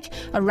concerts like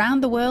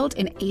Around the World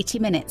in 80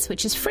 Minutes,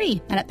 which is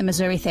free and at the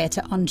Missouri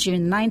Theatre on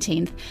June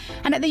 19th.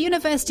 And at the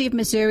University of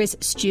Missouri's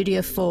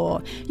Studio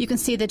 4, you can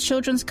see the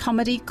children's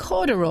comedy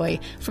Corduroy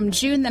from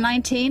June the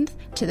 19th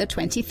to the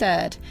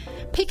 23rd.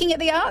 Peeking at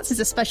the Arts is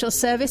a special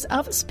service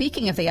of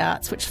Speaking of the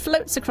Arts, which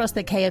floats across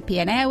the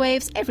KOPN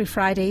airwaves every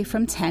Friday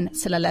from 10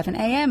 till 11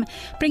 a.m.,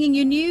 bringing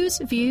you news,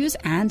 views,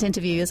 and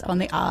interviews on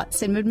the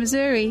arts in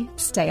mid-Missouri.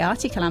 Stay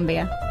arty,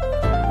 Columbia.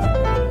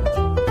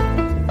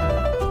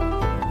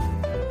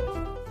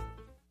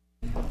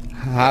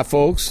 Hi,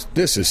 folks.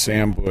 This is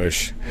Sam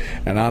Bush,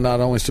 and I not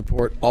only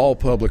support all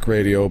public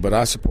radio, but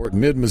I support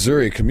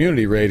Mid-Missouri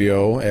Community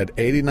Radio at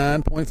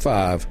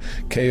 89.5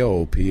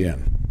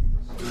 KOPN.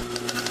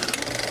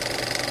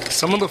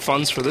 Some of the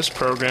funds for this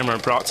program are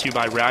brought to you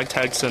by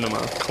Ragtag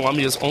Cinema,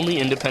 Columbia's only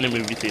independent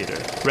movie theater.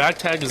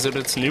 Ragtag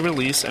exhibits new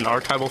release and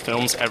archival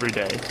films every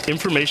day.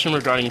 Information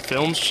regarding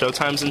films,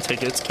 showtimes, and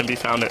tickets can be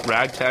found at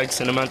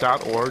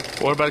ragtagcinema.org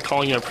or by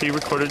calling our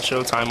pre-recorded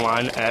showtime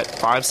line at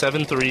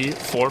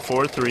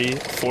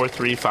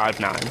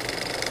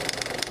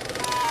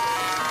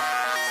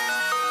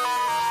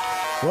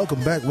 573-443-4359.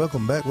 Welcome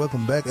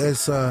back. As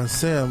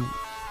Sam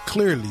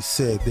clearly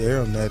said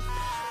there on that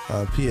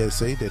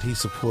PSA that he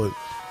support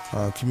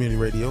community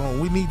radio,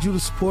 and we need you to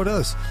support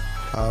us.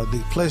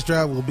 The pledge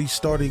drive will be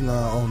starting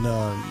on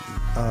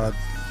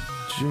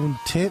June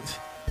 10th,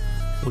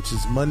 which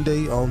is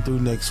Monday on through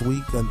next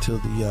week until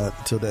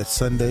that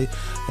Sunday.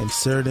 And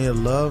Serenade of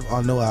Love,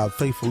 I know our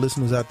faithful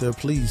listeners out there,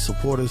 please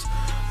support us,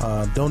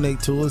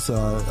 donate to us.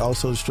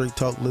 Also, Straight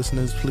Talk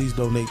listeners, please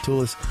donate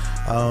to us.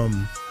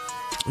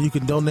 You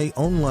can donate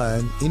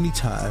online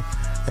anytime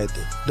at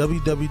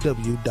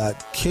www.kopn.org.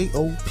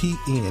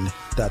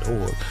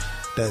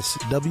 That's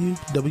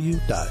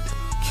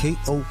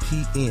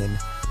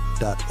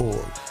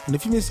www.kopn.org. And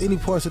if you miss any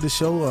parts of the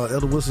show,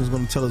 Elder Wilson is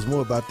going to tell us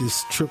more about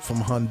this trip from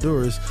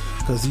Honduras,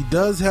 because he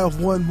does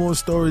have one more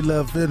story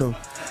left in him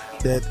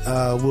that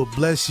will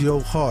bless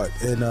your heart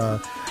and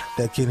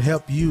that can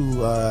help you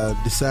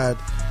decide,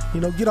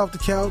 get off the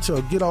couch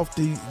or get off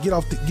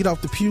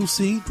the pew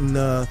seat and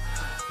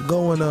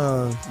go and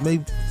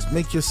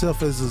make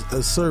yourself as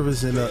a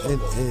service in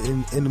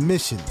the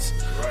missions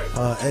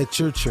at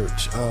your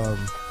church.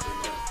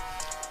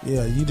 You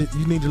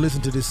need to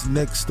listen to this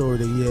next story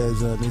that he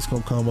has. It's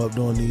going to come up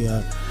during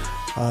the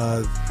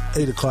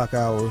 8 o'clock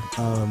hour.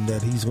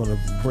 That he's going to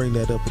bring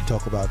that up and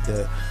talk about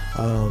that.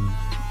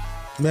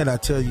 Man, I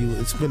tell you,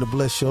 it's been a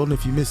blessed show. And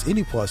if you miss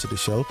any parts of the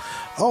show,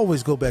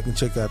 always go back and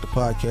check out the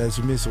podcast.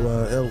 You miss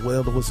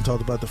Elder Wilson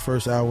talked about the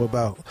first hour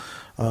about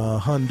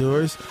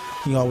Honduras.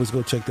 You can always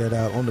go check that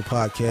out on the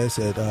podcast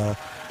at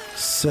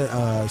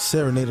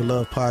Serenade of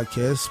Love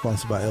Podcast,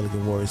 sponsored by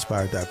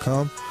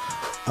ElegantWarriorInspired.com.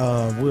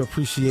 We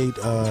appreciate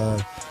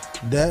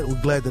that.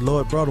 We're glad the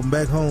Lord brought him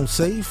back home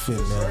safe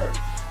and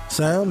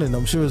sound, and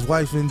I'm sure his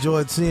wife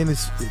enjoyed seeing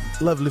his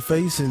lovely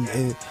face and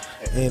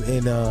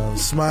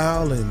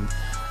smile, and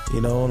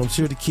and I'm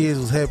sure the kids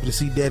was happy to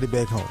see Daddy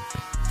back home.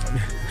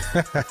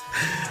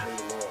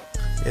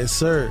 Yes,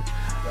 sir.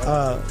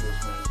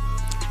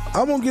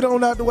 I'm gonna get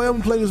on out the way. I'm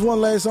gonna play this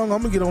one last song.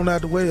 I'm gonna get on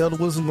out the way. Elder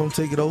Wilson gonna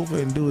take it over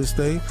and do his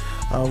thing.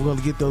 We're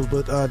gonna get those,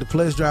 but the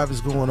pledge drive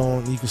is going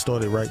on. You can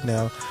start it right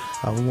now.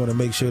 We want to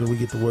make sure that we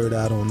get the word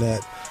out on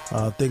that.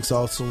 Thanks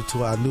also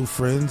to our new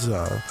friends,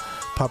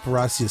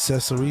 Paparazzi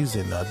Accessories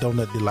and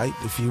Donut Delight.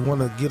 If you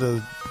want to get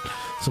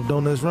some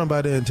donuts, run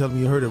by there and tell them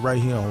you heard it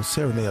right here on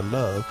Serenade of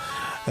Love,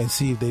 and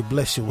see if they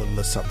bless you with a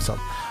little something.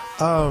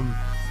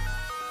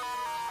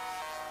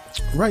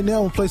 Right now,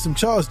 I'm gonna play some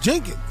Charles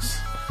Jenkins.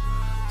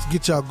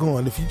 Get y'all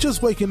going. If you're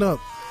just waking up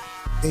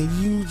and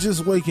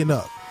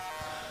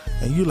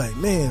you like,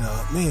 man,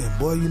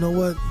 boy, you know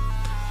what,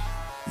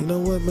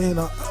 man,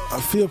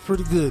 I feel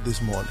pretty good this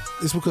morning.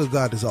 It's because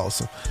God is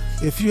awesome.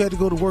 If you had to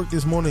go to work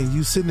this morning and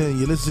you sitting there and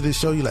you listen to this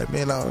show, you're like,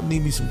 man, I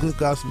need me some good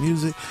gospel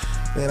music,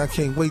 man, I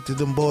can't wait till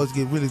them boys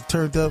get really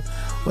turned up.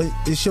 Well,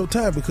 it's your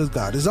time because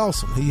God is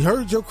awesome. He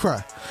heard your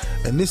cry.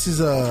 And this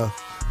is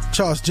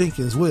Charles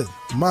Jenkins with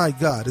My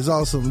God is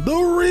Awesome, the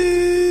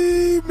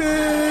remix.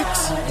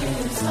 God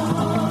is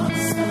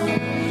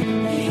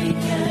awesome. He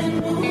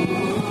can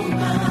move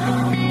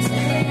mountains.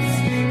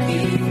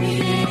 Keep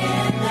me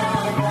in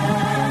the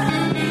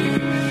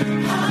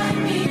valley. Hide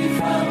me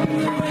from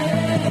the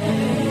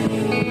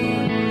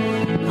rain.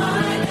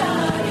 My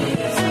God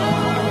is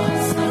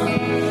awesome.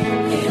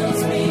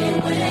 Heals me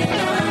when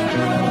I'm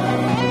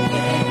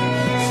broken.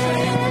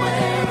 Strength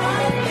where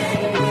I've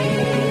been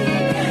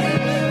weak.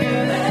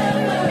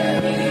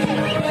 Forever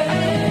He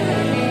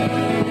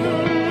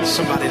reigns.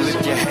 Somebody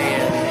lift your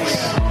hands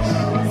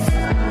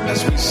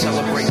as we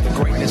celebrate the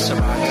greatness of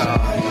our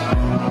God.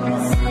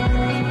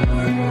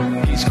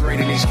 He's great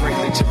and He's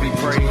greatly to be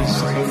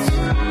praised.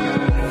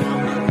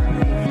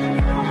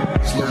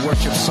 It's the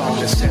worship song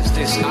that says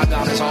this: Our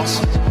God is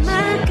awesome.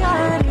 My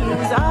God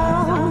is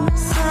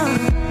awesome.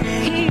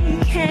 He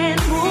can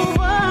move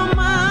a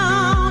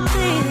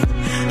mountain.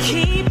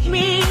 Keep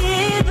me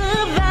in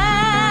the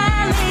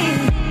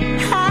valley.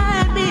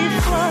 Hide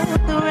before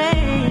the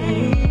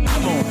rain.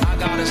 Come on, our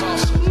God is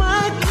awesome.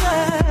 My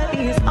God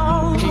is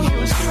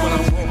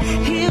awesome.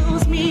 He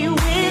heals me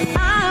when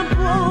I'm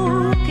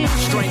broken.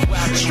 Heals me when I'm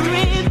broken.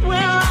 Strength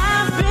where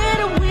I've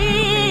been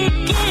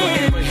weak.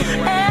 Ever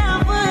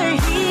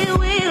He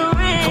will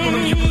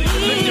reign.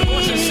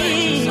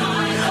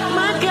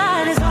 My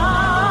God is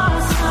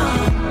awesome.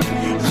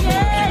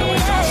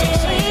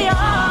 Yeah,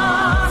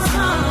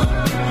 awesome.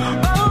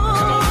 Oh,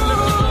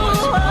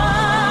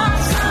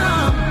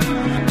 awesome.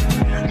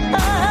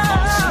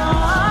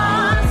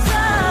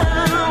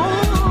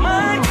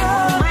 My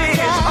God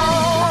is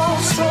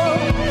awesome.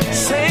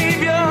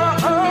 Savior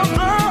of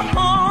the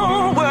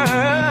whole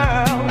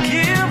world,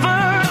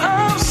 giver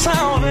of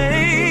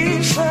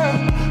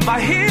salvation. By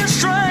His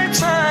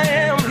stripes I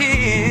am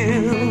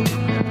healed.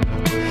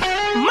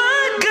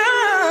 My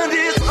God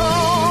is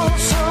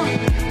awesome.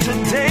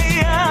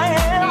 Today I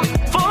am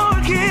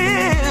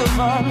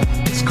forgiven.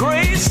 His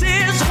grace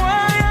is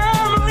why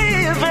I'm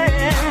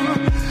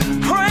living.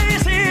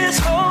 Praise His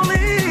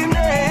holy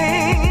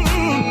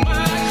name.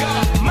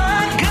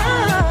 My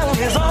God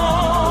is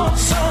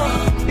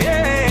awesome.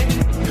 Yeah.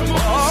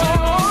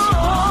 Awesome.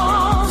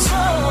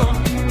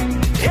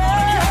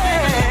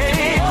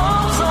 Yeah.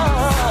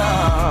 Awesome.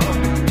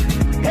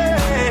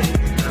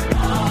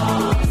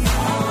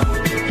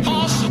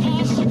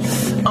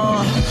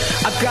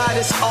 Our God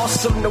is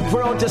awesome. The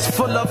world is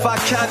full of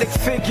iconic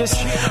figures.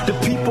 The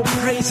people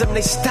praise Him.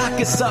 They stock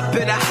us up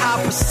in a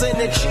high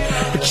percentage.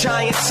 The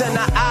giants in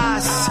our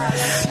eyes.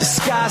 The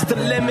sky's the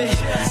limit.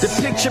 The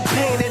picture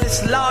painted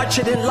is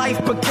larger than life,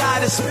 but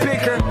God is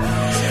bigger.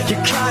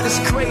 Your God is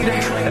greater.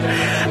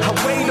 I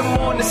weighed Him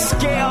on the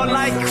scale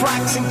like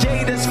Crocs and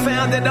Gators.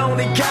 Found that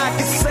only God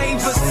can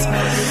save us.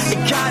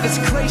 And God is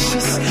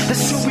gracious.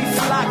 That's who we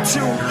flock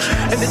to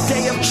in the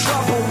day of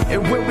trouble.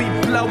 And when we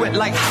blow it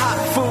like hot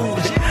food.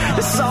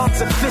 The song's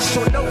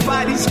official,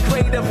 nobody's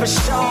greater for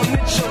Shawn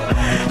Mitchell.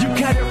 You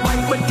got it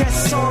right with that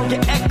song,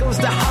 it echoes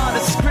the heart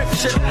of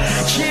scripture.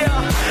 Yeah,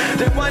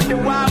 they wonder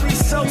why we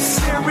so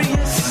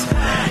serious.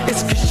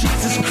 It's cause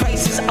Jesus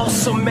Christ is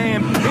awesome,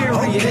 man,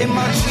 period. Okay,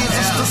 my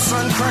Jesus, the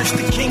Son, Christ,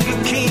 the King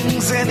of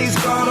Kings, and He's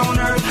God on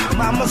earth.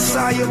 My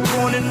Messiah,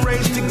 born and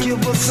raised to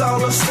give us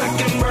all a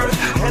second birth.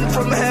 And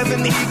from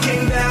heaven He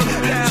came down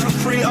to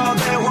free all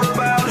that were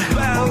bound.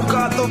 Oh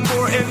God, the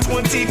 4 and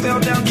 20 fell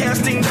down,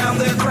 casting down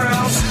their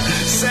crowns,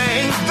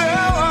 saying,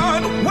 Thou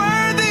art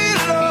worthy,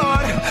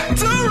 Lord,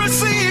 to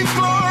receive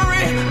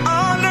glory,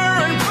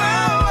 honor, and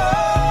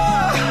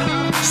power.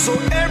 So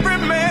every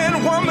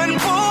man, woman,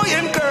 boy,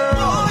 and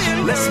girl,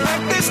 let's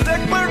make this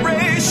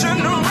declaration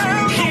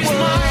around the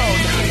world.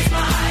 He's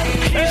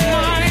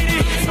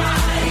mighty.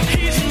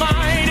 He's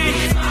mighty.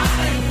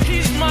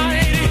 He's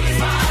mighty.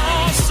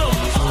 Awesome.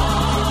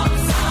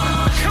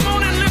 Come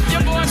on and lift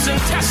your voice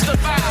and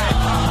testify.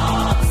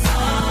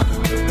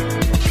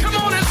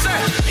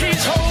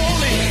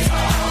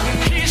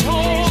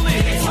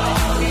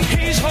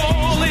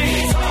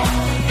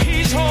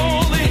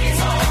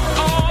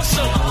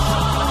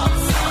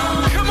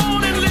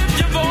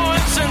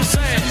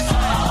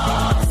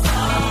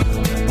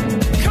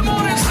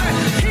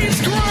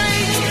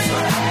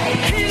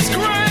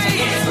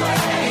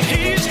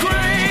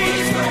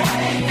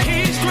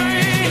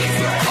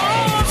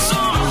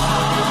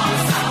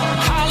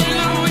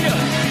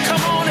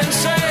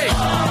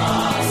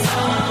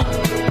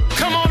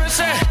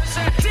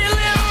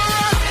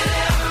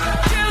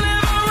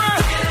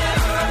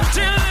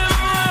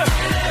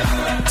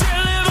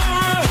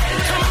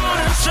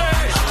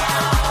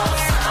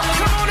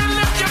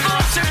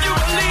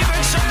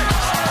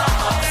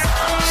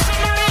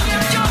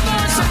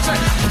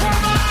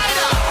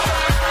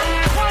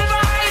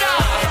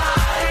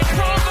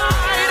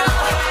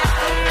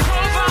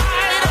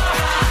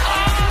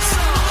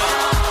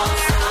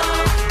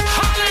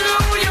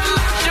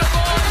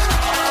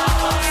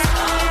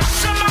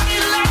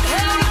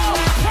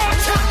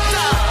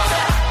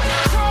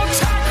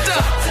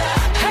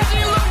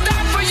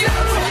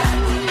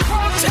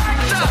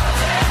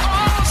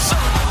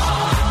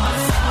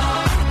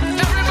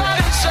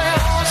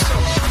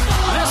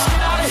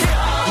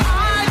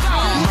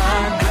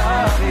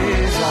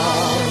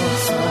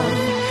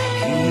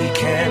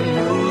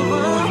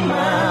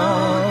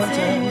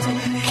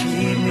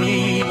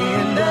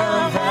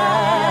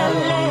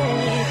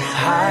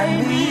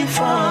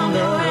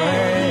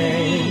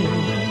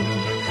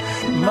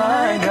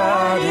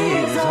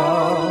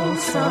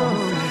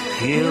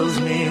 heals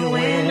me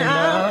when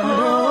I'm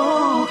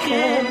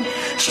broken,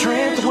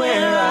 strength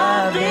where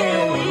I've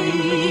been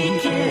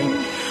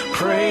weakened,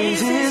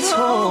 praise His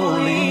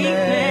holy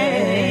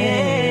name.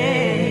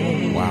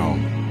 Wow.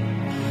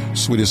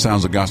 Sweetest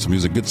sounds of gospel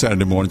music. Good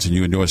Saturday morning to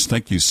you and yours.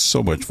 Thank you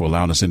so much for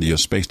allowing us into your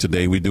space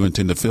today. We do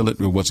intend to fill it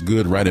with what's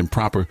good, right, and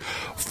proper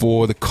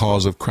for the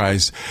cause of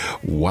Christ.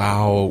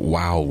 Wow,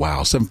 wow,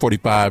 wow.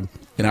 7:45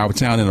 in our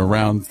town and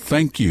around.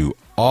 Thank you,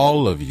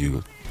 all of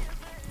you,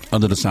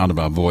 under the sound of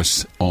our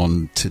voice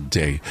on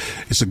today.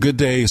 It's a good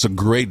day. It's a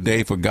great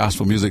day for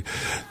gospel music.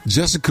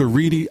 Jessica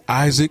Reedy,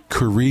 Isaac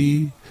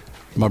Curry,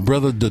 my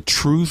brother, The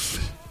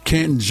Truth,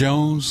 Kenton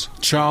Jones,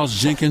 Charles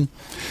Jenkins.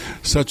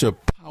 Such a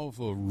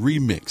powerful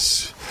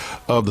remix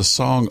of the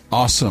song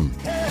Awesome.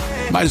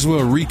 Might as well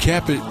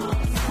recap it.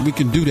 We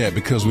can do that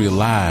because we're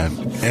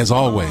live, as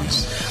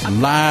always.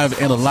 Live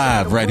and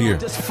alive right here on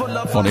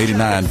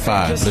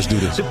 89.5. Let's do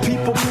this. The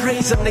people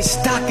praise Him, they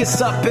stock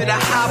us up at a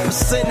high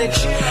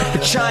percentage. The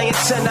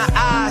giants in our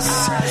eyes,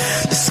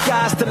 the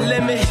sky's the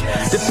limit.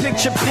 The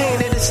picture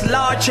painted is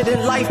larger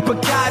than life,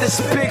 but God is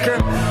bigger.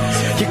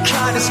 Your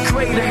God is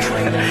greater.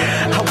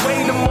 I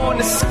weigh them on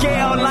the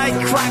scale like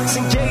Crocs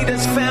and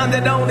Gators. Found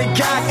that only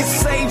God can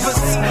save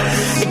us.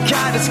 And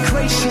God is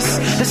gracious,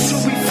 that's who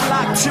we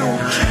flock to.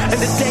 In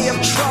the day of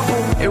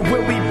trouble, and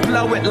when we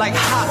blow it like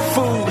hot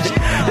food.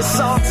 The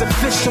song's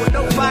official,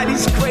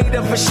 nobody's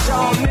greater for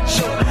Shawn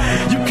Mitchell.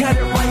 You got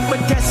it right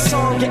with that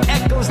song, it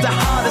echoes the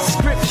heart of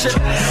scripture.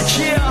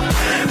 Yeah,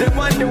 they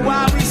wonder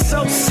why we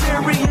so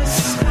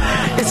serious.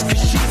 It's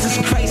cause Jesus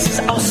Christ is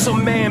also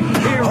man,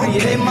 period.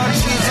 Okay, my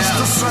Jesus,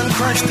 the Son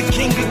Christ, the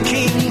King of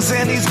Kings,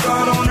 and He's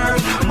God on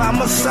earth. My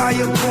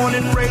Messiah, born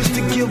and raised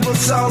to give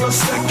us all a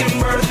second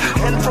birth.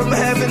 And from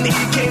heaven He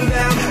came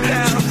down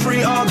to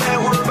free all that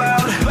were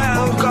bound.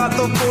 Oh God,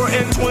 the 4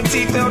 and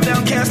 20 fell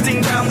down,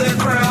 casting down their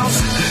crowns,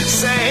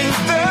 saying,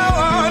 Thou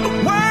art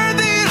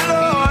worthy,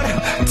 Lord,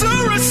 to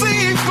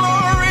receive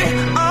glory,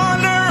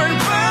 honor, and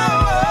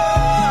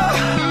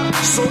power.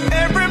 So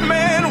every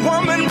man,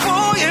 woman,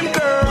 boy, and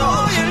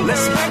girl,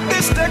 let's make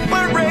this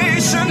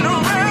declaration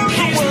around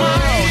the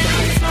world.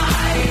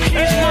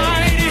 He's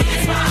mighty,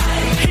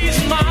 He's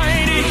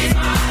mighty,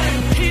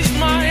 He's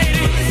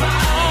mighty,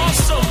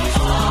 awesome.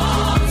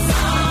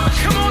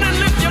 Come on and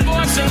lift your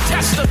voice and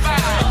testify.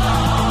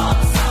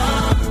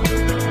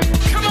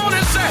 Come on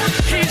and say,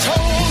 He's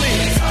holy,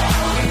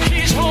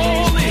 He's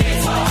holy,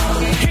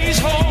 He's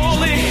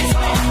holy,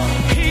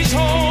 He's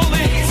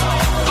holy,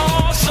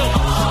 awesome.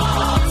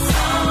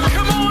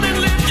 Come on and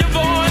lift your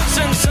voice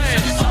and say,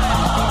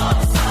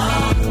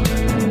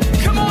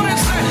 come on and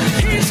say,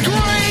 He's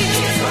great,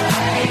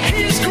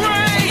 He's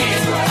great,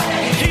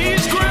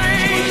 He's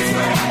great,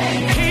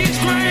 He's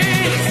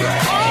great,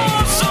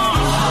 awesome.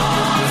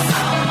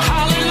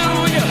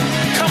 Hallelujah.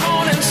 Come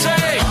on and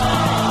say,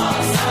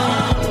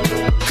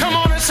 come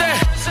on and say,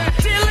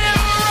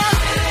 deliverer,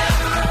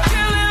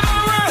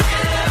 deliverer,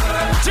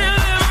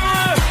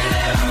 deliverer,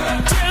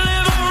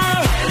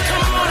 deliverer.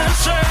 Come on and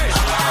say,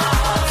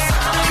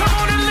 come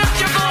on and lift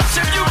your voice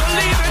if you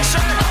believe it.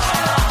 Say,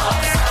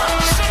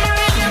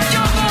 somebody lift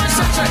your voice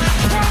and say,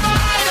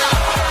 provider,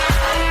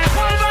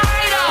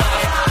 provider,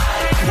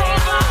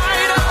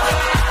 provider,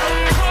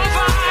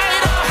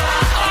 provider,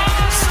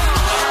 awesome.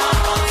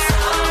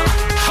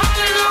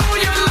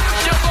 Hallelujah, lift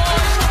your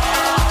voice.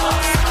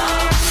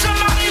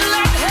 Somebody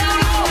let Him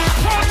know,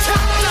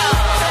 protector,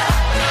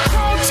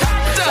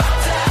 protector.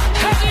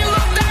 Has He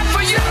looked out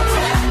for you?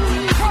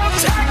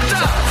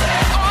 Protector,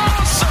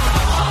 awesome.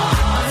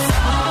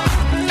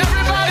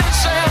 Everybody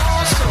say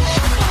awesome.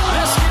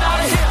 Let's get out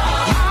of here.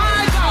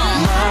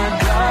 My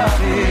God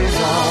is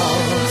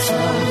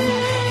awesome.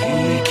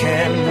 He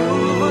can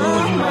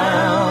move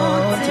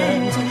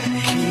mountains,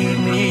 keep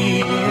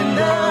me in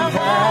the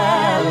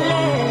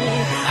valley,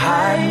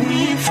 hide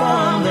me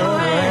from the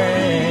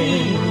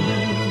rain.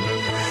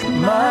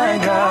 My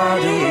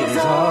God is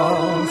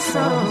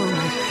awesome,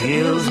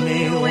 heals me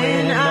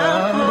when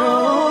I'm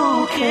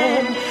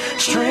broken,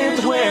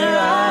 strength where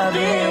I've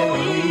been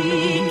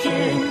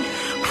weakened,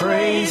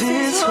 praise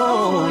His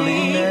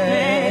holy name.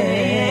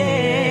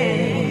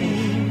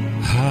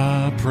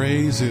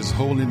 Praise His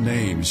holy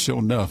name. Sure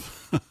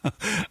enough.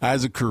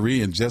 Isaac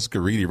Curry and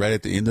Jessica Reedy right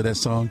at the end of that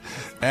song.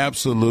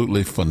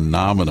 Absolutely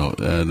phenomenal.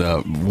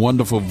 And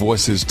wonderful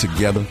voices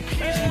together,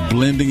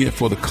 blending it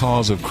for the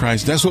cause of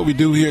Christ. That's what we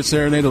do here at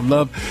Serenade of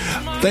Love.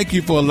 Thank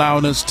you for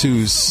allowing us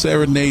to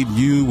serenade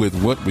you with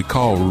what we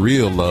call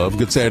real love.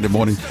 Good Saturday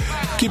morning.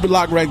 Keep it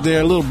locked right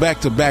there. A little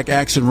back-to-back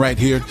action right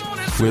here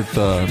with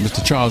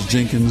Mr. Charles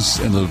Jenkins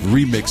and the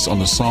remix on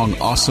the song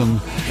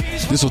Awesome.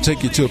 This will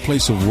take you to a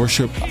place of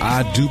worship,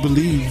 I do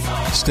believe.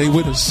 Stay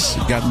with us.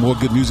 Got more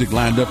good music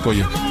lined up for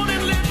you.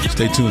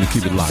 Stay tuned and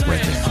keep it locked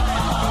right there.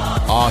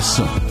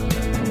 Awesome.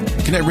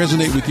 Can that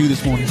resonate with you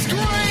this morning? He's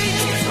great,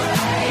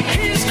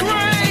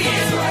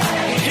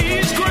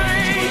 He's great,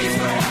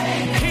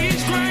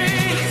 He's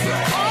great,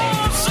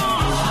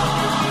 awesome.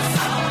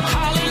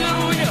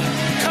 Hallelujah.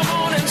 Come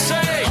on and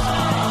say,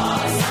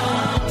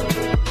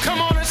 come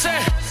on and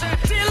say,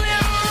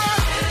 deliverer,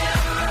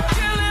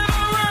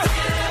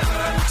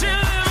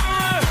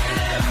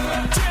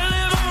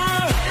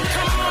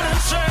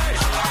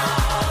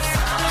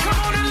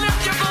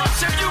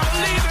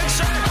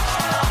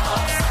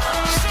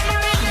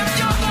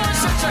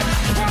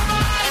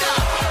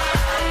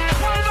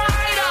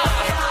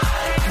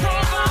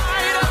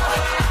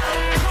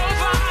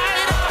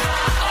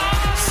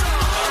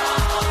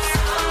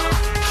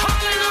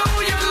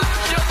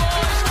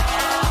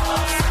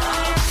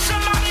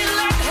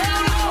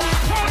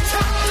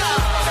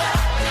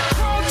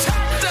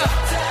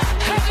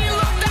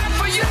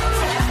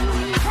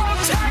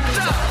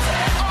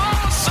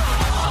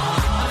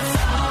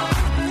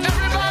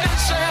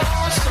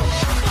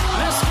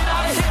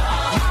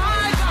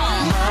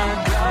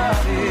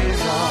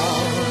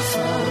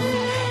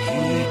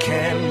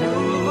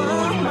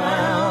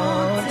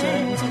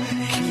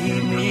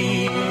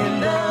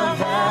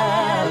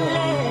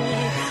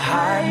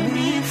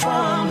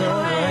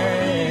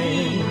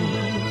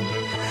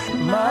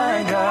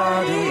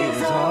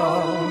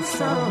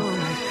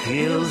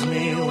 heals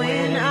me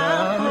when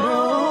I'm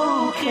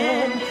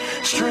broken,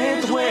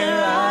 strength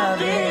where I've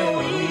been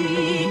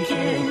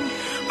weakened,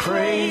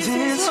 praise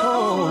His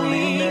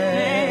holy name.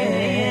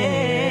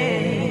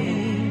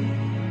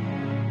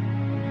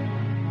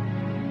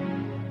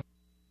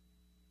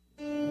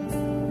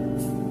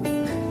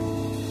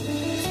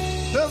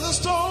 There's a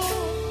storm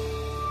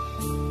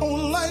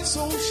on life's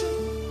ocean,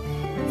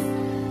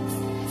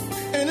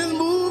 and it's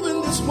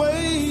moving this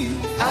way.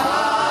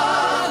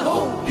 I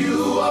hope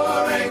you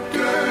are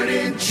anchored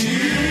in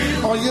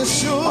Jesus. Are you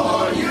sure?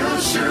 Are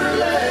you sure?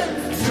 Let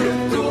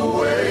drift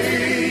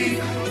away,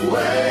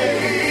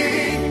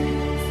 away.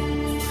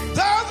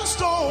 There's a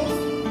storm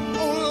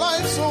on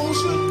life's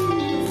ocean,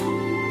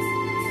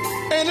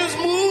 and it's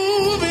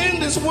moving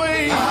this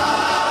way. I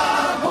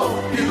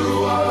hope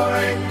you are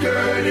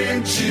anchored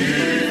in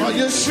Jesus. Are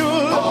you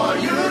sure? Are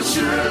you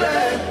sure?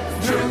 Let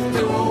drift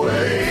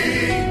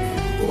away,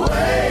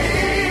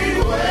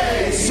 away,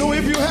 away. So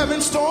if you're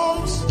having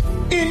storms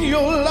in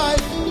your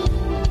life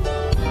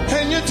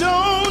and you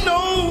don't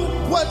know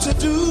what to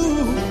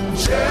do,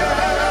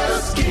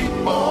 just keep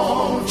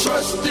on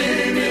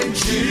trusting in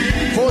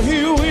Jesus. For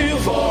He will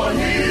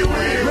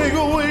make a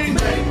way.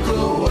 Make a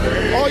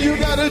way. All you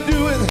gotta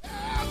do is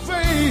have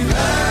faith.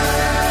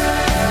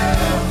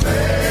 Have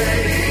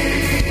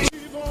faith.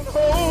 Keep on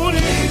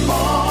holding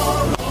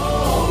on,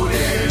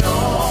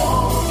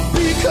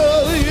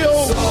 because your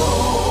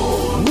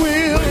soul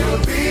will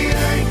be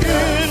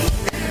anchored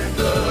in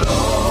the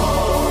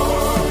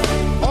Lord.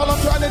 All I'm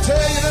trying to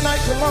tell you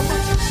tonight,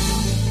 Columbus,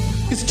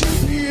 is keep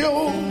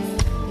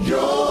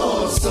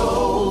your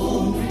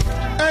soul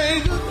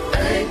anchored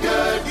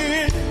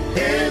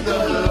in the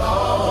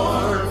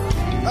Lord.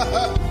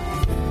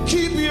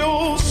 Keep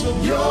your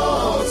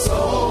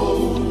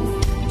soul,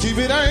 keep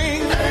it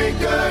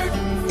anchored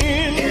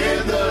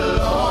in the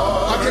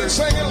Lord. I can't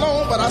sing it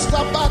long, but I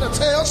stopped by to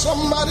tell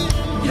somebody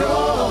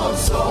your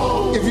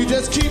soul. If you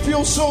just keep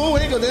your soul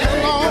anchored in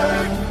the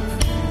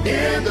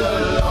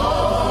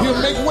Lord,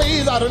 He'll make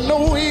ways out of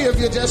no way if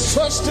you just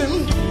trust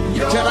Him.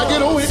 Can I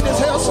get a witness?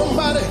 Tell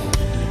somebody.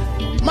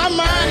 My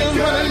mind is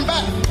running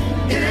back.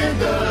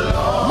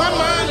 My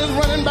mind is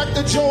running back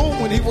to Job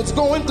when he was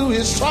going through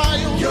his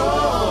trials.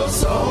 Your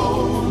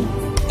soul.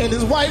 And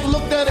his wife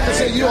looked at him and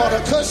said, you ought to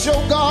cuss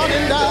your God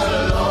and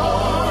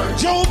die.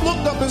 Job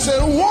looked up and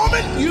said,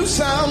 woman, you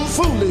sound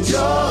foolish.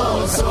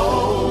 Your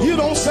soul. You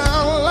don't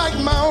sound like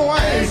my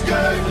wife.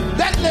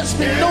 That lets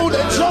me know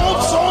that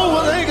Job's soul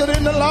was anchored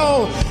in the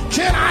Lord.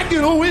 Can I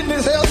get a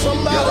witness? Tell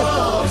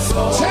somebody.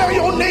 Tell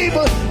your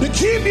neighbor to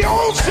keep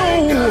your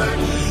soul.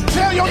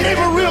 Tell your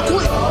neighbor real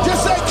quick.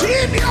 Just say,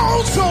 keep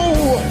your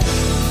soul.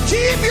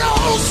 Keep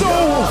your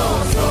soul.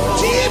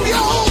 Keep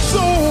your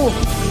soul.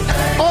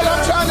 All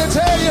I'm trying to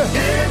tell you.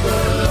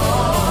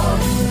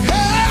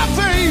 Have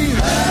faith.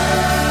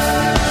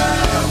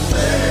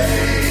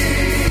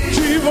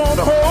 Keep on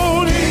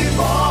holding.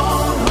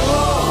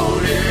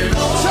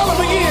 Tell them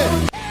again.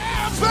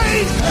 Have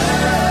faith.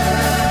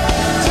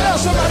 Tell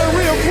somebody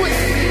real quick.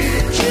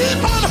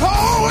 Keep on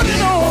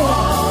holding on.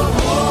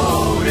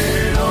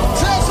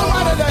 Tell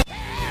somebody that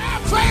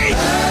have faith.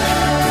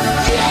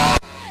 Yeah.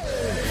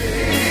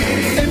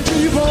 And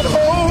keep on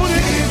holding.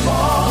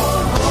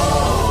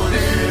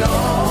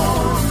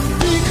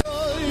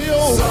 Because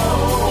your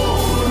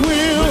soul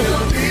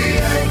will be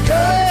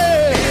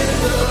anchored in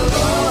the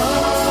Lord.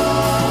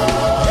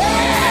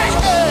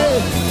 Yeah.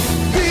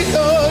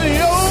 Because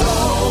your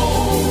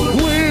soul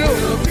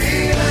will be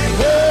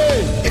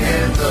anchored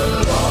in the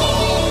Lord.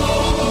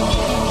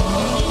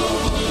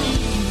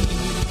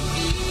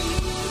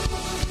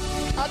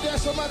 I dare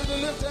somebody to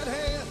lift that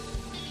hand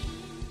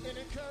and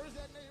encourage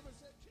that neighbor and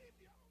say, keep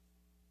your.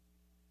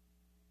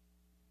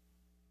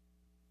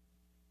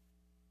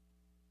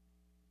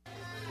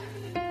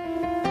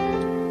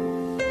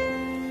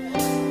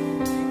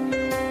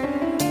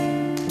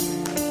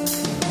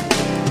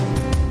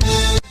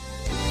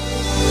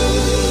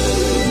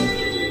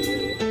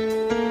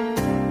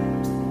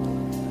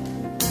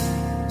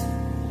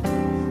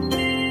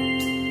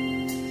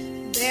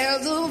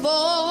 There's a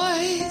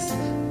voice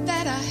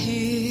that I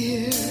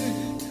hear,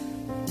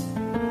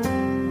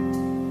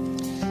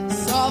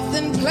 soft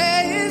and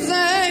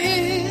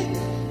pleasant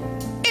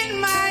in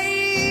my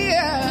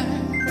ear,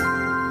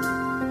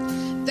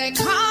 that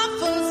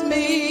comforts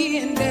me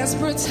in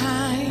desperate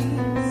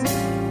times,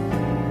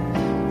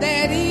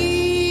 that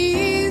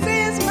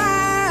eases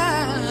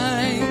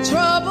my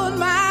troubled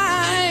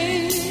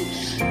mind.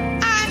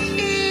 I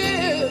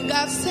hear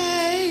God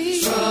say,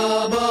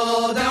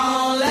 trouble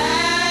don't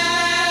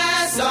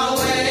last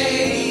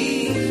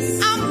always.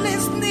 I'm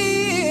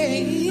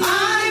listening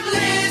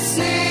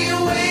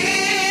when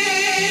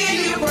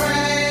you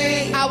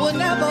pray. I will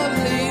never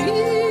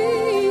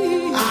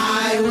leave.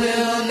 I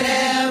will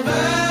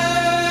never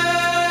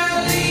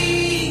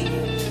leave.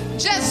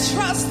 Just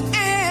trust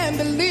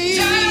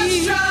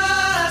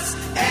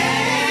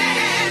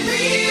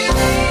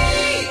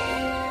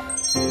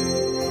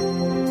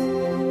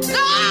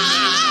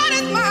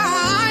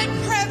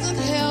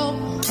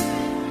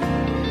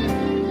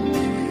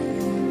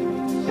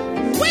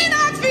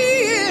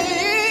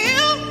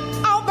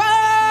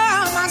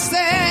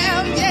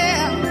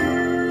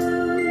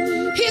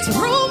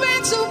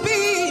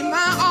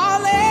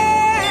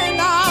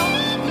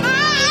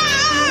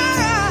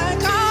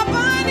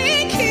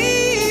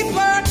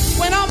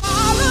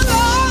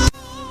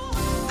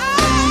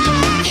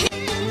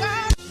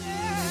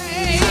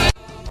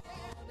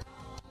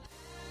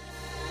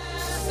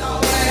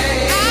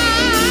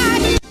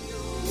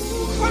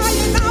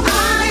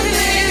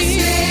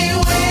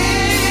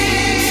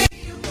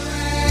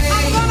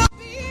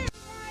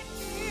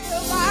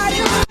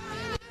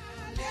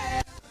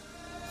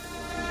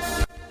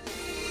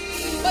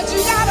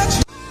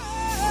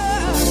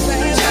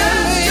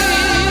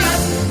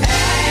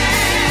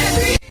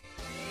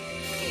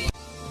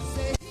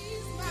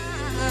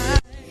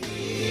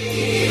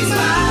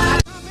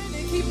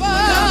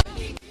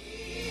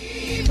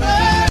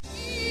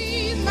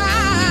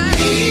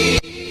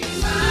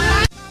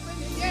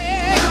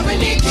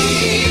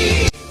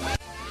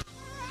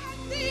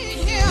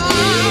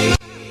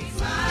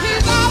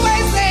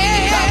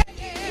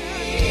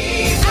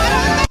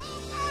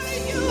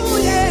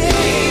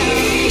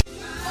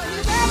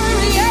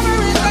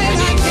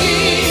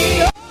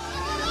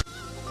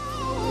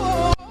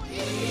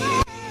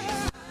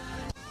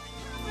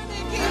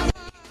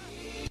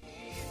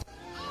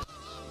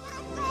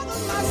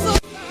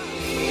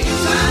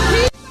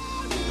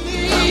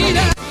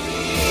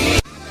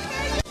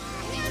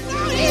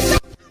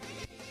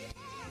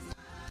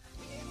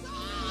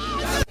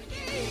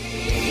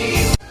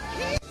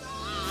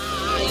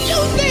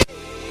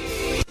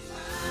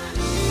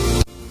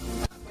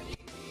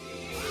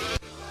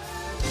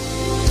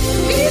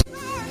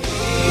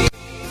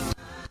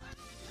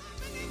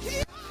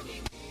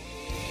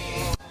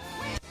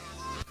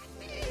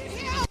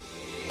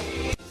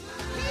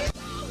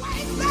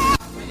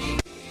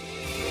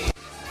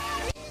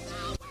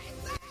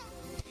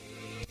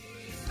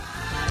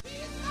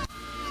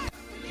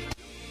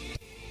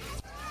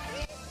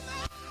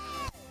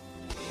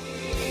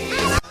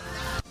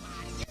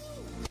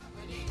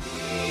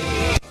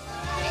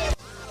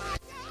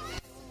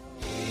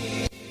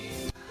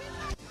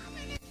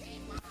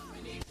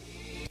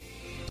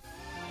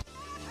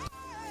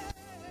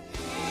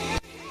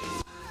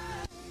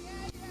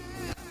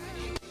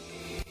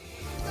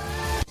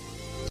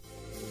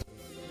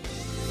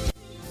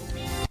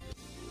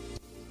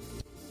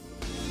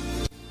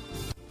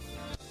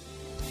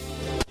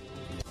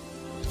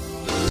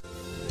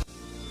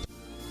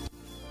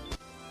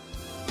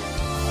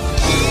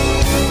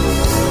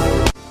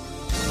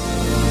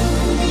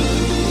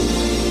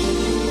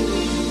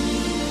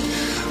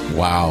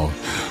Wow.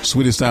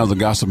 Sweetest sounds of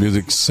gospel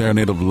music,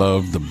 Serenade of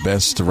Love, the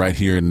best right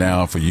here and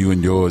now for you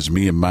and yours,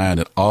 me and mine,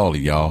 and all of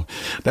y'all.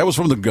 That was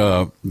from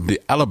the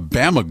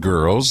Alabama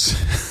Girls.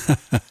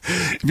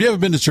 If you ever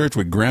been to church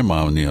with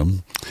Grandma and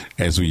them,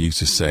 as we used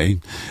to say,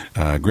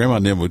 Grandma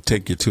and them would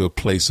take you to a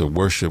place of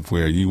worship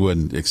where you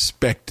wouldn't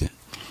expect it.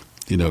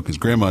 You know, because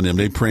Grandma and them,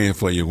 they praying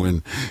for you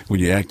when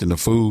you're acting the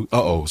fool.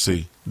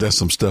 See, that's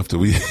some stuff that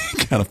we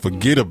kind of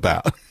forget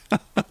about.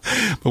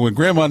 But when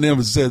Grandma and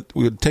them said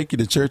we'll take you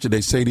to church, and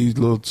they say these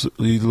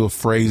little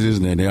phrases,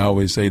 and then they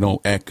always say don't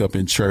act up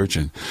in church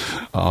and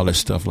all that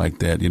stuff like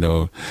that. You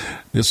know,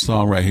 this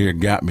song right here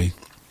got me.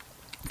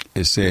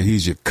 It said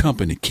he's your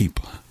company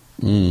keeper.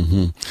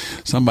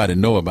 Somebody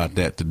know about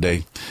that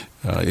today.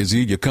 Is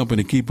he your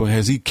company keeper?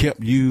 Has he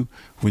kept you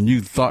when you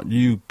thought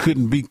you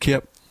couldn't be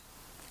kept?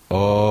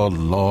 Oh,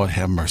 Lord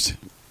have mercy.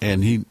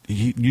 And he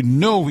you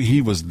know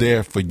he was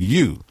there for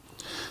you,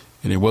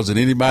 and it wasn't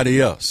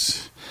anybody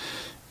else.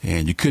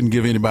 And you couldn't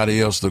give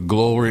anybody else the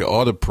glory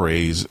or the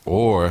praise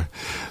or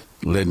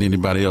letting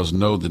anybody else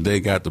know that they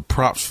got the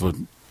props for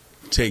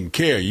taking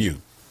care of you.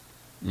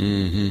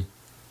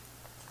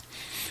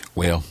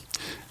 Well,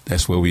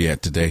 that's where we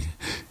at today.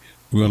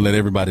 We're going to let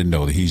everybody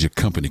know that he's your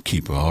company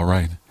keeper, all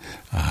right?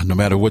 No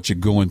matter what you're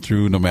going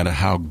through, no matter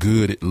how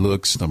good it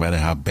looks, no matter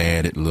how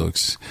bad it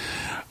looks,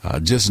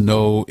 just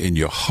know in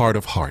your heart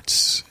of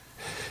hearts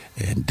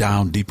and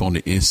down deep on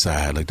the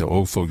inside, like the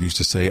old folk used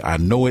to say, I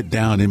know it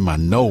down in my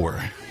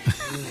knower.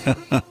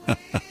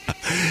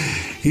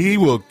 He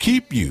will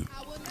keep you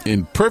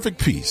in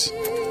perfect peace,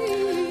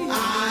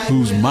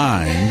 whose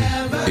mind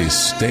is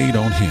stayed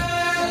on him.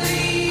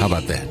 How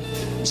about that?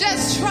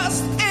 Just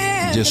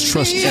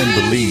trust and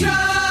believe.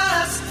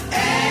 Trust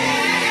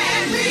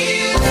and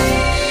believe.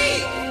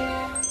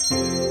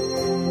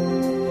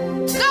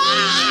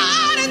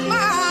 God is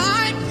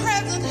my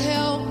present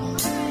help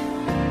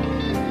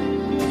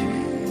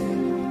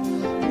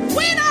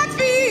when I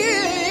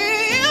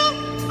feel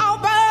all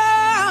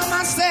by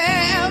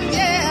myself.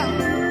 Yeah,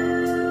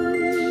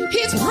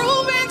 He's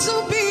proven to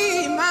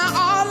be my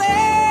all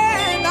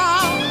and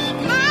all,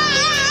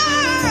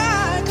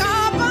 my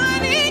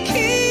company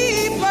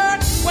keeper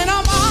when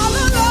I'm all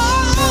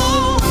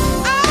alone.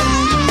 I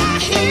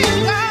hear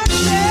God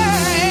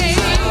say,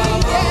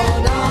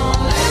 "Hold on,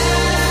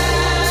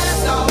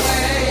 last always."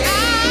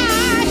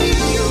 I hear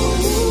you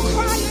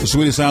crying. The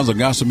sweetest sounds of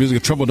gospel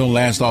music. Trouble don't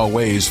last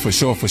always. For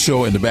sure, for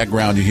sure. In the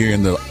background, you're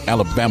hearing the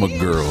Alabama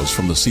Girls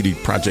from the CD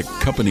Projekt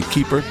Company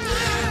Keeper.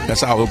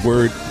 That's our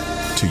word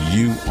to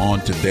you on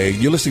today.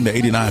 You're listening to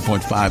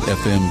 89.5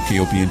 FM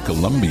KOPN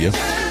Columbia,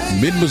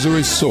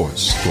 Mid-Missouri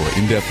source for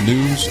in-depth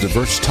news,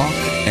 diverse talk,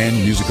 and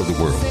music of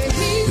the world.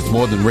 It's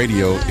more than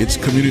radio. It's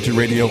community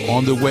radio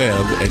on the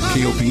web at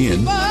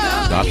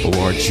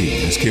KOPN.org.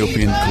 It's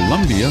KOPN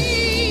Columbia,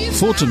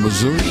 Fulton,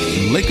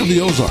 Missouri, Lake of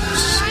the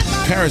Ozarks,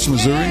 Paris,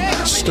 Missouri,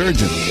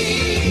 Sturgeon,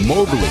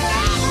 Moberly,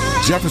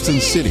 Jefferson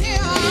City,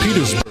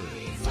 Petersburg,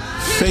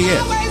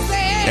 Fayette,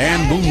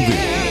 and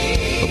Boonville.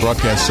 A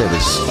broadcast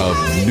service of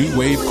New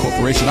Wave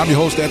Corporation. I'm your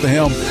host at the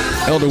helm,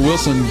 Elder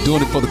Wilson,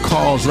 doing it for the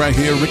cause right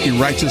here. Ricky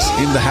Righteous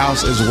in the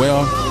house as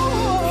well.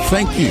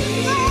 Thank you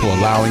for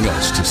allowing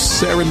us to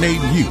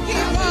serenade you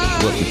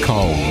what we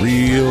call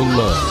real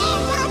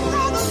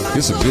love.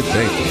 It's a good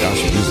day for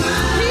gospel music.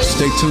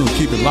 Stay tuned.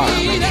 Keep it locked.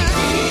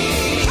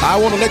 I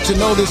want to let you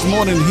know this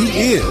morning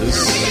he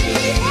is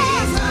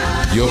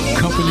your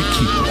company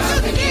keeper.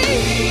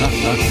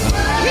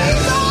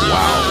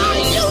 Wow.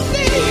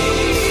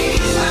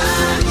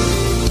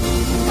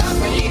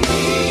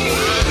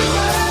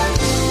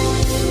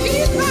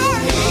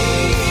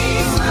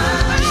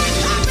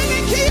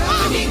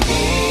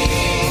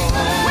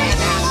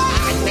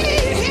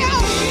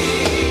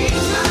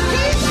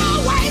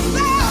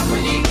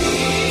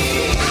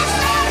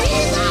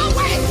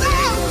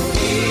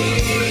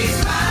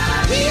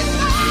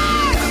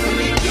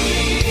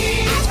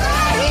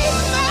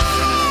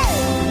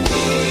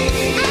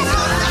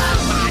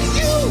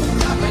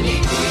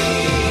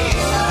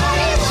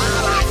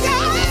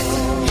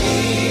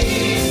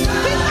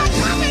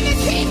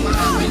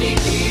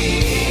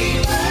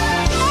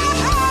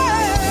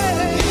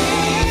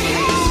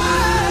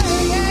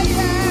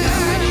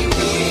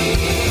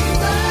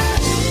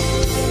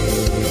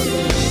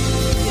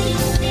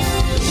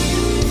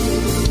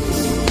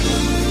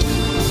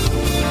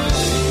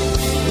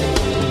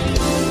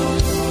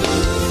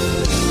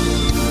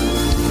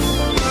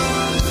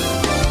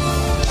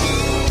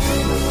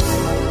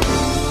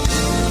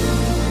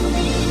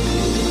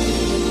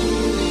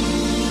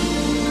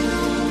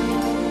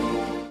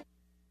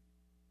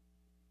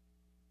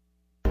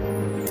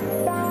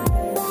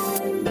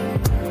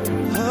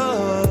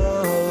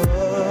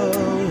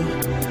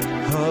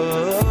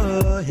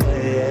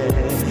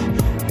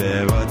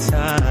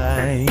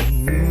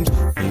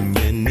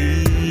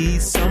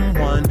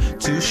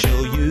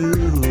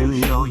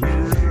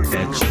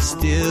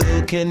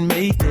 Can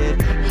make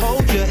it.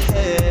 Hold your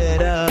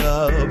head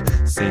up,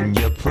 sing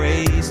your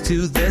praise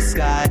to the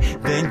sky.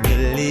 Then your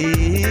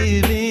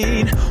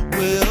living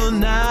will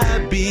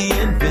not be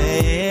in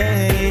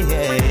vain.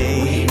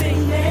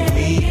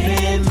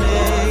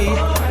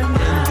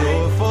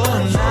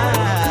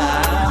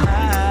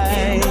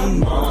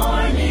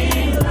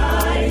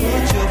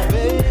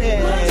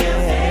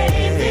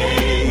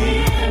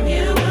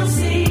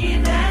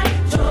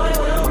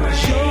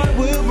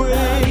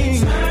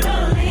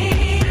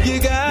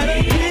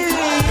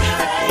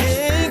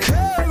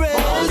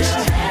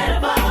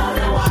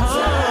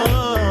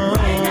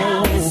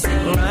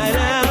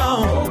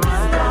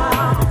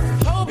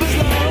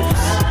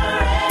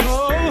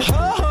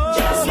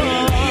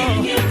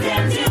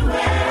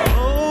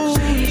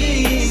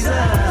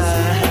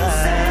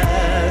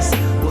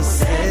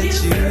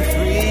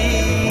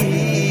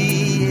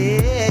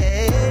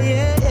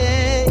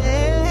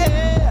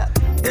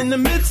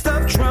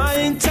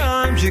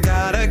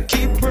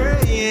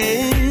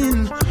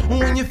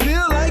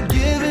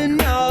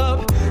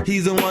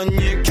 He's the one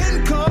you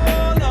can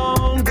call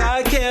on.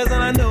 God cares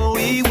and I know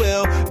He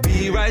will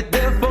be right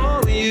there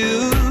for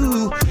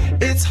you.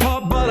 It's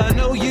hard, but I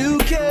know you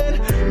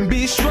can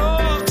be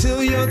strong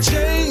till your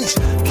change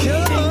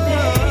comes.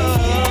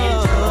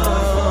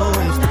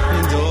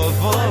 Endure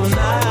for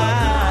night.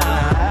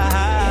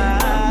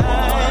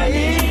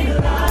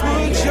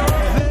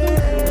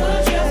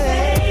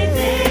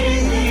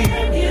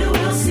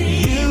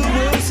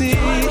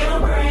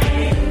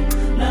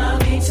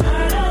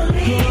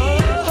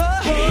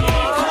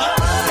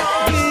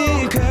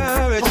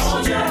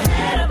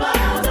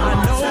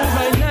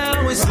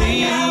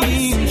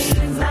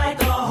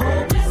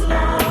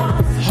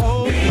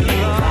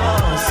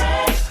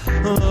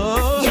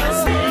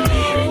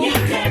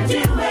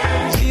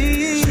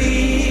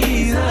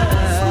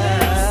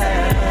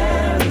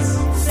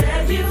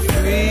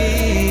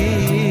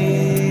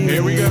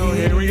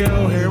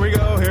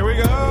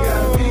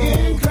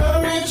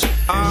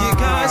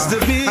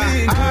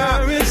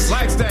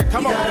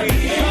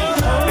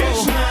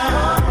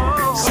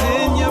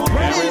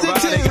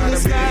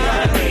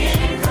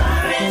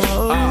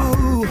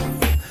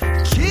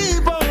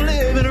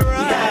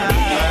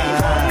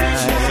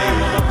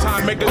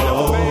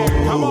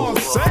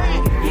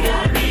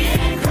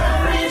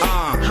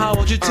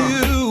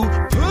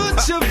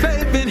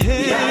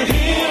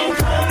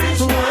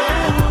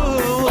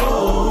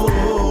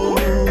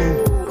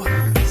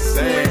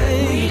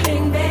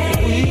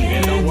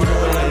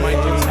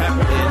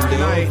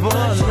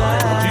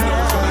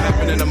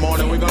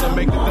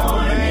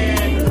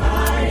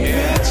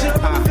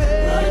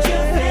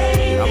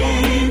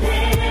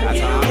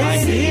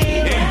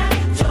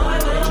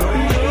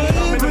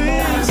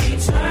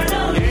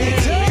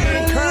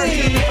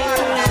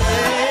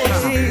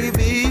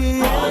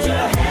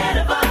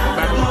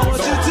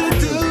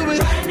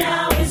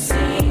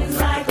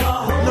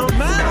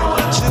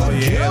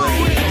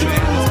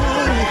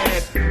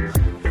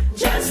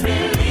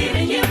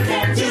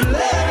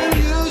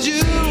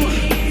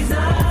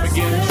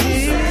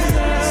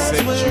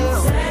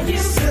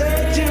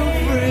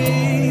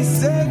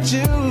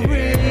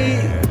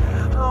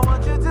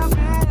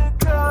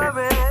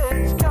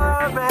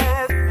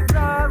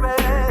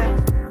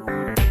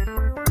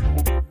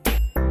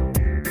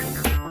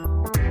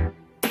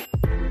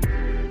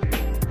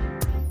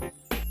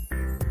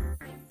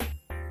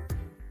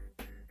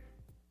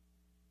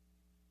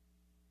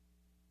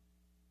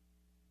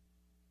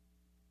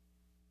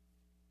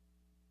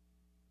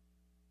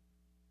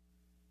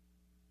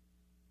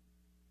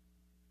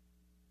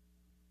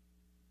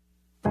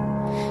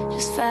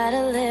 Just fight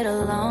a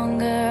little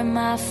longer,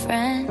 my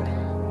friend.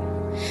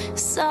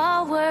 It's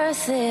all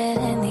worth it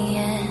in the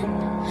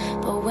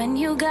end. But when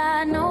you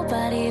got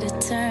nobody to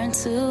turn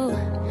to,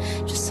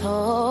 just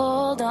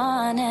hold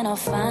on and I'll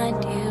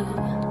find you.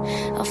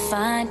 I'll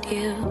find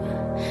you.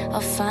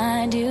 I'll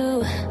find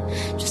you.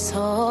 Just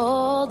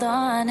hold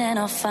on and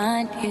I'll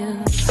find you.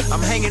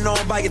 I'm hanging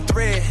on by a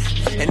thread,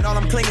 and all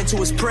I'm clinging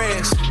to is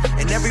prayers.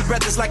 And every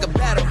breath is like a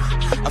battle.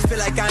 I feel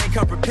like I ain't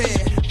come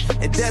prepared.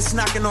 And death's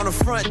knocking on the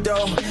front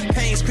door.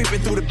 Pain's creeping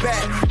through the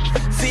back.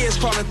 Fears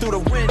crawling through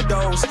the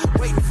windows,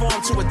 waiting for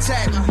them to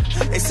attack.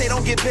 They say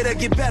don't get bitter,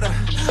 get better.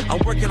 I'm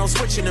working on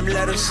switching them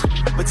letters.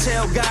 But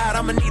tell God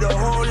I'ma need a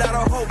whole lot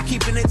of hope,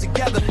 keeping it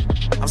together.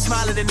 I'm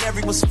smiling in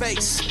everyone's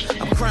face.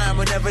 I'm crying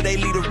whenever they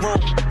leave the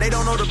room. They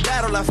don't know the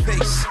battle I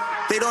face.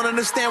 They don't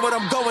understand what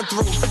I'm going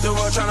through. The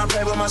world trying to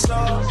play with my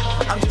soul.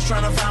 I'm just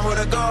trying to find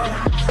where to go.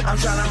 I'm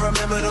trying to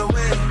remember the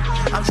way.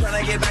 I'm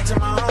trying to get back to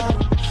my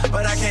home.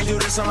 But I can't do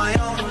this on my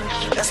own.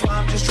 That's why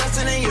I'm just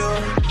trusting in you.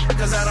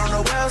 Cause I don't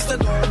know where else to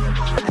go.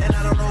 And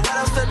I don't know what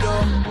else to do.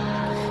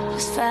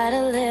 Just fight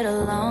a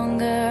little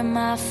longer,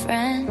 my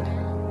friend.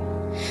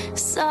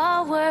 It's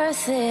all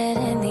worth it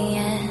in the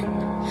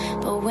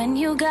end. But when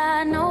you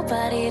got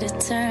nobody to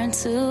turn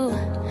to,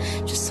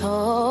 just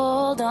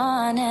hold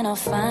on and I'll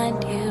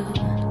find you.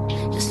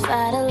 Just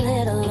fight a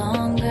little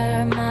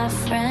longer, my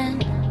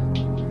friend.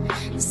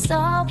 It's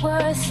all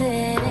worth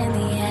it in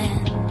the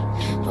end.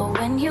 But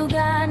when you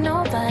got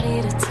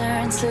nobody to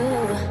turn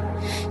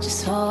to,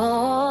 just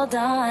hold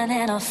on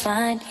and I'll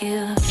find you.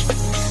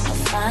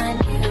 I'll find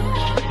you.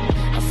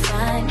 I'll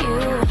find you.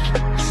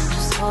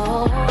 Just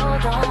hold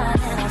on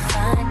and I'll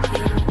find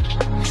you.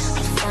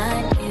 I'll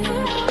find you.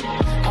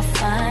 I'll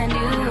find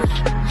you.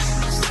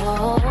 Just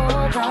hold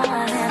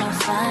on and I'll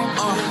find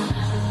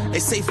you. They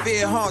say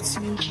fear haunts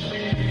you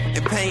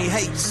and pain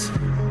hates.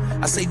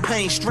 I say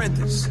pain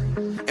strengthens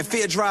and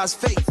fear drives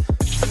faith.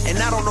 And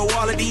I don't know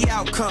all of the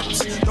outcomes,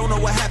 don't know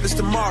what happens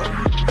tomorrow.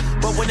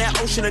 But when that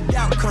ocean of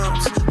doubt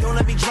comes, don't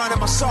let me drown in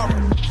my sorrow.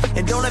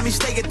 And don't let me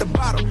stay at the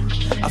bottom.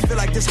 I feel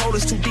like this hole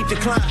is too deep to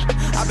climb.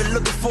 I've been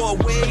looking for a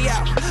way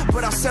out,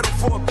 but I'll settle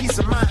for a peace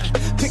of mind.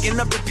 Picking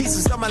up the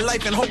pieces of my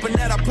life and hoping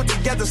that I put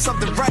together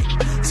something right.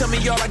 Tell me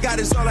all I got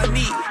is all I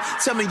need.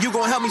 Tell me you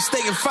gon' help me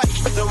stay and fight.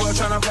 The world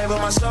tryna play with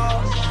my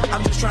soul.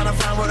 I'm just tryna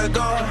find where to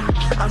go.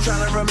 I'm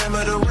tryna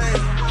remember the way.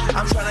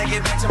 I'm tryna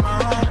get back to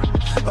my home.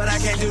 But I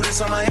can't do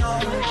this on my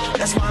own.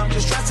 That's why I'm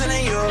just trusting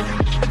in you.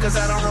 Cause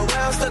I don't know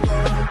where else to go.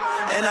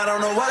 And I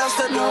don't know what else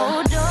to do.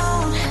 No,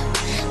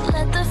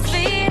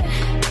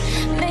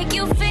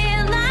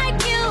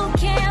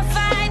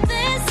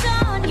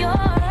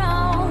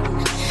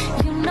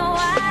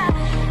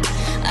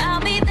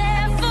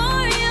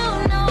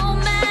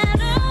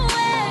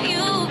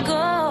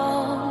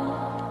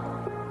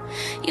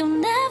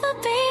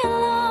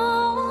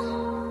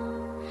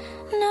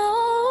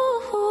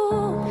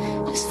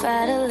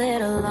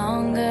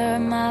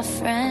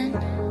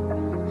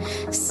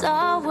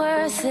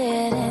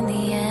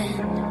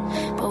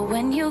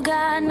 when you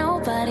got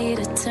nobody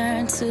to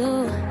turn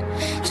to,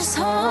 just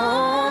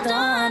hold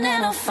on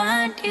and I'll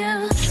find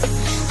you.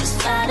 Just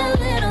fight a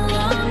little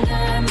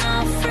longer,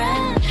 my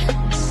friend.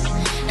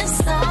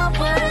 It's all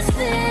worth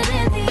it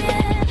in the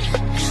end.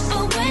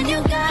 But when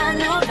you got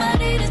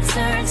nobody to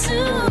turn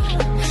to,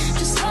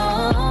 just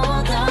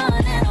hold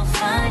on and I'll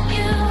find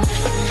you.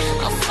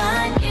 I'll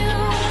find you.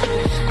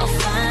 I'll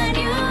find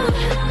you.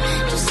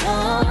 Just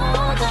hold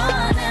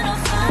on and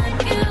I'll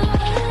find you.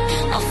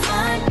 I'll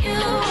find you.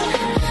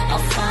 I'll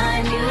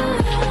find you.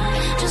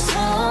 Just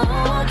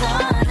hold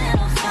on and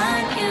I'll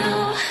find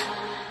you.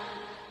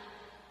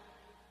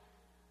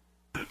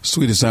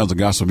 Sweetest sounds of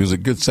gospel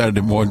music. Good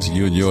Saturday morning to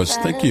you and yours.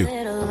 Thank you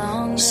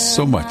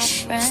so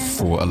much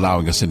for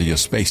allowing us into your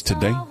space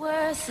today.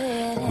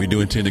 We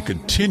do intend to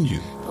continue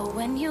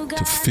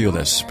to fill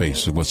that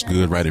space with what's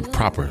good, right, and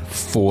proper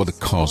for the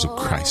cause of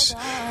Christ.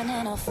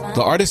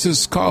 The artist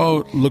is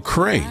called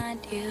Lecrae.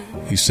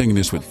 He's singing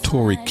this with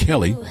Tori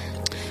Kelly.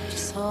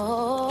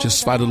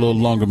 Just fight a little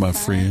longer, my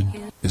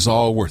friend. It's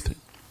all worth it.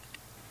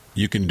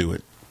 You can do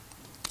it.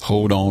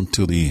 Hold on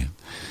till the end.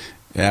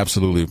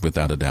 Absolutely,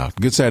 without a doubt.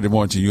 Good Saturday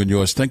morning to you and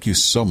yours. Thank you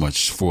so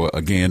much for,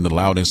 again,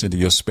 allowing us into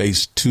your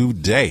space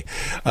today.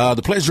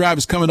 The pledge drive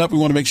is coming up. We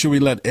want to make sure we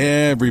let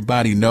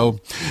everybody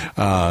know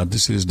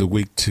this is the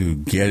week to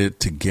get it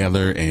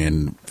together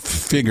and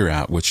figure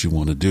out what you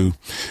want to do.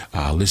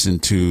 Listen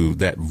to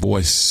that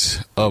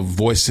voice of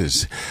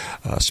voices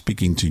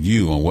speaking to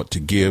you on what to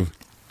give.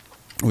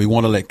 We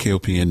want to let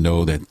KOPN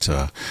know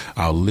that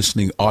our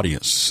listening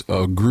audience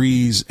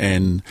agrees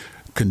and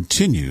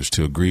continues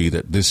to agree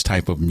that this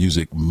type of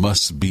music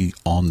must be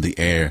on the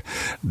air.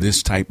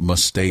 This type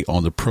must stay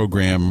on the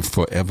program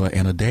forever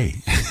and a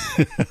day.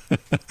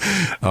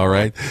 All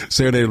right.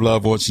 Serenade of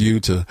Love wants you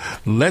to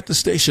let the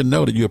station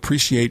know that you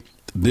appreciate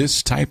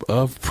this type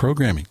of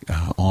programming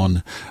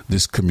on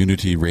this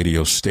community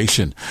radio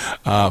station.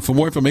 For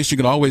more information,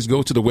 you can always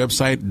go to the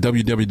website,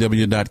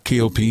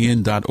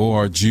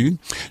 www.kopn.org. You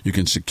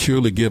can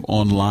securely give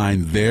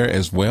online there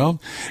as well.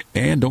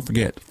 And don't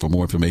forget, for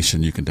more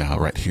information, you can dial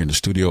right here in the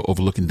studio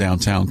overlooking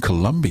downtown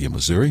Columbia,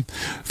 Missouri,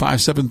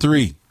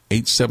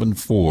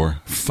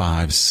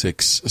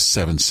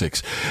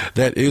 573-874-5676.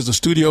 That is the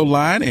studio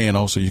line. And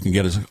also you can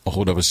get a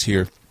hold of us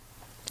here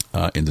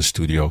in the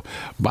studio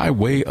by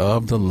way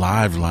of the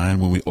live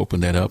line when we open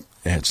that up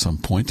at some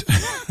point.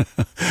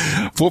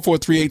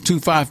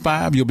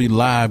 443-8255. You'll be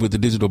live with the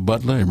Digital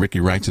Butler and Ricky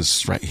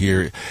Righteous right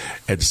here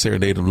at the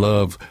Serenade of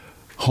Love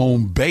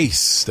home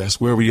base. That's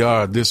where we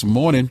are this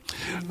morning.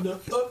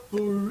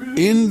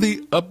 In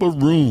the upper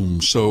room.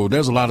 So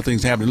there's a lot of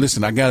things happening.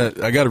 Listen, I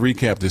gotta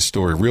recap this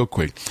story real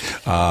quick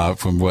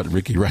from what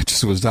Ricky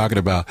Righteous was talking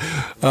about.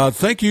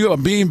 Thank you for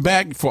being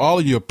back, for all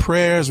of your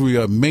prayers.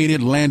 We made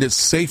it, landed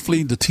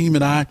safely, the team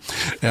and I,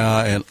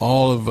 and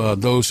all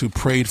of those who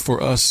prayed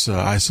for us.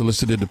 I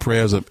solicited the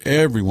prayers of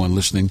everyone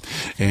listening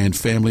and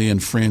family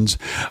and friends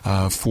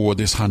for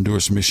this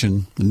Honduras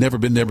mission. Never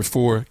been there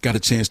before. Got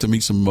a chance to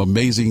meet some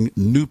amazing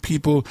new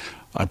people.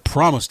 I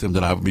promised them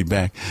that I would be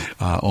back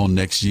on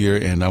next year,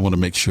 and I want to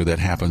make sure that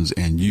happens,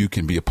 and you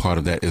can be a part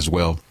of that as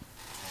well.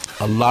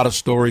 A lot of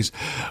stories.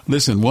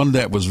 Listen, one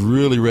that was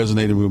really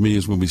resonating with me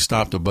is when we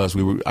stopped the bus.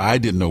 I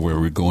didn't know where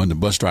we were going. The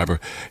bus driver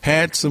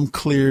had some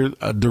clear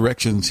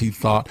directions. He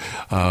thought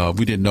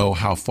we didn't know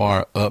how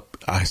far up,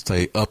 I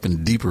say up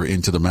and deeper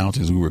into the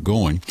mountains we were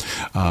going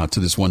to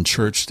this one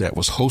church that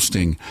was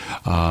hosting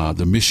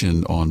the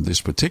mission on this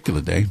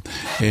particular day.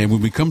 And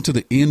when we come to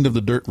the end of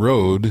the dirt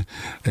road,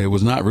 it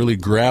was not really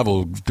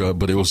gravel,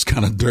 but it was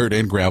kind of dirt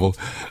and gravel.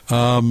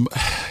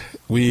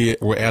 We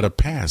were at a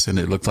pass, and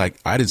it looked like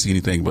I didn't see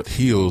anything but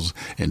hills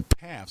and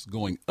paths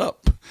going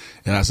up.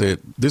 And I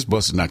said, this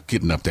bus is not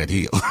getting up that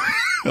hill.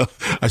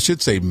 I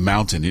should say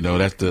mountain. You know,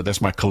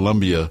 that's my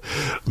Columbia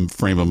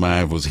frame of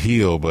mind was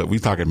hill, but we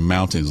talking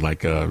mountains,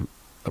 like a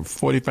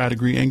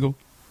 45-degree angle.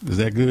 Is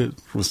that good?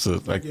 What's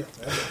like? Yeah,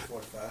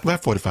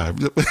 about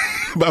 45.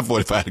 About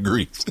 45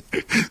 degrees.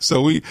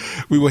 So we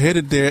were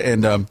headed there,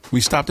 and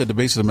we stopped at the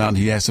base of the mountain.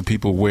 He asked the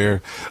people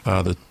where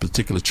the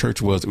particular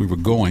church was that we were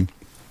going.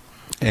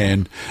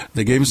 And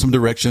they gave me some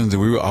directions,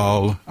 and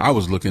I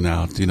was looking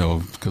out, you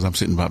know, because I'm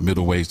sitting about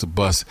middle ways to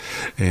bus.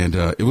 And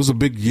it was a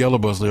big yellow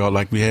bus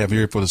like we have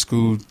here for the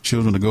school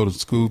children to go to the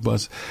school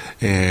bus.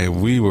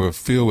 And we were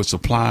filled with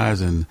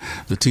supplies, and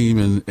the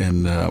team,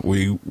 and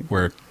we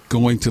were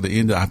going to the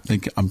end.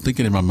 I'm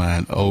thinking in my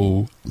mind,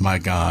 oh my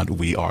God,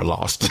 we are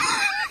lost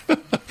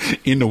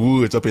in the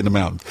woods up in the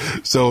mountains.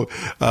 So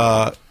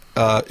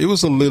it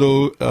was a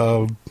little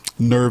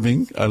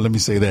nerving. Let me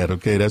say that.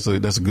 Okay, that's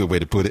a good way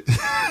to put it.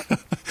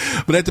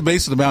 But at the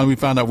base of the mountain, we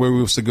found out where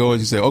we were to go, and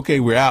he said,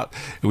 "Okay, we're out,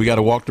 and we got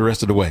to walk the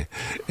rest of the way."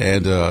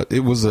 And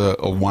it was a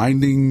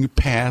winding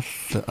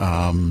path.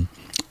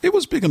 It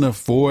was big enough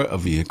for a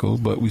vehicle,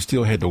 but we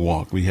still had to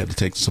walk. We had to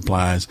take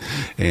supplies,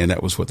 and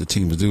that was what the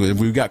team was doing. And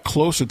we got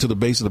closer to the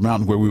base of the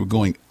mountain where we were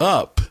going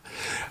up.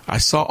 I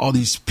saw all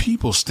these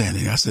people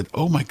standing. I said,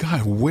 "Oh my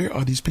God, where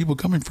are these people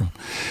coming from?"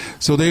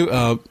 So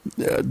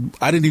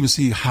I didn't even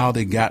see how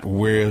they got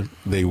where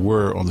they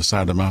were on the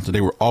side of the mountain.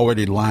 They were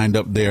already lined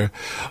up there,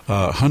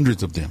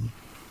 hundreds of them.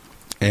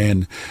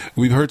 And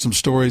we've heard some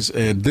stories,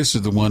 and this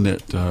is the one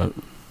that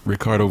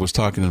Ricardo was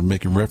talking and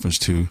making reference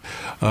to.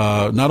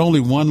 Not only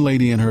one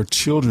lady and her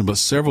children, but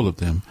several of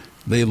them,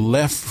 they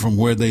left from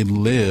where they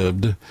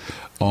lived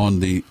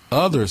on the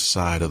other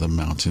side of the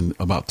mountain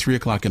about 3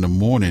 o'clock in the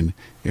morning.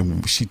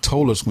 And she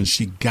told us when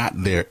she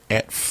got there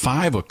at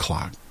 5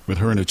 o'clock with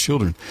her and her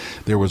children,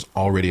 there was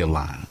already a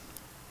line.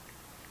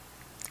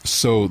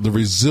 So the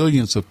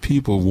resilience of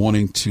people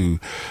wanting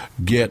to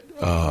get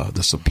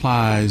the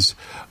supplies,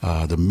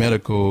 the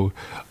medical,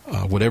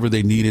 whatever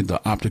they needed, the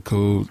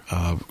optical.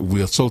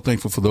 We are so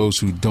thankful for those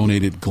who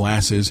donated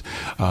glasses,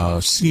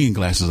 seeing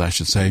glasses, I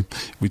should say.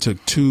 We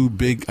took 2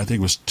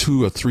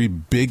 or 3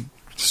 big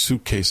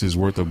suitcases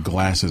worth of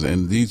glasses,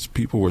 and these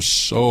people were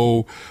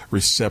so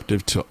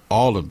receptive to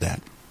all of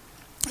that.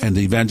 And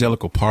the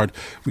evangelical part,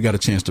 we got a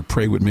chance to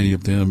pray with many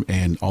of them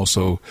and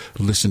also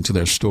listen to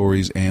their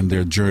stories and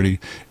their journey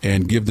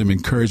and give them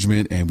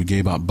encouragement. And we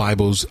gave out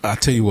Bibles. I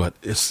tell you what,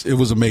 it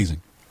was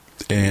amazing.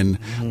 And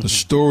the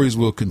stories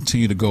will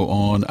continue to go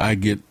on. I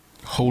get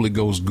Holy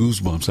Ghost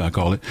goosebumps, I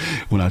call it,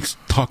 when I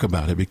talk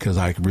about it, because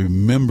I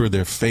remember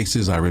their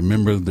faces. I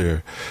remember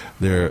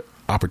their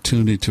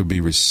opportunity to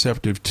be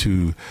receptive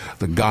to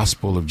the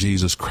gospel of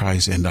Jesus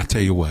Christ. And I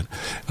tell you what,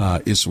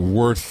 it's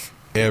worth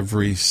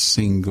every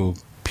single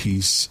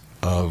piece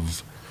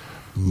of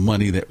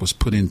money that was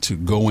put into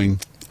going,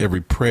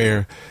 every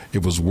prayer.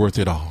 It was worth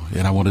it all.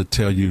 And I want to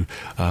tell you,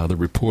 the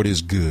report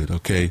is good.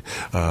 Okay.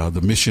 The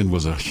mission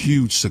was a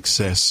huge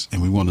success,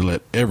 and we want to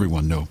let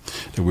everyone know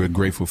that we're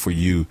grateful for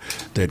you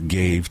that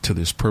gave to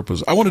this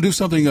purpose. I want to do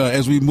something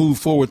as we move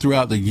forward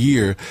throughout the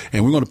year,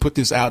 and we're going to put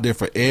this out there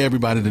for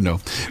everybody to know.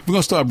 We're going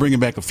to start bringing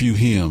back a few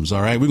hymns.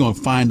 All right. We're going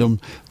to find them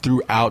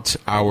throughout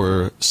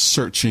our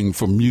searching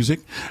for music.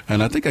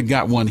 And I think I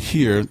got one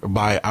here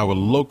by our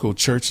local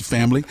church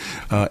family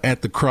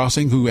at the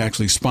Crossing, who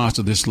actually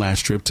sponsored this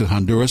last trip to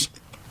Honduras.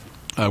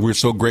 We're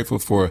so grateful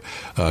for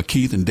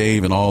Keith and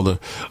Dave and all the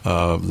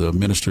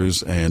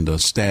ministers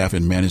and staff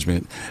and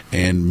management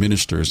and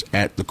ministers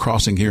at the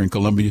Crossing here in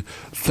Columbia.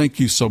 Thank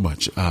you so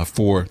much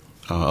for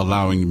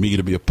allowing me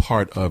to be a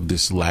part of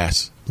this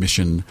last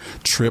mission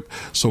trip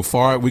so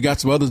far. We got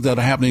some others that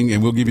are happening,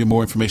 and we'll give you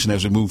more information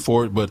as we move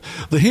forward. But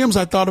the hymns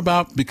I thought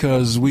about,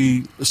 because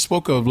we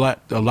spoke a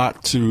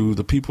lot to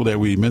the people that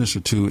we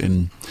ministered to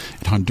in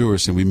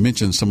Honduras, and we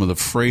mentioned some of the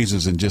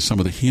phrases and just some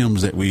of the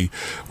hymns that we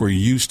were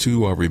used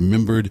to or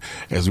remembered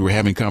as we were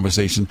having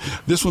conversation.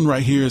 This one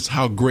right here is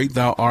How Great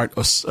Thou Art,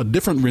 a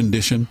different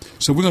rendition.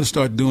 So we're going to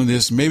start doing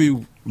this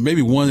maybe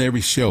one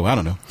every show. I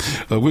don't know.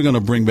 We're going to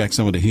bring back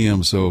some of the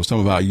hymns so some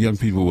of our young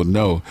people will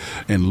know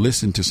and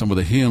listen to some of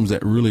the hymns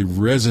that really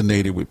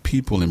resonated with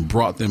people and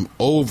brought them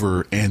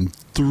over and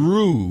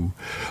through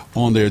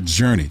on their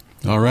journey.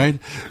 All right.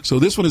 So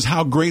this one is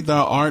How Great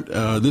Thou Art.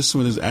 This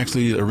one is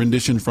actually a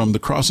rendition from the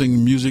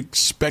Crossing Music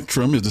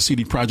Spectrum, is the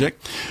CD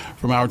project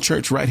from our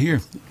church right here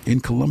in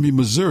Columbia,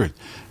 Missouri.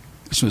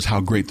 This one is How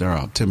Great Thou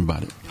Art. Tell me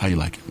about it. How you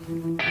like it?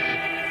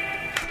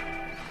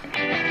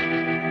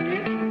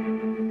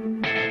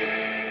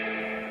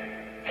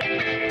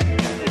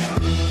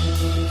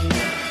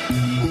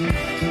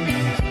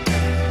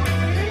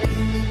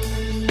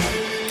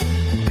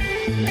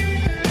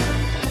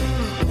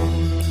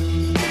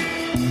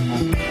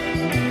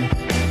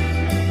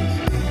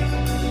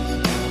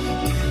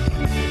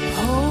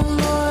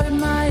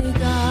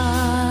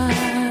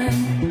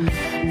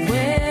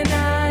 When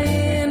I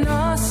in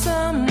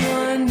awesome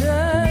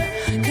wonder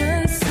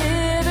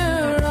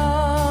consider all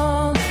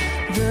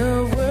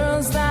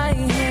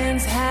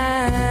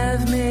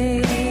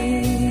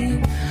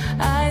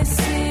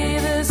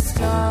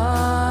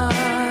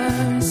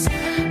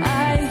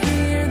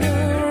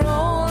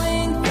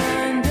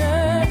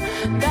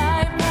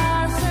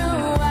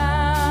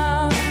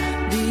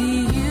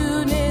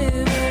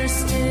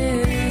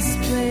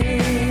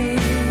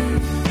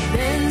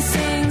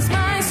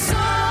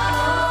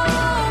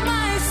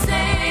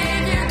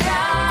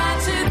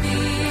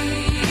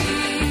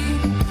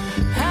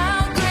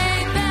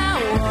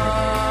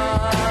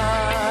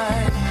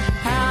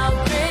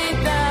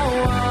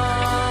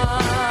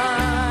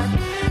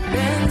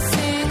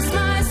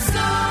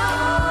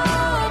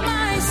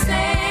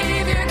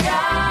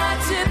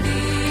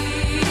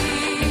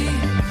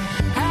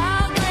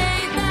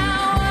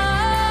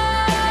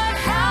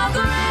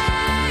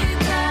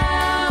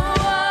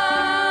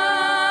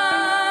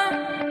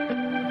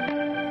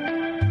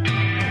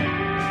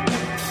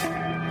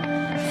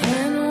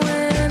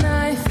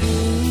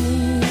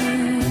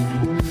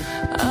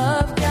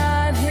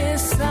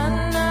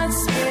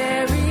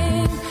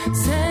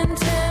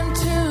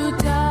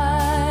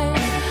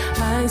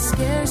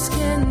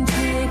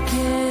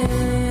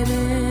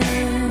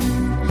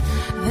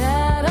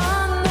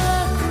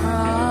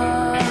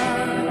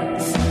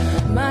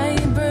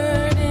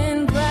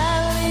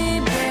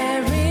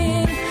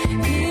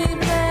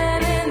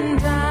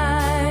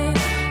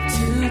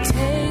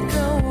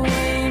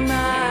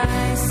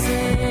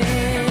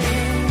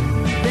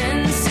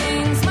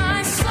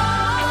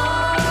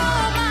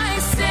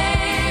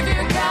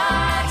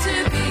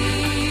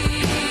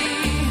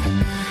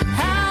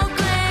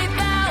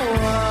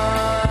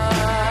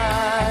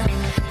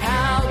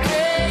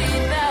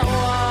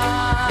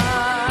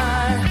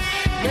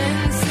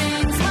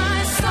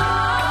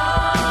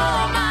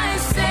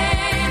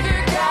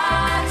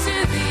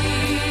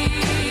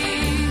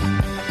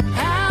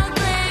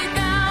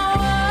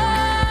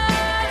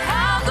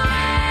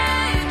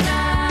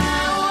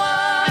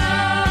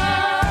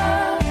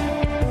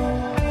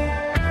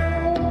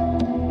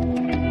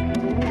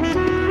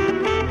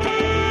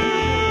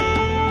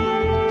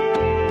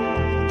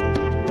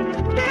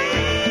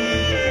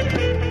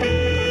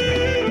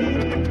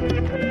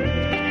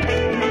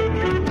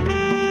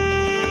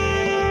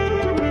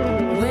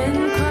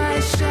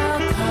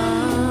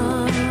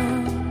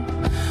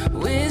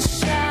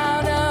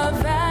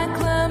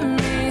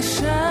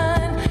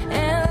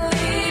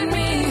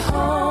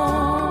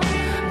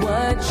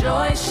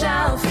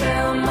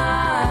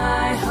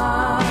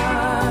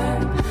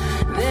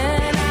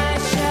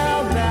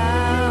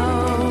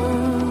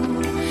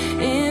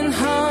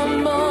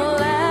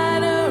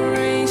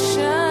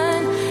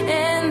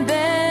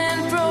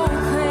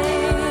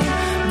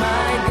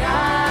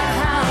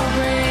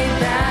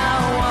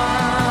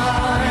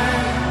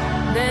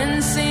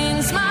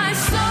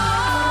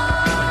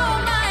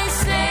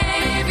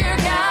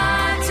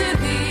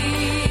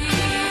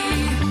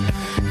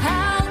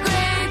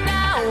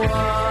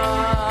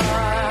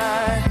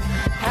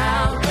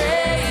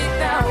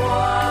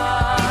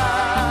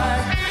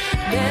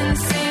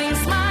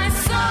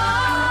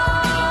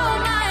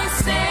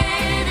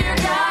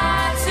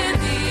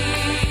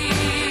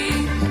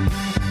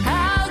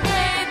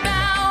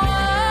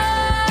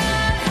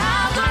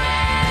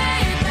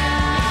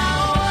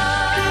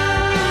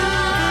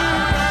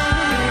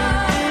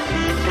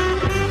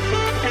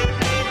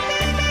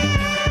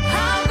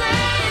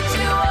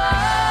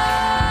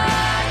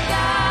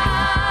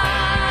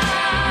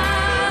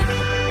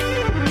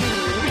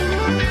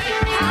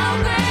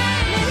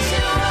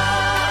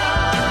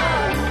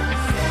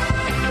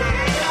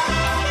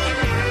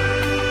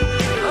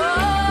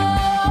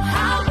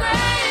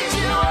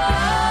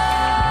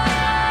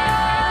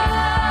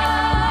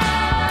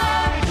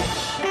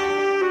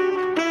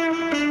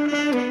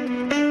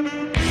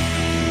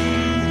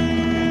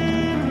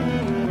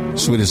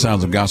Sweetest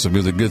sounds of gospel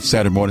music. Good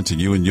Saturday morning to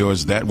you and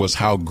yours. That was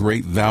How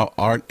Great Thou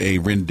Art, a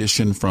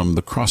rendition from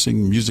the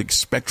Crossing Music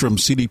Spectrum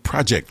CD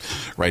project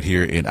right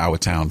here in our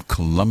town,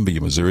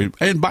 Columbia, Missouri.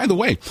 And by the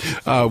way,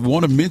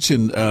 want to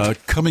mention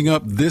coming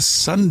up this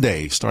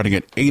Sunday, starting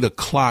at 8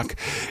 o'clock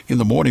in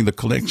the morning, the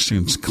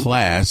Connections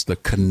class,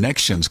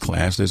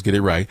 let's get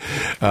it right,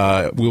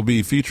 will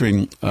be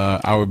featuring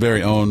our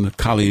very own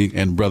colleague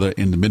and brother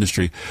in the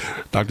ministry,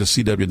 Dr.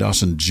 C.W.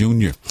 Dawson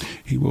Jr.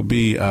 He will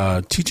be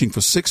teaching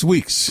for 6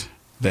 weeks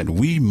that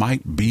we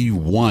might be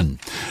one.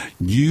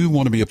 You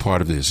want to be a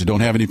part of this. You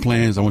don't have any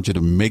plans. I want you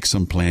to make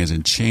some plans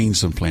and change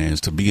some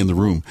plans to be in the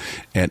room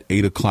at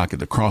 8 o'clock at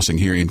the Crossing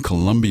here in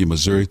Columbia,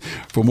 Missouri.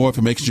 For more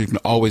information, you can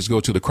always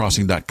go to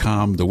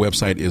thecrossing.com. The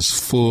website is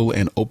full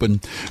and open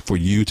for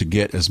you to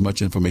get as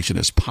much information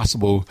as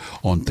possible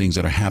on things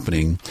that are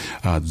happening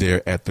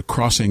there at the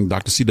Crossing.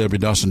 Dr. C.W.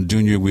 Dawson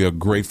Jr., we are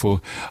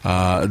grateful.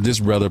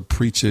 This brother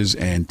preaches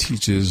and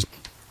teaches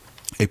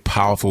a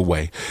powerful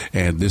way.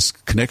 And this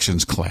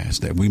Connections class,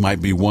 that we might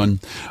be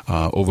one,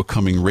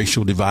 overcoming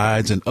racial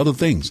divides and other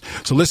things.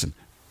 So listen,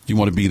 you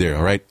want to be there,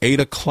 all right? 8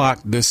 o'clock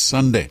this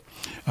Sunday.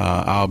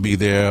 I'll be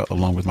there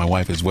along with my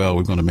wife as well.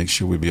 We're going to make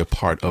sure we be a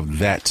part of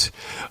that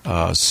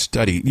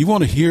study. You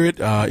want to hear it?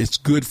 It's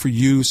good for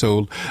you.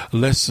 So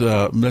let's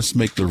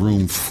make the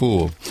room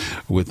full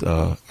with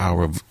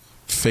our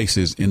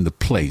faces in the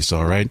place.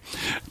 All right.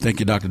 Thank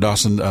you, Dr.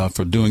 Dawson,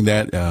 for doing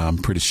that. I'm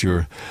pretty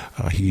sure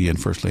he and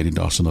First Lady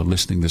Dawson are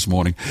listening this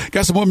morning.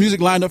 Got some more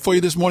music lined up for you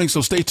this morning,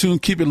 so stay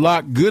tuned. Keep it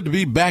locked. Good to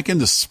be back in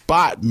the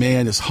spot,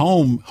 man. It's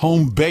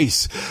home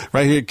base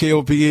right here at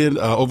KOPN,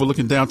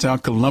 overlooking downtown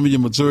Columbia,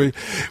 Missouri.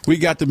 We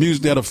got the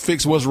music that'll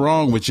fix what's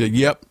wrong with you.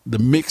 Yep, the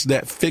mix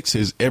that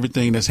fixes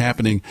everything that's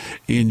happening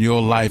in your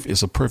life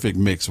is a perfect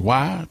mix.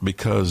 Why?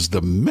 Because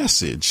the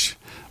message,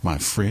 my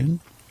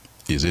friend,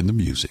 is in the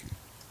music.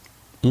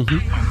 I've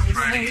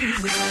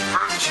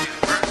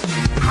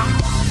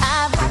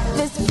got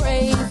this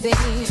crazy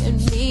in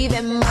me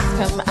that must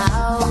come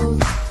out.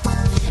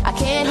 I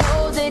can't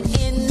hold it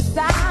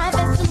inside.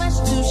 There's too much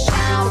to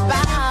shout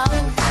about.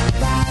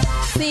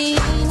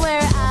 Seeing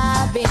where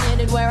I've been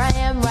and where I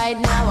am right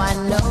now, I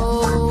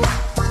know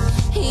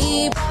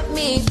He brought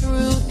me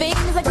through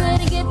things I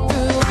couldn't get through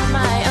on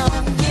my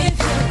own. Give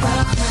Him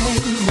the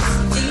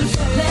praise.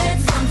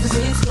 Let's come to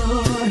His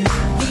glory.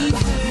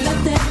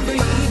 Let every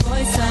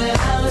voice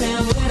out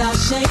and without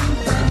shame.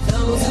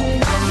 Those who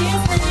know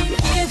His name,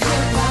 give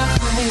Him the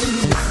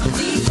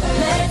praise.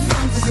 Let's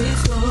come to His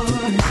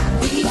glory.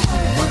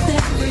 Let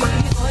every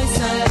voice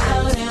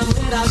out and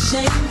without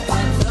shame.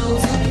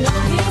 Those who know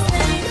His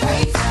name,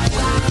 praise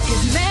God.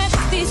 His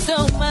majesty so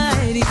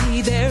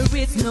mighty, there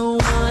is no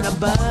one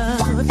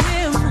above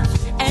Him.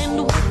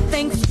 And with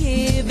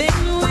thanksgiving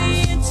we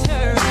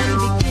enter and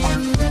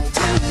begin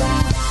to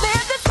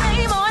live the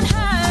same on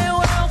high,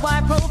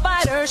 worldwide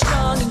provider,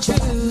 strong and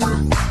true.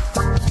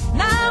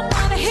 Not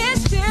one of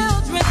His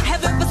children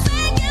have ever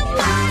forsaken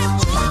my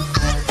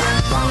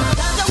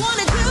God, I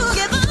wanted to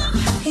give up.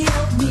 He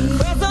helped me.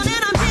 Press on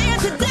and I'm here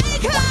today,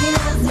 'cause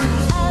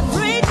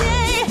every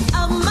day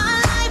of my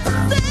life I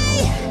say,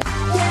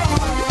 yeah,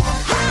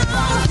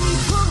 how He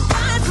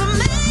provides for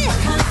me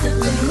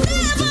constantly.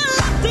 Never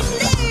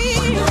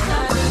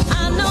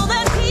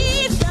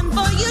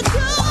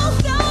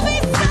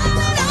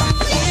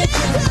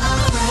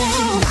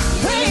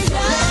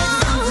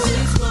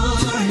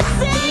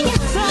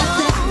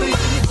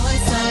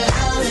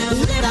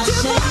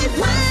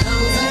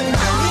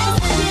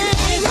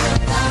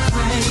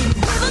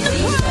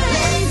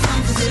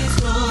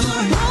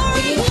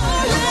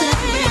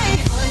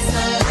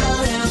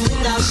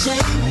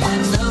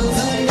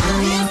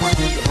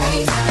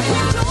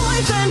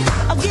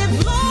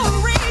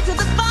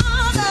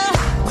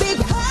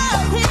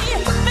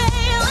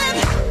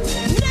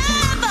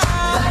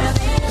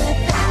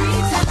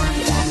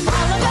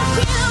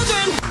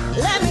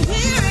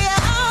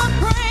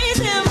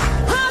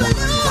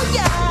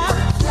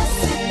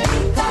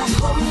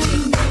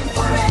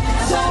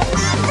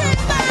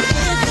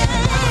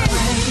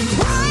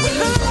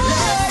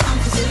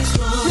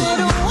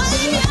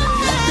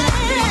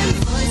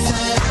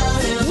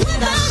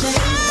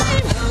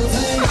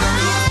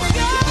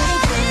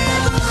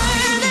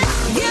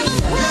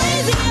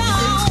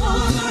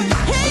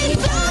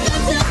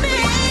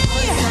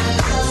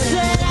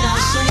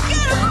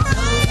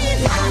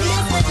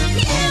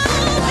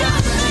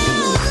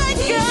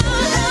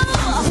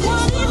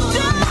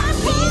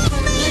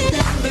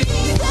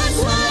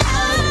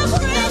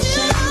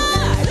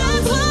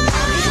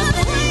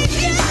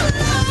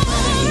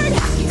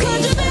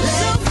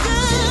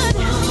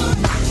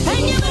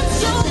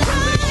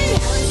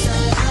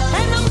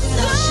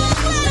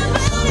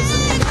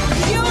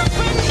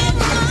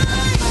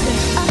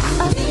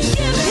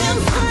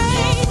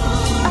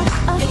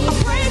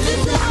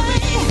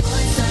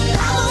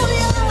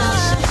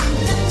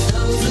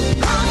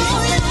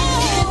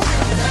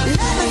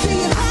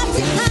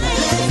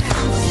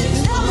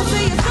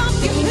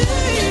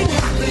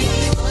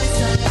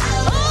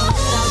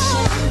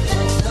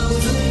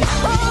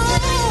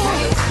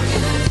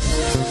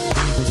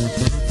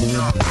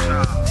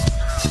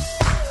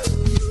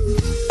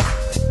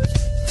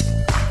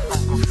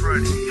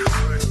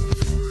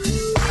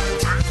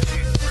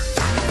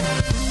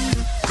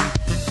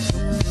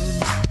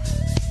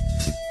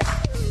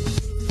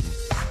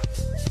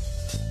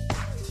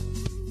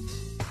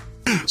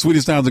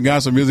Sweetest sounds of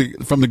gospel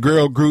music from the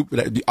girl group.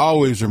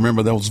 Always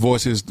remember those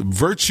voices. The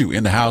Virtue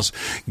in the house.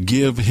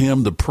 Give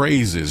him the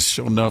praises.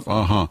 Sure enough.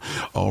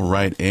 All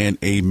right. And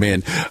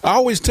amen. I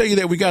always tell you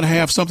that we got to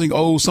have something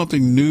old,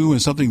 something new,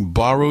 and something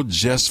borrowed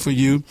just for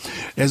you.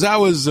 As I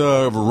was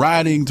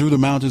riding through the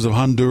mountains of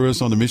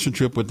Honduras on the mission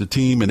trip with the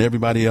team and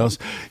everybody else,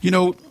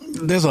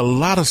 there's a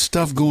lot of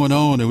stuff going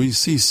on and we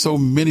see so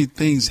many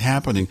things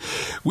happening.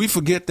 We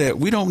forget that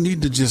we don't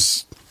need to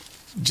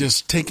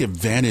just take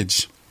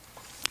advantage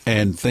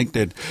and think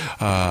that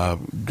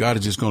God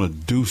is just going to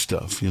do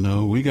stuff.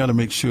 We got to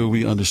make sure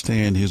we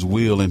understand his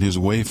will and his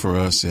way for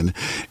us. And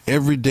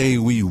every day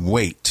we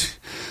wait,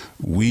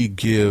 we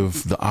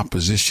give the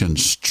opposition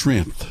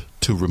strength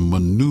to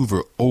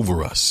maneuver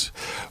over us.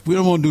 We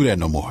don't want to do that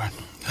no more.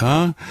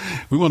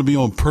 We want to be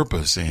on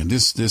purpose. And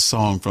this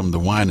song from the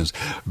Winans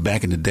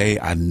back in the day,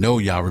 I know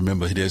y'all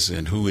remember this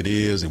and who it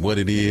is and what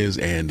it is.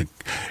 And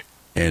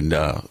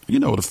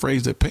the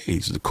phrase that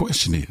pays, the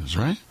question is,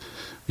 right?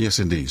 Yes,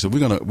 indeed. So we're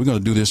gonna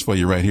do this for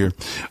you right here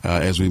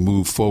as we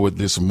move forward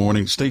this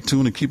morning. Stay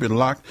tuned and keep it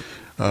locked.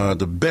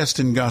 The best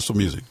in gospel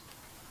music.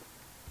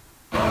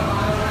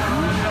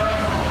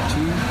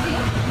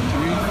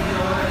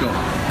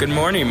 Good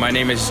morning. My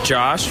name is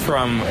Josh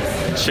from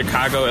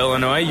Chicago,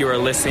 Illinois. You are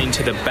listening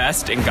to the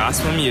best in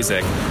gospel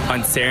music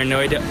on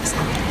Serenade.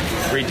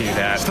 Redo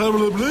that.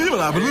 Redo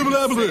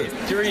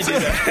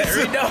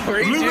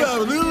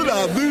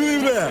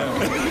that.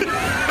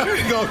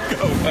 Go.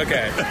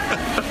 Okay.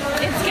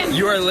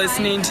 You are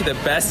listening to the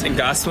best in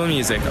gospel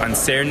music on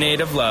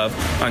Serenade of Love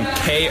on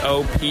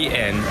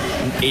KOPN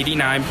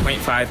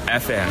 89.5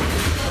 FM.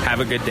 Have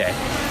a good day.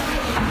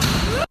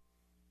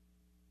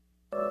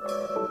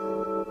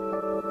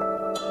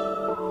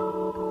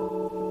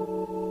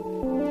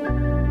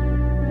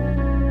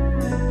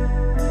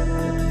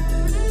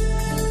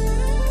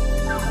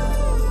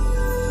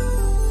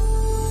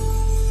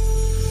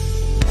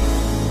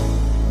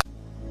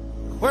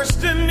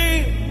 Question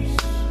is,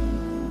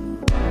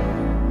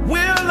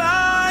 will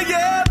I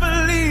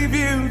ever leave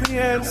you? The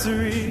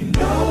answer is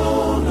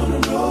no, no, no,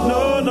 no,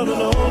 no, no,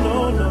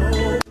 no, no,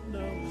 no,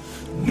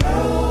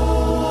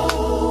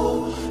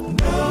 no,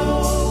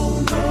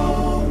 no,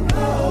 no,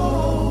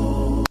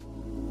 no.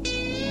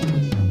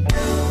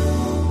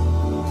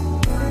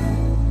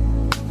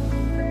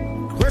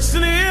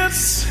 Question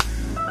is,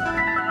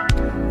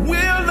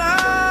 will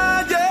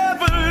I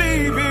ever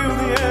leave you?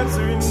 The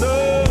answer is no.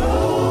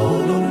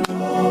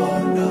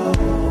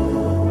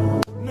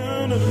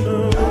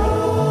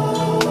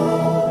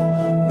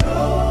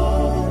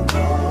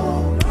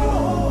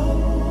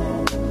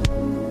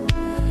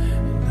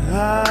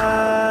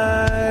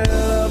 I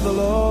love the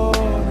Lord,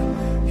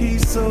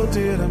 He's so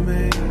dear to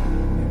me.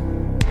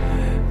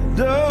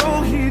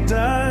 Though He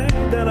died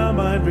that I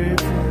might be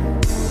free.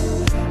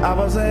 I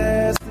was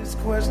asked this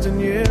question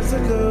years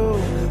ago,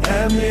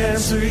 and the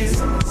answer is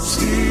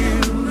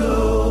still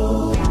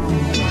no.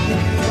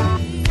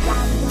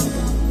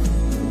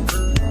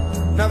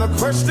 Now the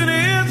question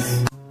is,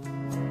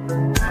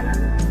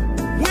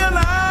 will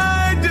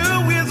I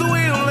do His will?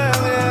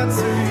 And the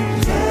answer is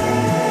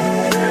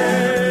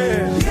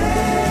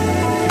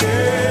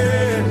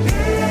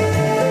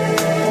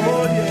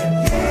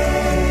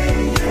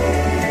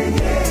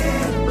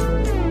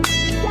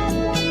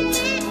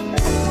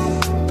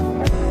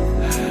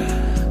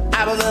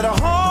I was at a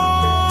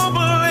home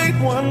late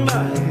one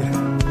night.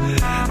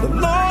 The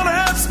Lord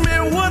asked me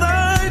would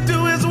I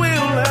do His will,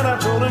 and I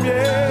told Him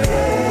yeah.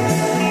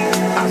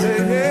 I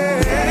said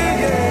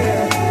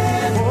yeah,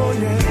 oh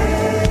yeah.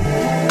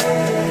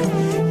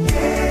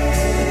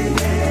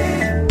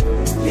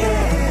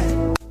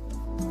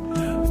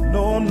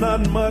 No, I'm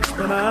not much,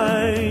 but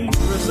I'm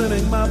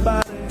presenting my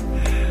body,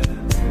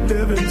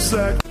 living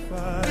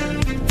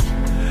sacrifice.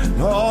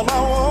 All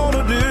I want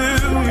to do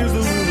is the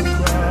will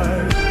of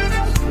Christ.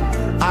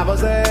 I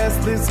was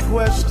asked this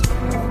question,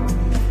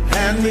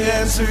 and the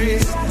answer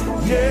is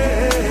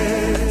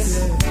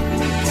yes.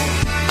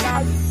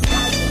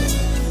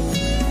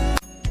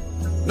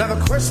 Now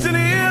the question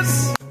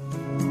is,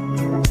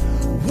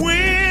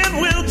 when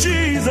will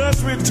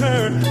Jesus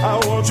return? I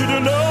want you to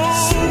know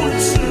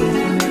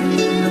soon.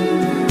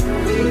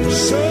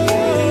 So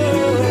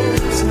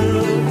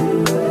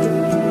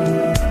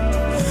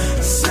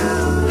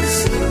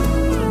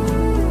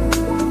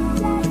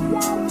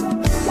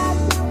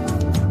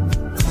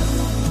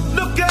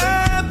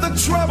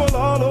trouble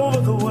all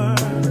over the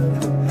world.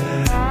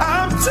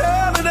 I'm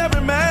telling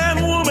every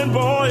man, woman,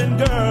 boy, and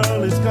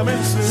girl is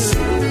coming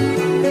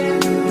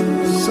soon.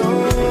 So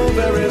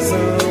very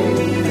soon.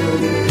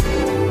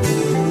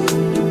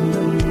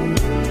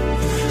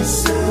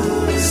 So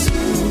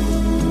soon.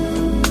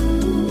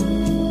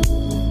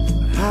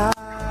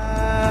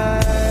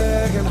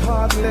 I can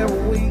hardly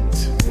wait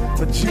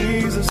for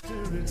Jesus to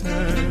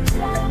return.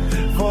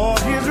 For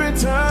His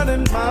return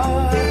in my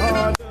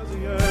heart.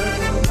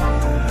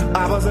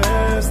 I was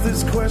asked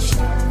this question,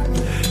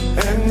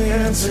 and the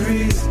answer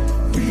is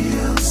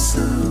real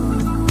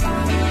soon.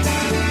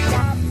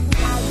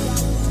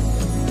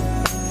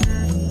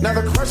 Now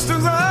the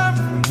questions are,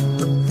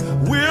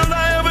 will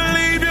I ever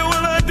leave you?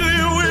 Will I do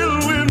you?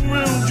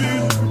 Will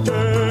Jesus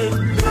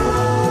return?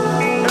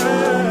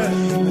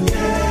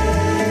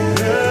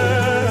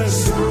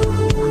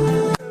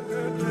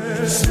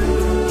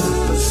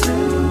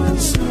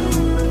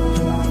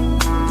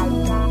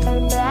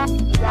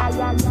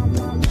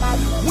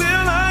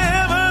 Will I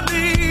ever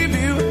leave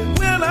you?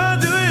 Will I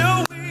do your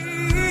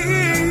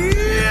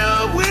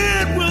will?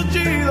 When will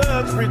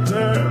Jesus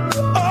return?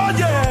 Oh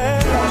yeah.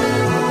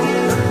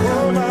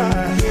 Oh my.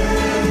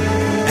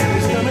 And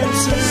he's coming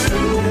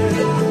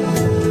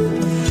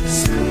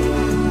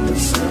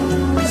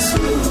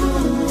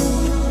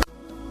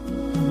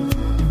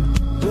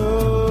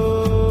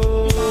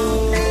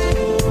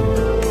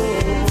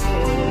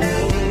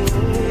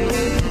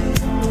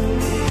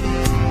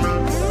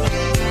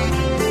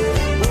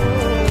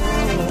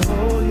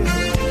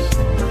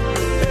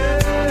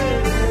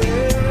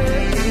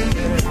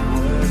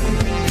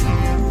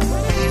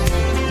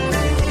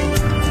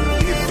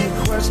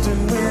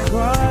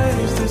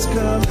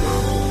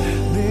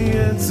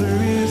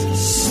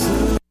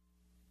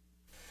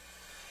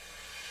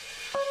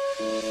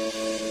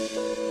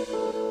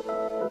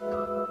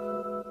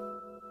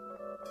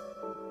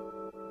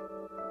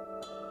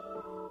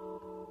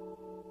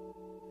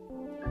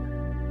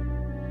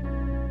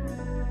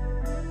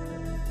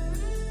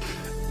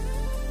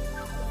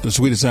The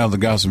sweetest sound of the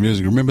gospel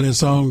music. Remember that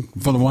song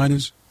from the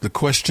Winans? The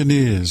question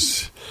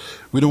is,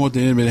 we don't want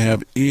the enemy to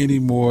have any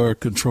more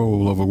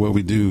control over what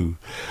we do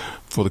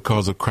for the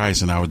cause of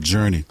Christ in our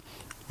journey.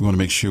 We want to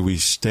make sure we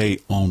stay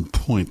on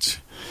point.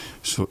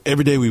 So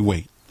every day we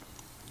wait,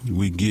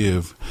 we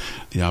give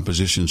the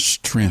opposition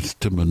strength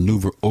to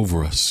maneuver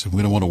over us.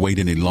 We don't want to wait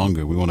any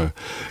longer. We want to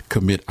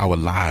commit our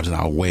lives and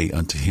our way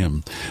unto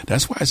him.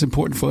 That's why it's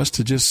important for us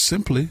to just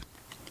simply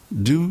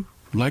do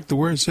like the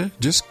word said,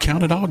 just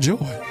count it all joy.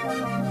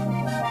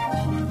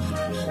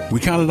 We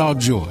count it all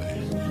joy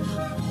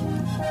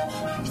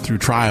through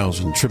trials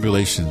and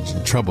tribulations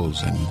and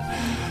troubles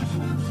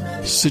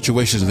and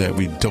situations that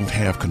we don't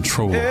have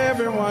control of.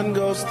 Everyone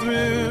goes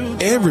through.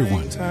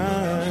 Everyone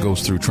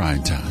goes through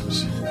trying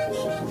times.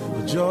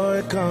 But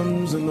joy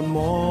comes in the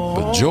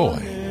morning. But joy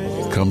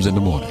comes in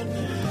the morning.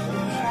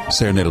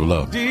 Serenade of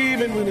Love.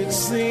 Even when it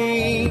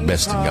seems the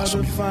best in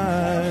gospel.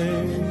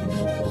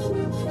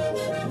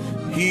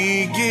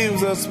 He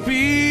gives us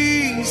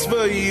peace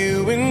for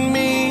you and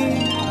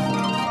me.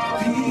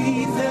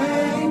 Be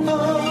thankful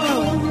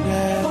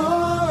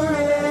for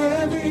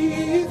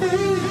everything.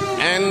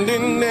 And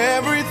in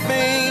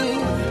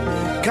everything,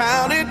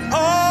 count it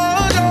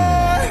all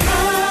joy.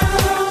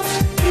 Count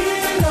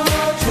it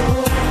all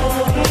joy.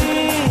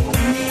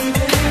 Even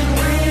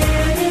when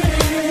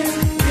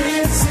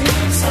it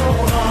seems so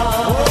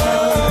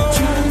hard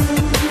to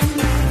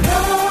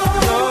know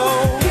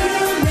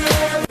you'll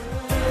never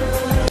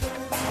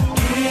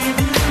give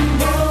you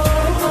more.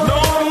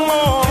 No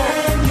more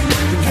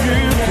than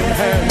you can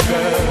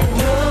handle.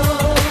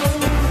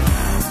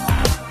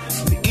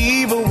 The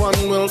evil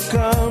one will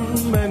come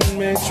and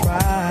may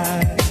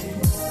try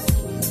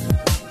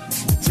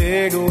to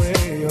take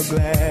away your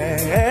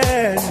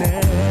gladness.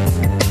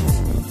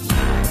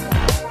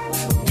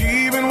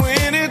 Even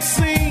when it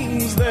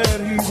seems that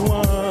he's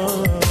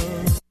won.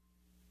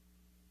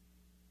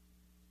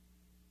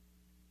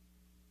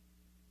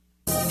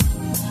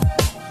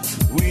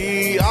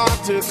 We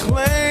ought to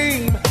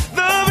claim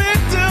the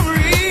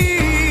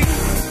victory.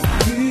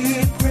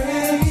 Give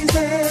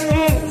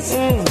praises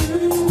to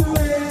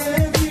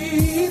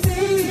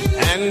everything.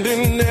 And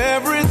in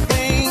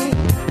everything,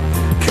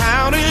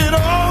 count it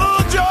all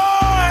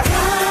joy.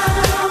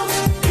 Count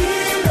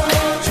it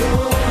all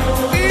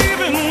joy.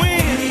 Even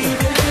when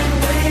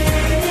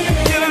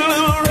get a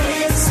little rough.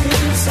 It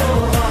seems so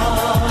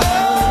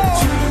hard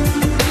to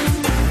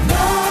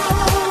know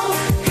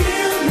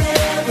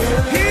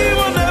he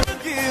will never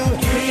give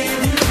you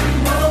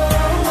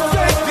more.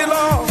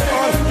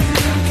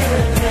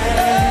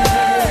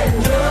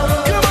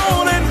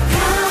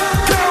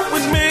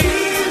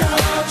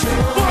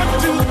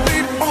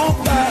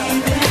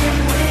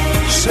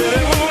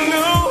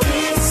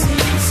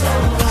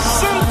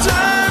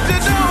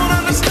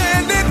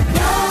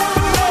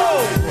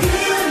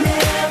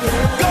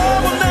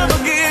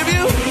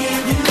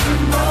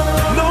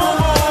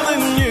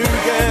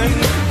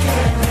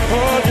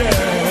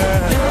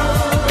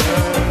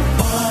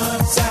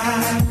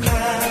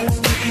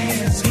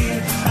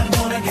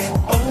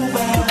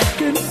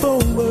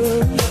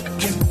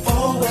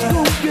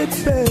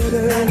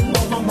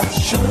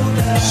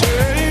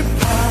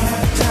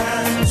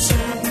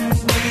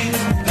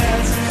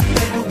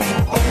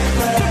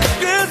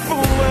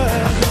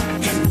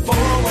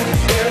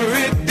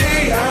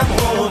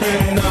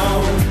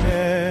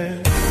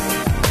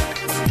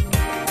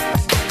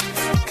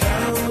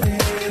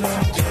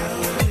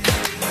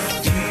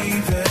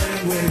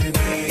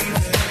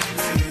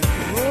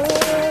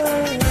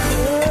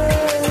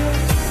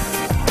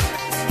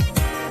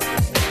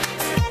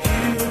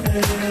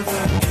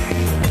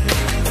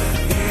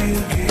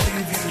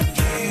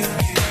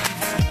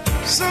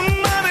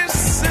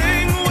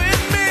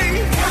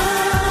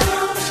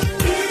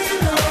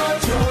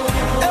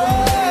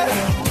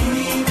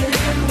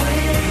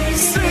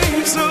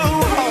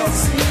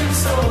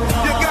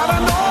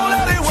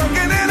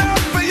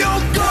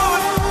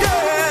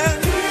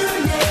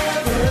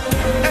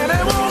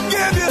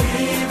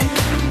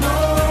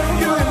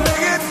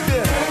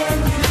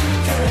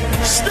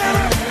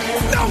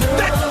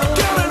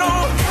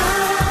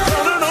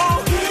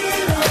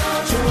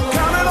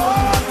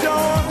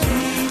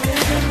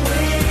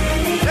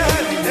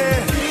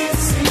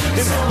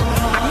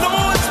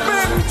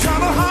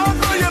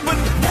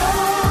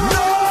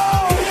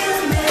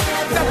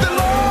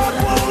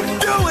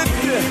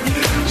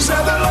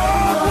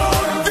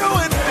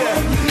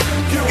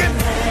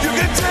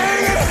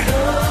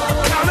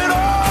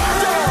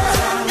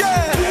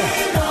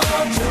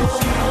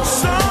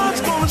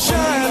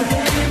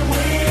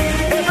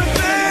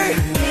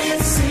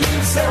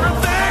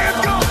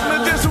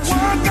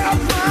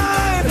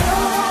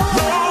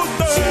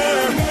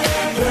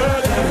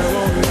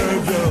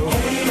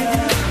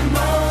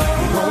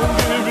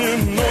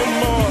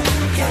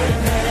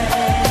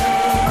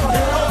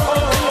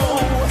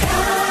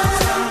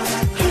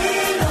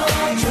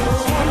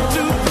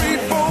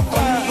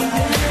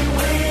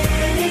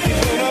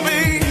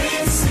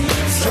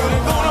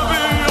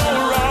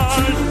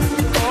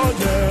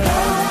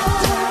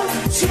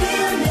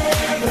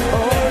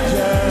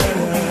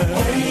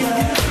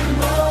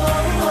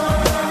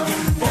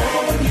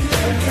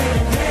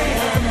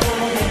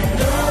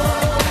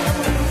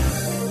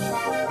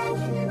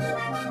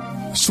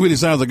 Sweetie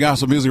sounds of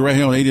gospel music right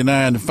here on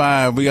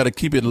 89.5. We got to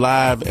keep it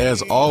live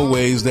as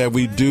always that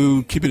we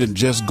do. Keep it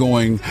just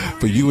going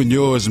for you and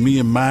yours, me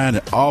and mine,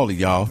 and all of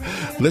y'all.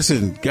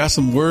 Listen, got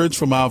some words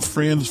from our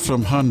friends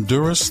from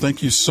Honduras.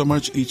 Thank you so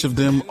much, each of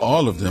them,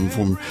 all of them,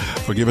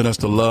 for giving us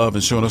the love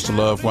and showing us the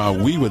love while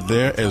we were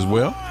there as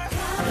well.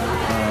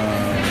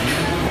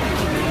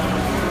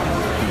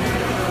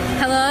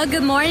 Hello,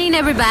 good morning,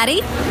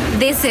 everybody.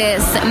 This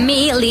is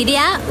me,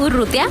 Lydia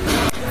Urrutia,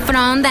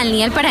 from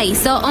Daniel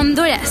Paraíso,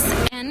 Honduras.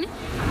 And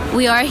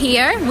we are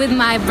here with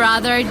my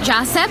brother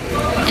Joseph,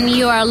 and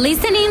you are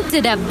listening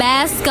to the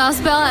best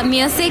gospel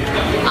music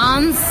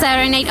on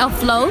Serenade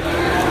of Love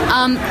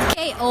on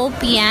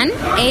KOPN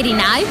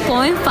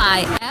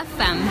 89.5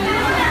 FM.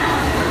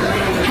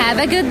 Have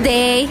a good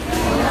day.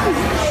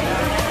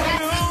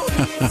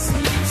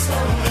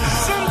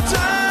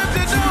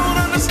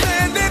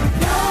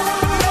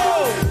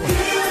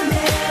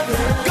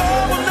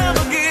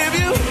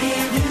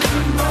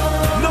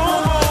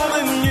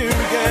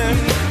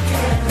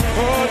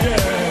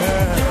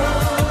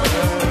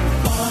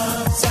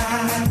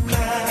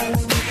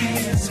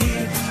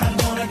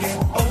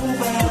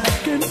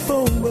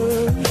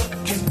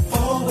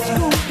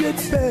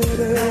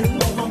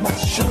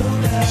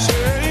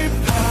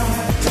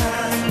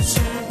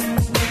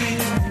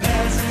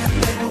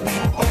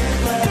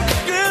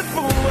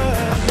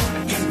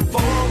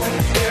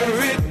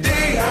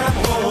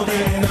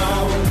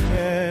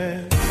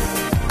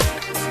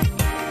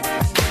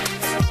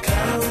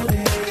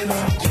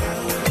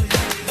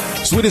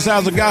 Sweetie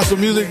sounds of gospel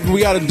music.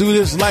 We got to do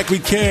this like we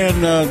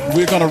can.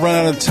 We're going to run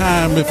out of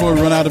time before we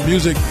run out of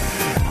music.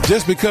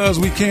 Just because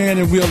we can,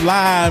 and we're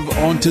live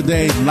on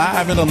today,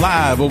 live and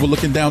alive,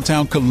 overlooking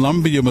downtown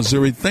Columbia,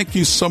 Missouri. Thank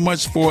you so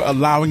much for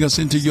allowing us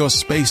into your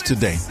space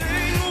today.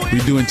 We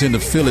do intend to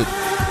fill it.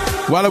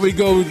 Why don't we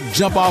go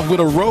jump off with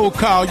a roll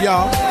call,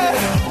 y'all?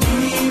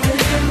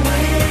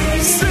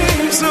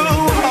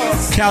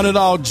 Count it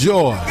all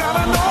joy.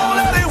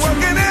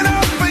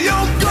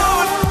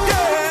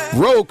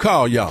 Roll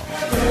call, y'all.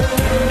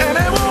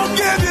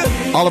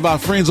 All of our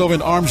friends over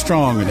in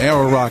Armstrong and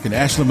Arrow Rock and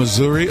Ashland,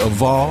 Missouri,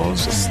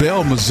 Avals,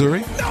 Bell,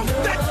 Missouri,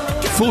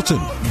 Fulton,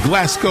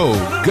 Glasgow,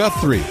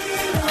 Guthrie,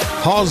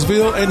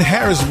 Hallsville, and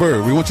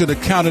Harrisburg. We want you to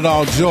count it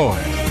all joy.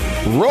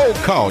 Roll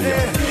call, y'all.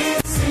 I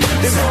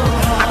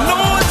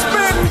know it's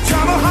been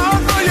kind of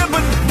hard for you,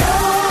 but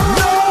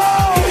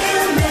know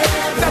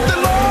that the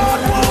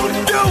Lord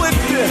won't do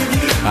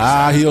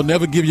it. He'll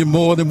never give you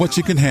more than what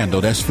you can handle.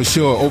 That's for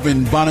sure. Over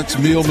in Bonnets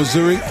Mill,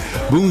 Missouri,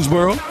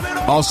 Boonesboro,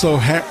 also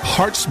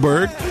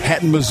Hartsburg,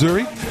 Hatton,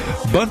 Missouri,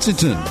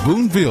 Buntington,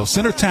 Boonville,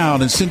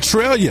 Centertown, and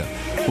Centralia.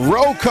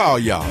 Roll call,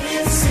 y'all.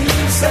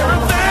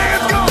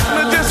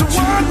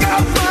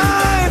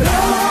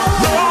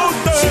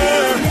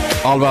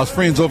 All of our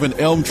friends over in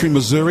Elm Tree,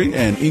 Missouri,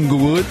 and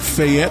Inglewood,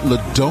 Fayette,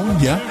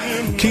 Ladonia,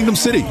 Kingdom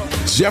City,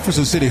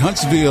 Jefferson City,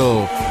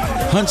 Huntsville,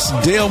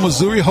 Huntsdale,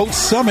 Missouri, Holt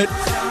Summit,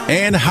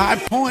 and High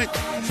Point.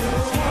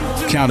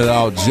 Count it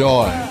all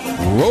joy.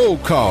 Roll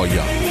call,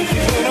 y'all.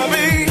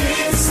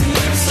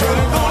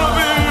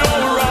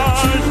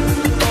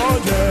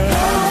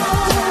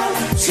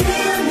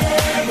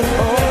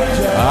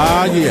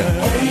 Yeah.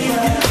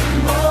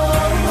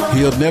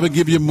 He'll never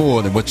give you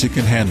more than what you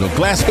can handle.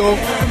 Glasgow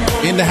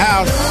in the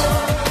house.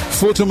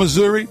 Fulton,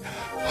 Missouri.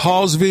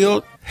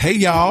 Hallsville. Hey,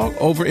 y'all.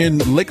 Over in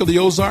Lake of the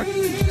Ozark.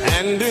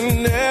 And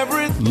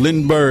in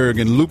Lindbergh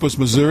and Lupus,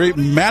 Missouri.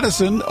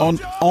 Madison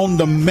on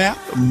the map.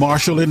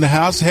 Marshall in the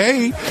house.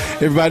 Hey,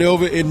 everybody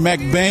over in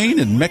McBain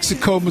in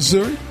Mexico,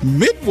 Missouri.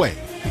 Midway.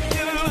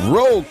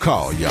 Roll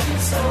call, y'all.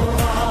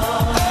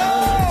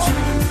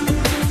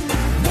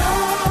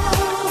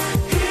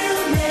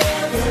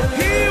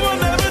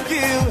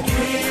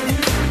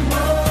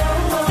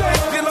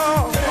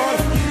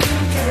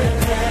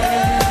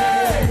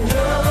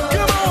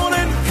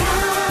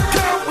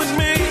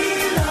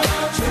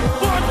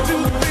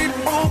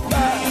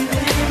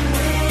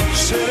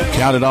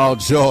 Count it all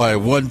joy.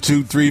 1,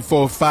 2, 3,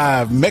 4,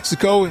 5.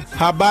 Mexico,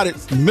 how about it?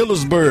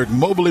 Millersburg,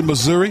 Moberly,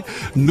 Missouri,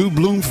 New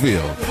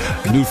Bloomfield,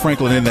 New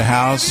Franklin in the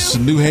house,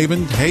 New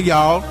Haven. Hey,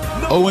 y'all.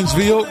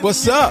 Owensville,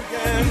 what's up?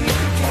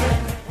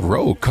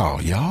 Roll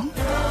call, y'all.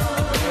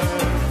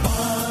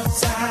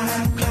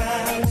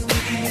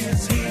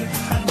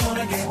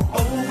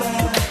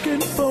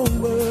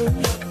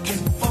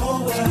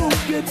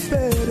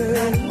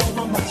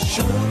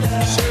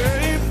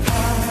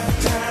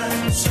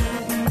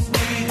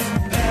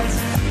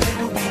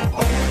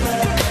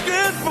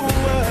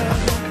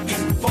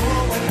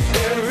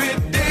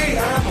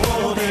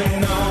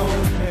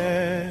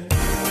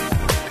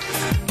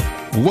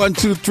 One,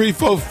 two, three,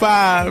 4,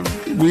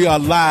 5. We are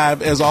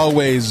live, as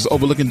always,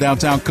 overlooking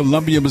downtown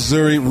Columbia,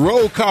 Missouri.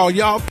 Roll call,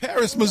 y'all.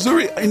 Paris,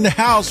 Missouri, in the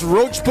house.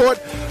 Roachport,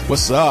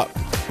 what's up?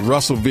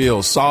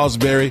 Russellville,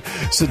 Salisbury,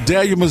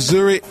 Sedalia,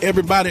 Missouri.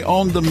 Everybody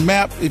on the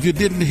map. If you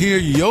didn't hear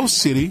your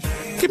city,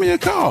 give me a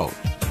call.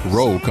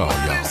 Roll call,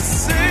 y'all.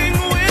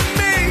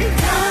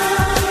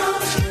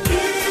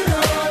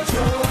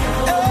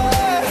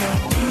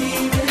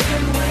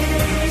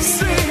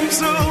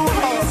 So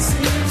hard.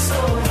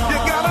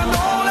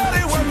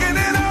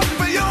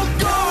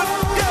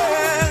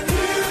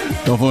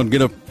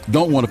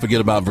 don't want to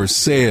forget about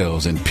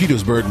Versailles in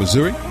Petersburg,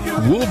 Missouri,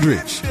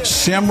 Woodridge,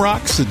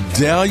 Shamrock,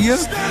 Sedalia,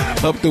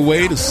 up the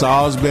way to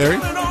Salisbury,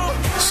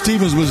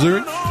 Stevens,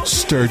 Missouri,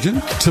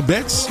 Sturgeon,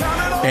 Tibbetts,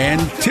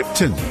 and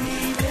Tipton.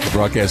 The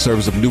broadcast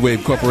service of New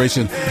Wave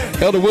Corporation.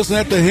 Elder Wilson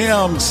at the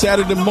helm,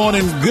 Saturday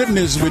morning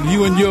goodness with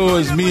you and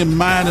yours, me and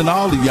mine, and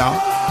all of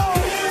y'all.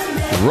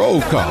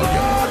 Roll call,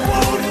 y'all.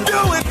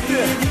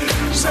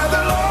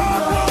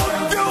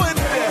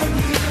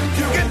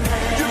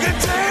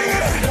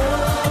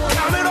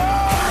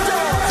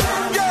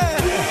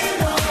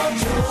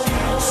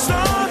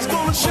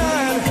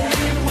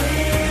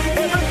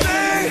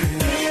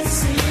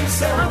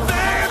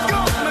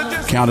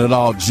 Count it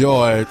all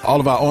joy. All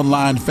of our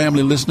online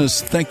family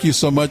listeners, thank you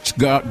so much.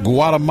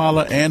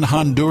 Guatemala and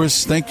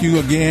Honduras, thank you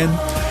again.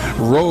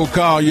 Roll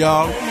call,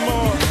 y'all.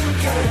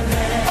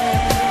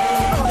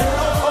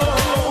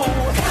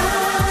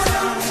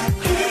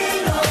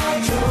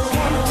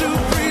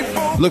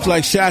 Looks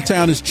like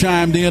Chi-Town has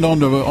chimed in on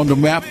the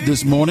map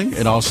this morning,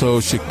 and also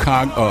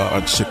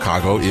Chicago.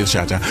 Chicago is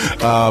Chi-Town.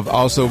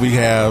 Also, we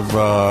have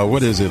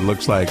what is it?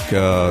 Looks like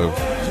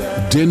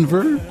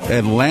Denver,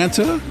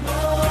 Atlanta,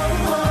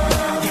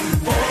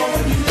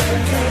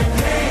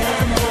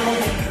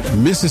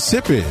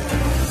 Mississippi.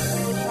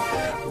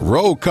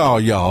 Roll call,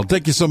 y'all.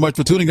 Thank you so much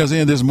for tuning us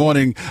in this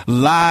morning,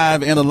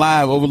 live and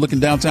alive, overlooking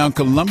downtown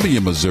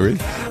Columbia, Missouri.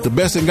 The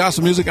best in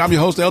gospel music. I'm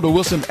your host, Elder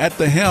Wilson, at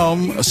the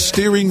helm,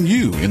 steering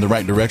you in the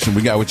right direction.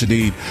 We got what you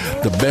need.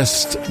 The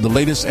best, the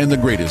latest, and the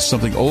greatest.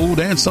 Something old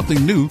and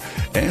something new,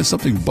 and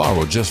something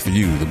borrowed just for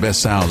you. The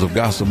best sounds of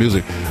gospel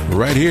music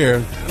right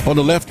here on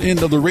the left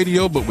end of the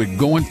radio, but we're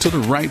going to the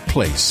right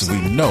place.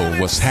 We know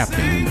what's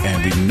happening,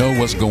 and we know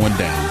what's going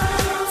down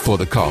for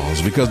the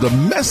cause, because the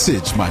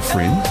message, my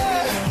friend,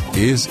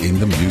 is in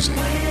the music.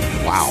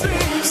 Wow.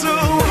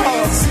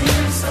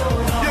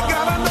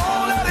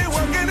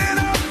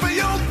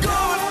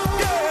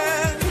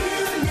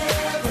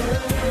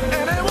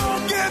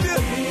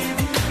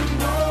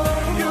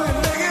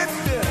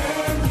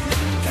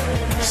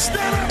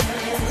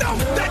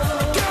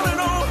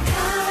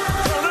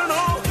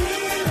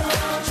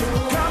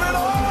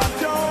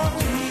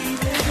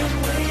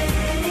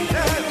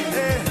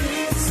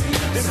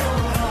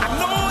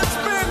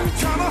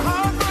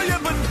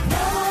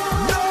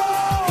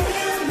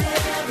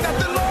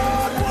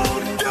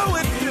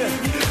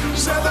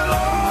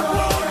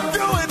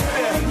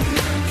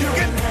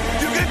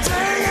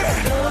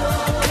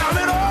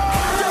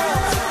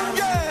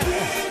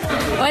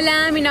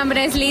 Hola, mi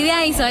nombre es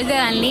Lidia y soy de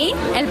Danlí,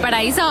 El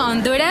Paraíso,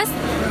 Honduras,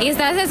 y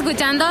estás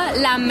escuchando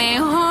la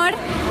mejor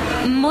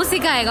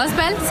música de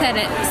gospel,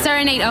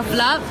 Serenade of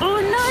Love. Oh,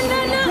 no.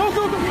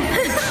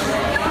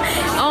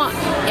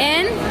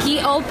 En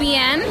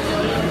KOPN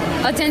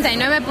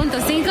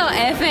 89.5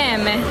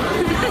 FM.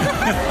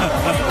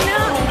 No,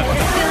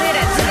 delete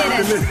it.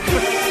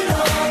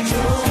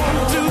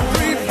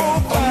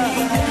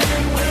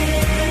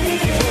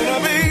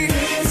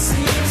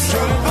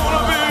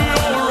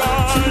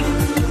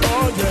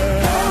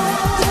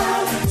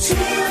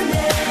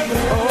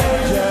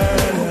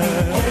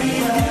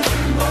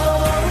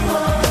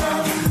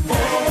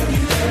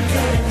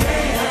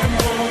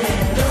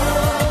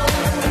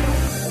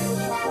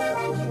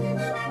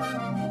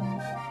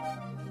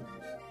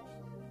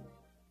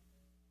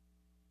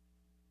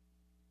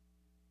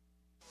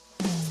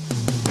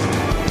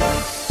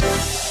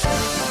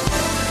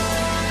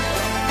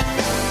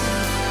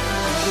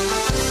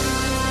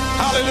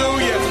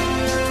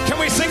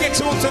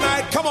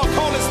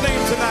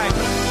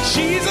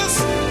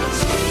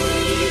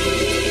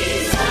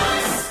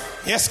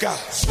 Yes, God.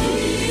 Jesus,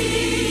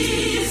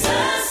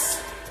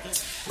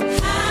 how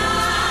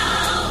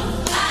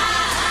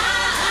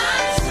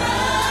I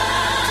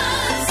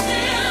trust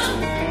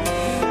Him,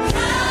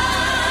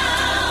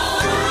 how I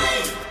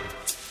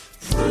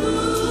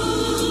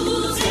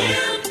prove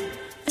Him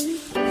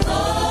over and over.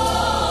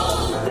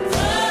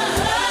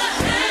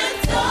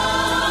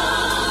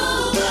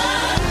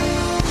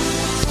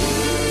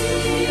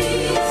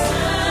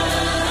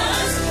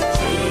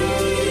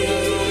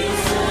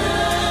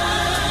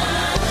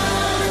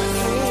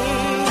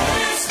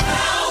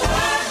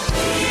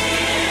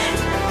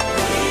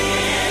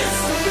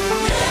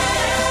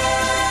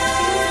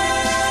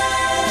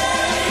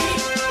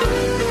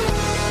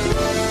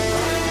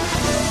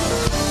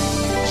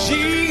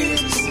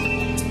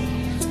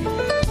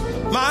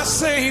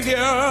 Savior,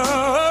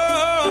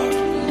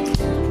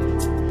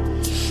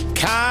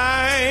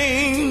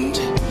 kind,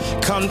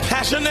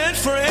 compassionate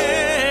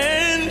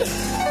friend.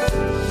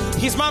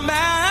 He's my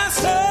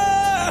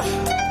master,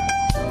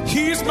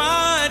 He's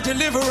my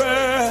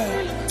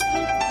deliverer.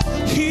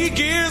 He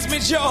gives me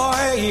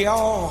joy,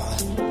 all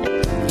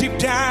deep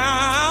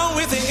down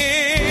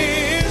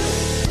within.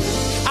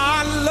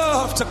 I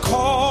love to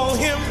call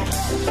Him,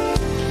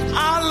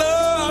 I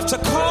love to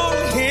call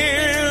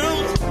Him.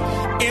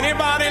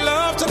 Anybody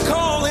love to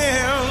call Him?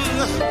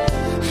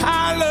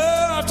 I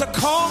love to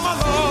call my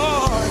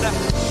Lord.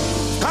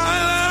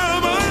 I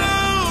love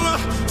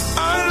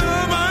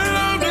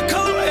to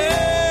call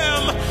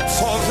Him,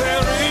 for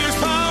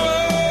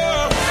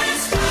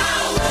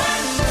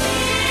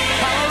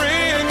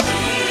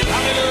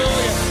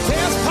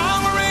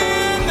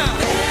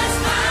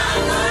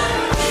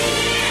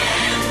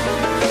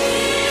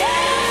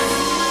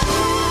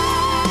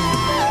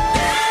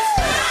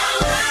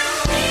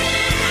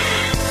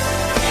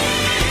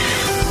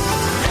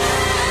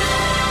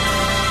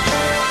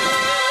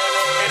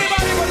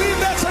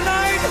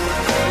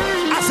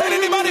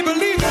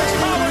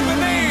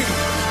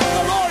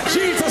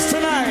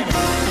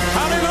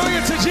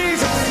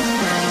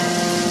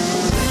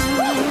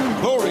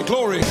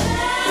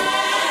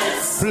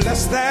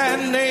that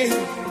name.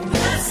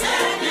 Bless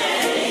that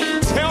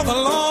name. Tell the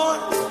Lord.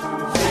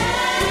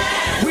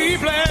 Yes. We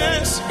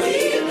bless.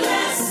 We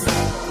bless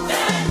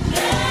that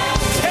name.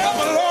 Tell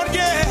the Lord,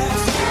 yes.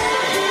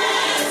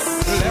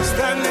 Yes. Bless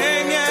that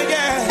name, yeah,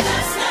 yeah.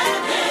 Bless that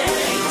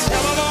name.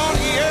 Tell the Lord,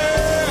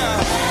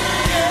 yeah.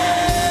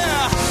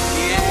 Yeah.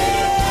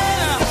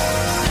 Yeah.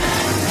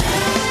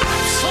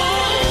 I'm so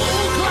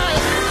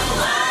glad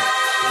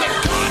that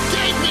God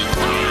gave me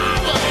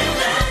power.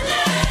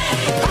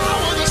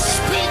 Power to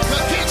speak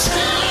against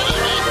the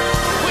enemy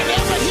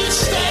whenever he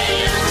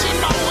stands in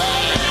my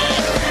way.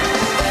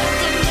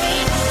 The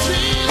name of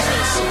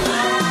Jesus.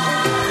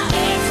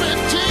 Every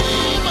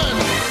demon,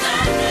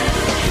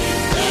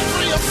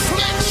 every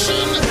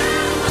affliction,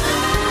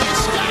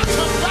 it's got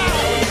to bow.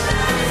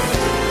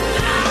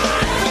 I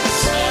can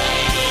say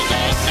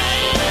that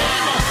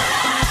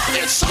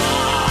name. It's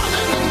all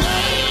in the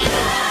name.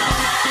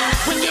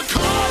 When you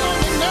call on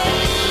the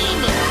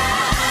name,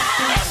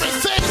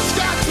 everything's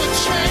got to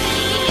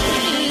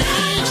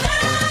change.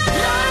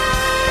 Yeah.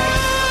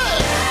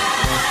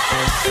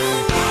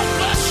 I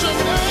bless your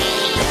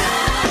name.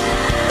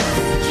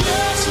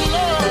 Yes,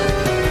 Lord.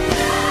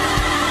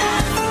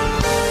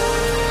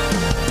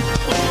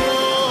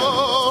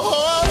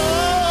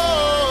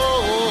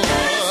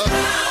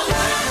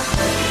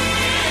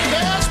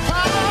 There's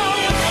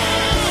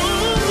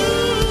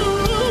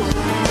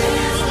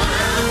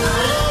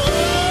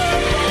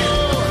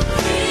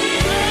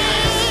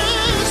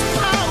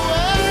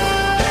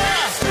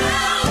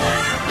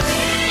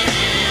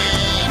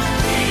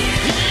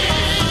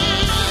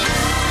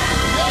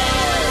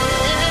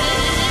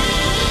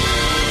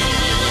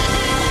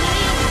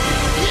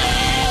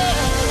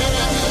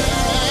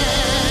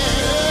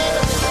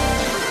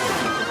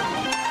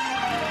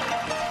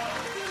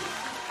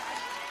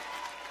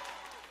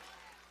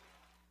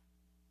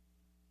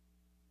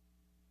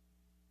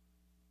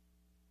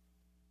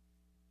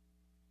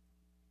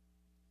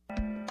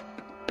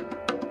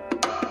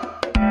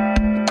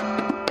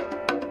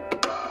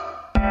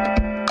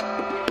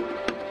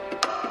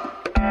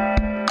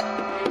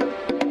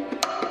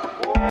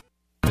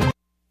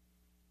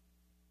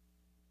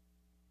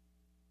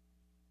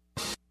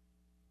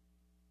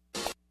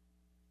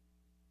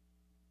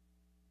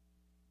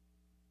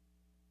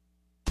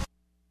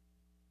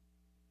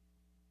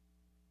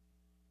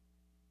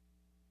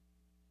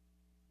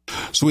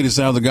Sweetest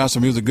sound of the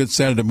gospel music. Good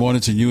Saturday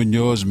morning to you and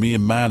yours, me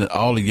and mine, and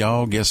all of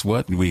y'all. Guess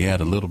what? We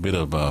had a little bit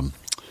of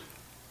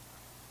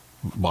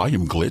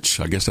volume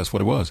glitch. I guess that's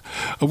what it was.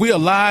 We are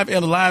live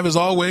and alive as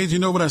always. You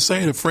know what I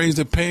say? The phrase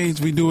that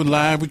pays. We do it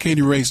live. We can't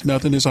erase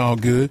nothing. It's all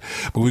good.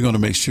 But we're going to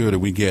make sure that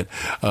we get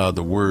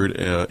the word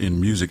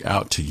in music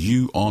out to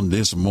you on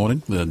this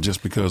morning.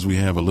 Just because we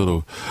have a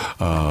little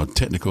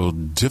technical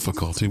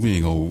difficulty, we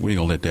ain't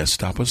gonna let that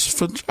stop us.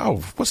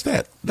 What's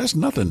that? That's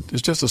nothing.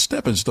 It's just a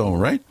stepping stone,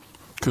 right?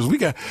 Because we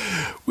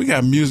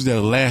got music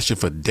that'll last you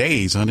for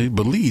days, honey.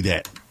 Believe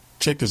that.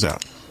 Check this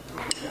out.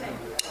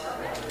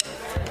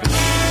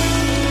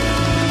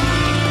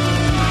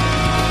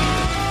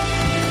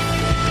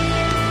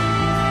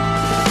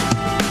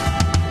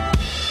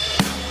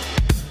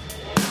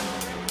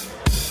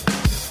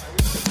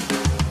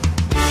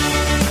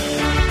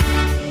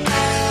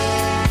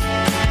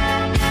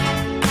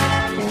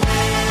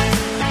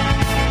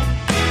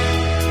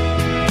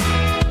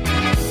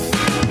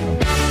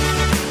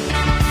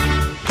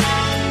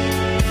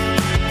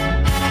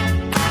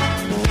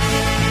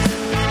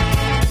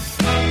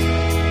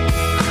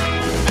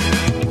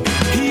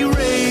 He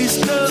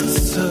raised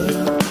us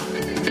up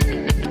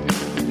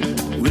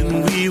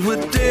when we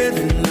were dead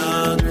in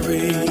our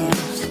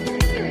graves.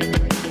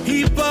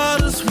 He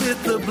bought us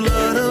with the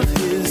blood of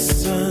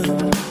his son.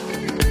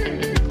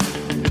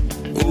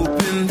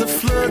 Opened the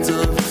floods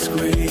of his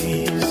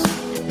grace.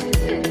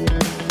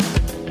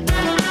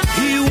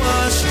 He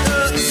washed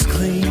us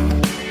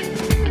clean,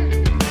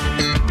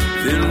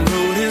 then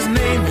wrote his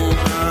name on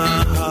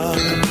our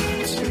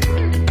hearts.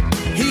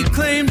 He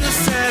claimed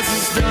us as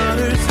his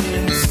daughters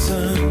and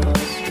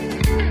sons.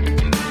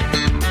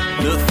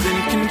 Nothing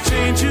can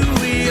change who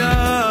we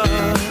are.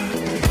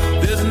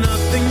 There's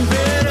nothing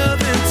better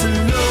than to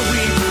know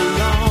we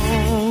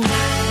belong.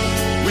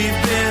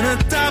 We've been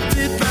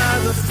adopted by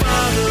the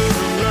Father of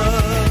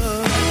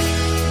love.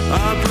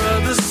 Our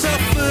brother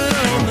suffered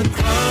on the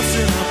cross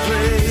in our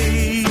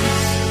place.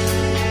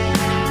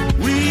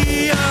 We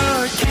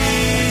are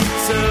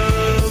kids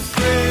of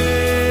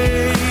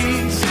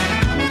grace.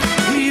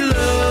 He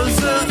loves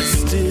us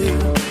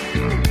still,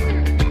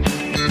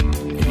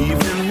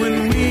 even when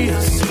we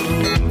are so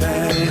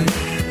bad.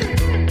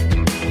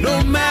 No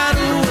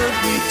matter what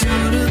we do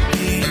to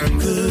be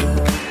good,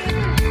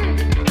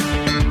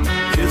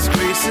 his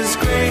grace is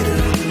greater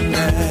than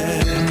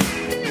that.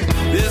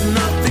 There's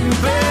nothing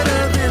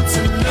better than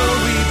to know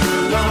we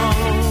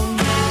belong.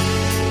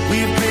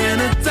 We've been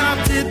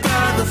adopted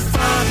by the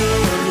Father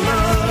of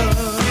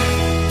love.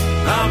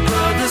 Our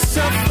brother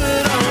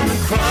suffered on the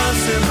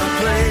cross in our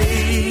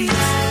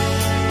place.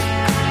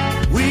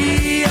 We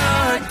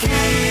are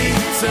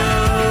kings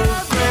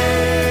of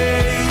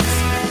grace.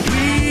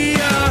 We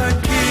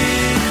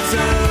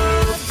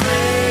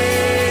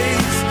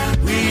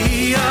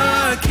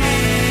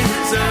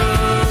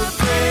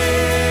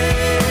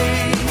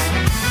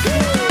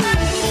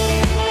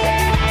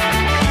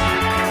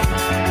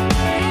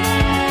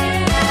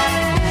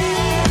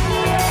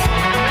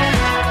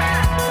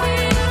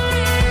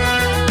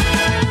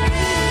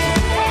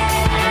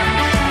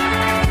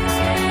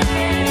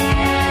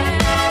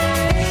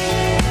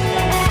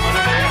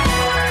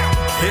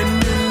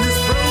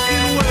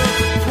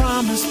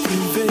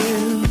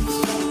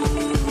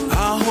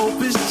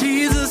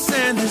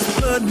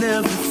God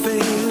never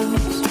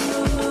fails.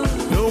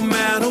 No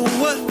matter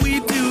what we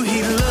do,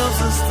 He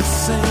loves us the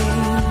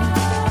same.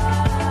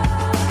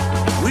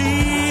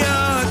 We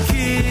are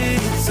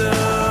kids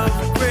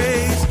of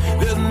grace.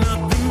 There's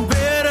nothing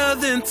better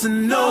than to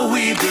know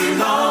we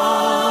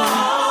belong.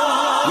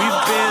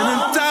 We've been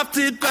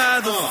adopted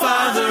by the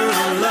Father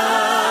of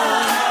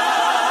love.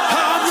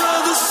 Our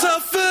brother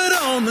suffered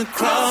on the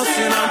cross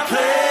in our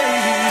place.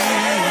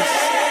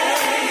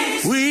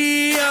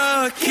 We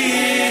are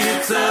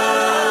kids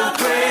of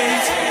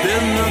grace.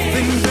 There's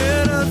nothing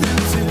better than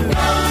to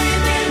know we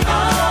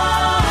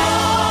belong.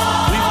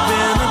 We've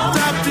been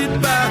adopted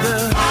by the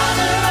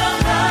Father of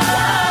love.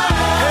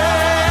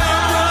 Hey,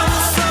 our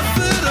brother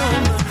suffered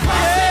on the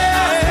cross.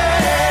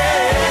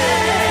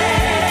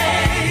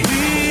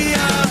 We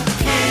are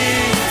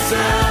kids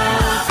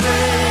of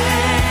grace.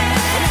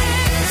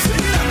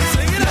 Sing it out,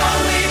 sing it out. Know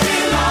we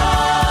belong.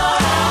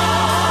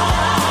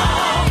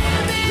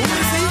 Who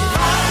is He?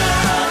 Father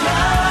of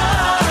love.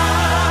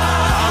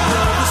 Our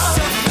brother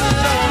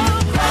suffered on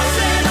the cross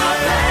in our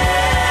place.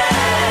 We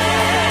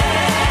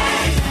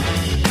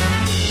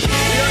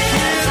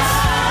are kids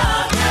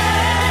of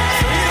grace.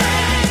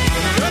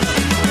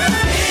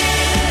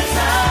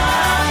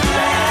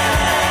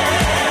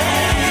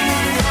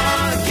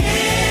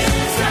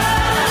 Kids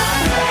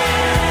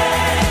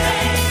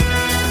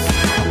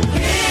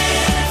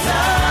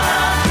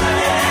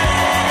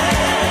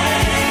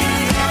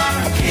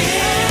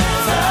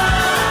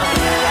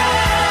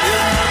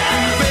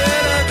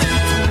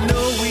of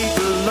know we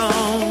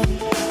belong.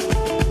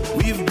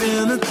 We've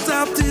been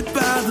adopted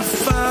by the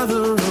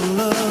Father of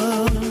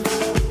love.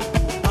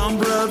 Our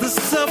brother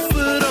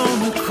suffered on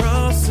the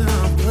cross in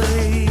our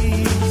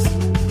place.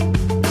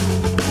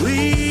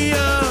 We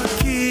are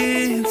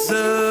kids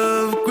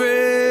of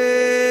grace.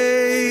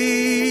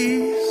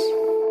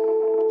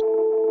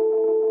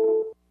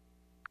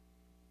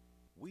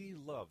 We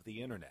love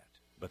the internet,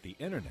 but the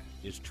internet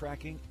is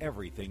tracking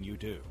everything you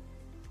do.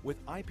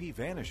 With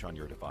IPVanish on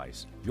your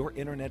device, your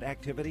internet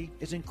activity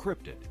is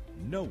encrypted.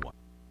 No one.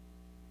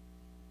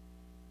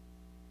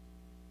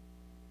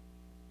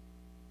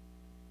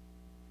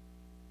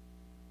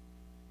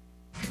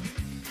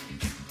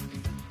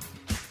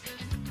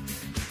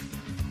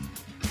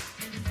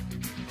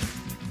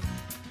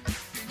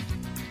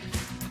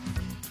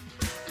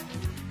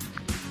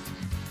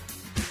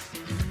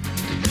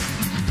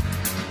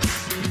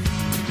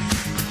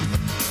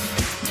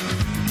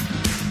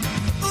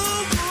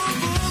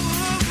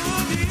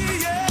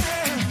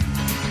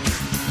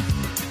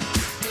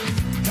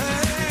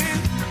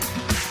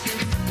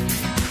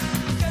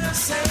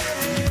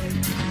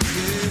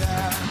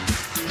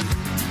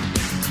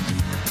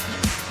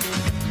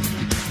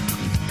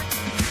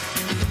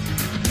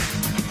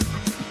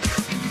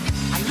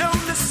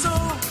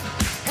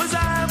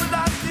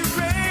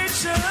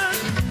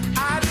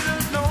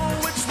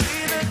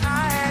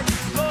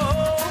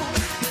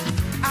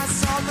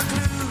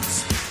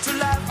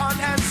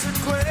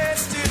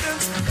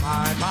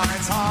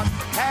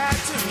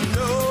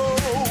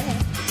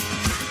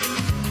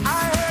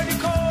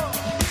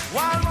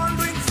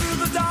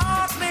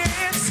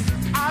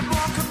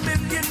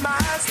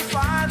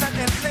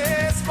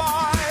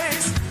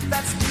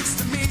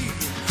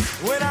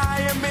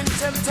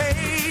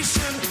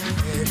 Temptation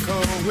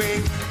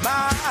echoing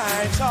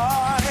my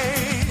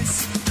choice.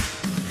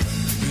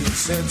 He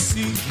said,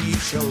 seek ye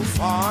shall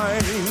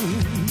find.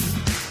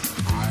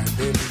 I've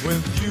been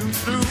with you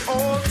through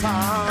all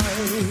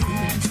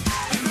times.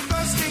 And the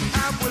first thing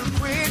I will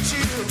quench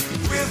you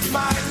with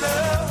my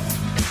love.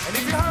 And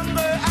if you're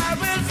hungry, I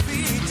will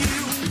feed you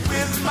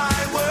with my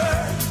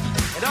word.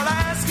 And all I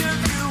ask of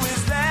you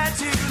is that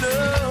you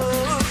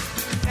love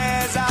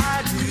as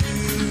I do.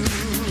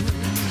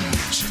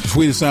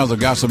 Sweetest sounds of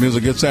gospel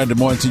music. Good Saturday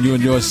morning to you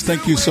and yours.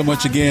 Thank you so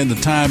much again. The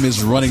time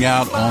is running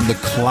out on the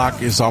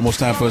clock. It's almost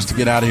time for us to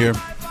get out of here.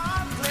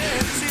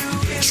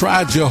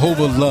 Try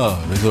Jehovah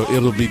Love.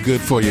 It'll be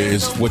good for you.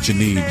 It's what you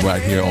need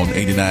right here on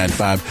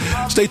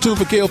 89.5. Stay tuned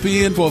for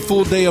KOPN for a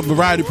full day of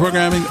variety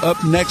programming.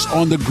 Up next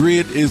on the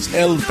grid is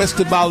El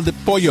Festival de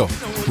Pollo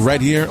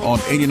right here on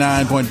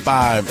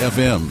 89.5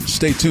 FM.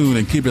 Stay tuned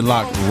and keep it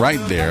locked right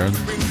there.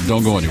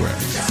 Don't go anywhere.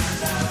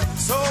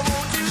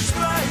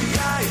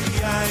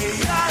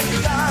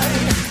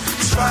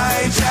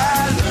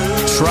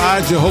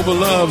 Try Jehovah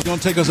Love. Going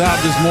to take us out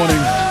this morning.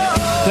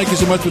 Thank you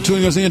so much for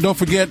tuning us in. Don't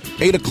forget,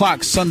 8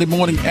 o'clock Sunday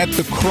morning at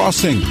The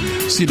Crossing.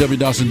 C.W.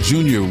 Dawson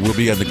Jr. will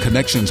be at the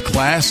Connections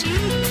class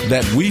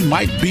that we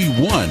might be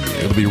one.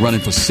 It'll be running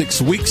for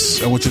 6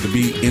 weeks. I want you to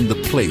be in the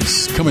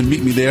place. Come and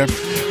meet me there.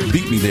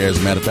 Beat me there, as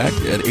a matter of fact,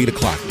 at 8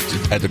 o'clock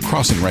at The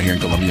Crossing right here in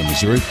Columbia,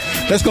 Missouri.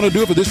 That's going to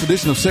do it for this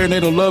edition of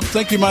Serenade of Love.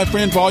 Thank you, my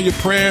friend, for all your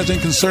prayers and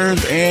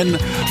concerns and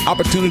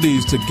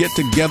opportunities to get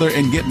together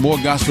and get more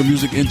gospel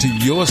music into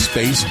your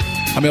space.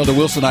 I'm Elder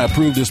Wilson. I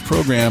approve this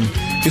program.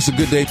 It's a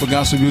good day for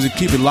gospel music.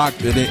 Keep it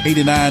locked at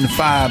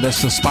 89.5.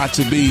 That's the spot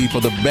to be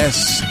for the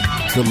best,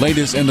 the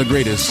latest, and the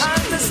greatest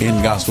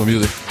in gospel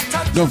music.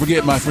 Don't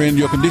forget, my friend,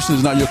 your condition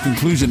is not your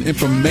conclusion.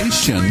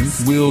 Information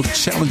will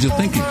challenge your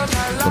thinking,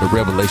 but a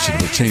revelation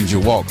will change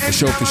your walk. For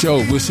sure.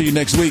 We'll see you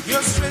next week.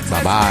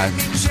 Bye-bye.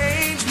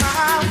 Change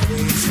my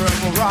ways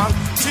from wrong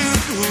to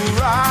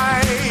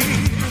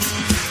right.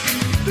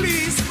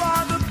 Please,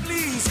 Father,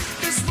 please,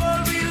 this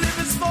world we live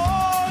is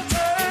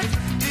faltered.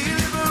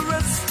 Deliver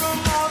us from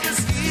all this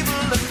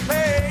evil and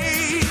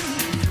pain.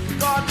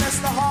 God bless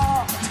the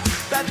heart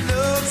that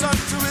loves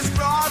unto his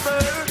brother,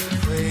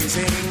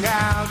 praising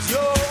out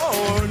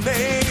your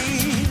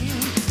name.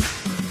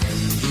 And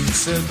he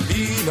said,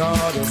 be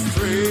not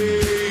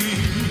afraid.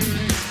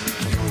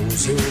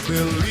 Those who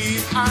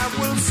believe I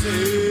will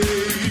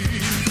save.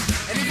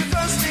 And if you're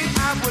thirsty,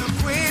 I will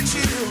quench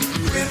you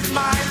with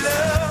my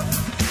love.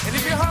 And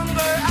if you're hungry,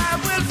 I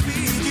will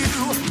feed you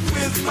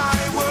with my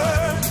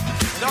word.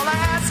 And all I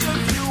ask of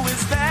you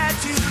is that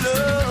you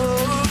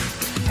love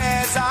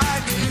as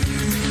I do.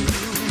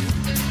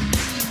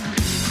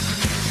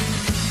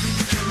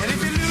 And if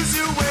you lose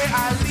your way,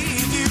 I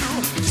lead you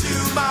to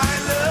my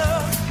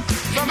love.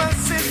 From a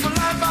sinful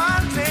life,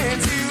 I'll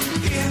cleanse you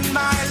in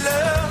my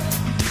love.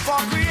 For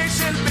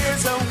creation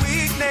bears a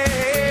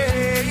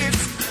weakness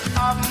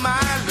of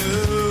my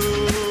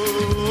love.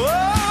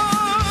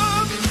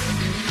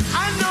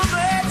 I know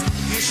that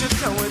you should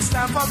know it's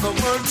time for the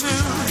world to.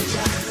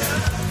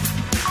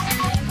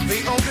 The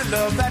only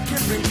love that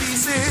can bring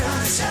peace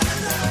is.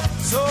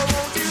 So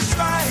won't you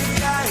try,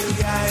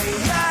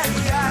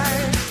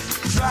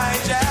 try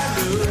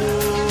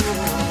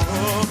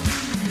love.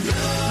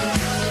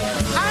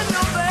 I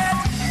know that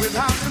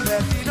without you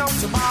there be no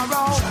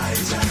tomorrow.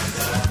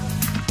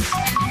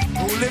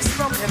 Who lives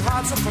from in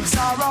hearts and from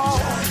sorrow.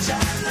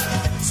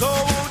 So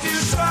won't you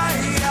try,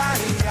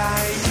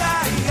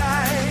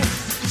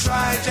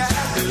 try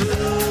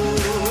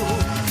love.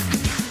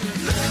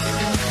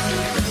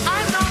 I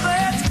know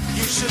that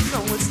you should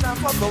know it's time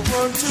for the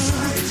world to.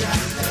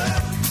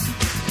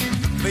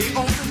 The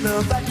only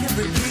love that can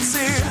bring peace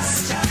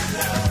is.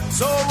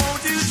 So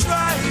won't you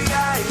try,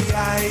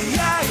 try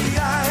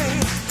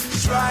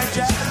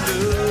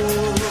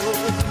love.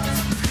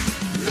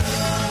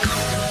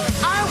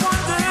 I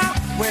wonder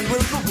when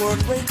will the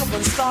world wake up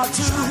and start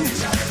to.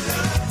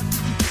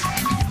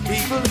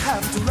 People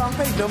have to run,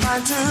 pay no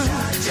mind to.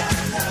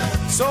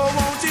 So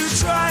won't you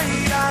try,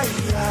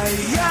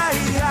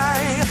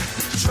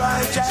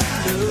 try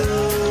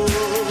love.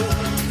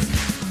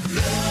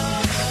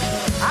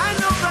 I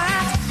know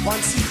that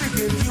once you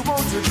begin, you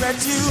won't regret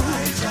you.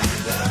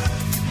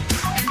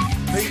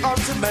 The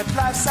ultimate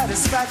life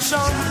satisfaction.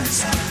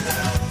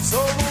 So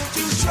won't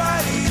you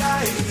try,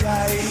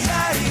 try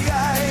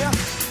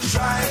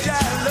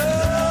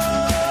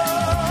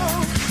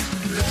love.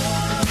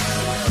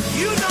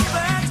 You know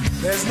that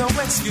there's no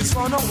excuse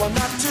for no one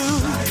not to.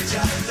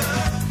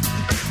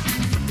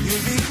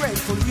 You'll be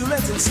grateful you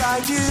let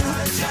inside you.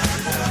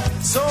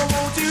 So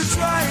won't you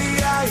try,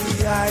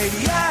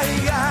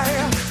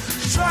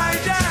 try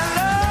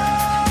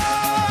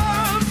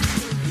love.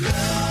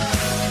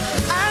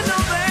 I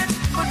know that,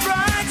 but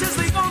right is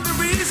the only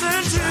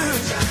reason to.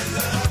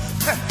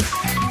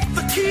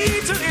 The key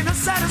to inner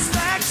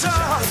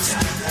satisfaction.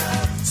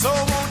 So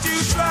won't you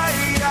try,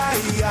 try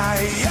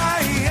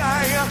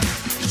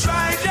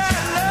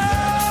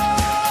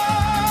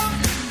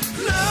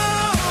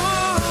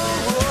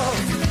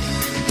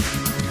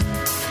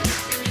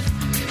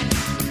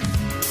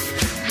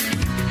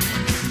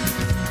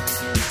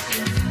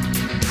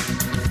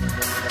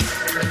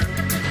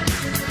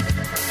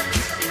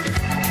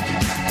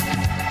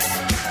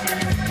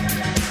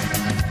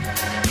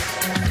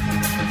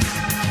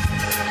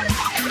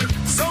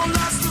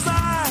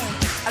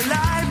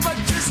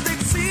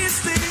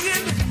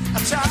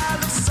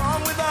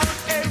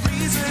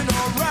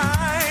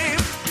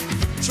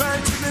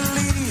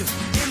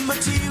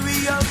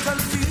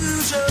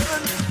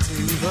confusion to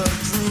the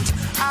truth.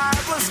 I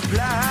was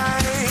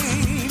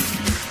blind.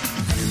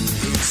 And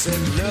he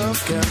said love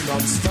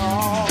cannot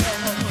start.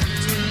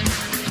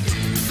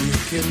 You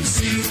can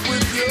see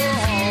with your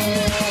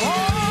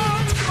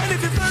heart. And if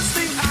you're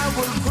thirsty, I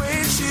will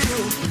quench you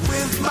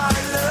with my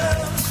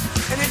love.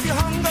 And if you're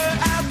hungry,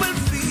 I will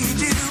feed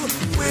you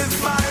with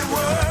my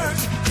word.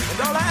 And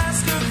all I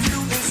ask of you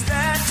is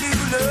that you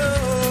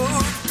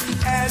love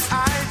as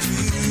I do.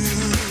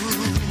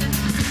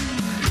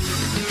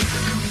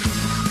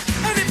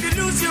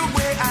 Your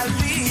way, I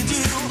lead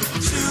you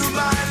to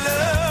my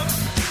love.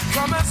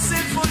 From a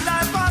sinful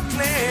life, I'll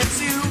cleanse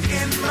you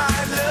in my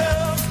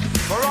love.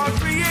 For all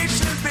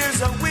creation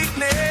bears a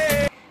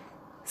weakness.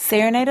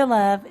 Serenade of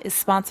Love is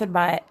sponsored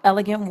by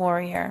Elegant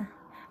Warrior,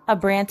 a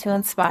brand to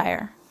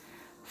inspire.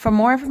 For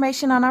more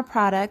information on our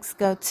products,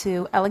 go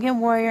to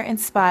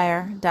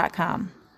elegantwarriorinspire.com.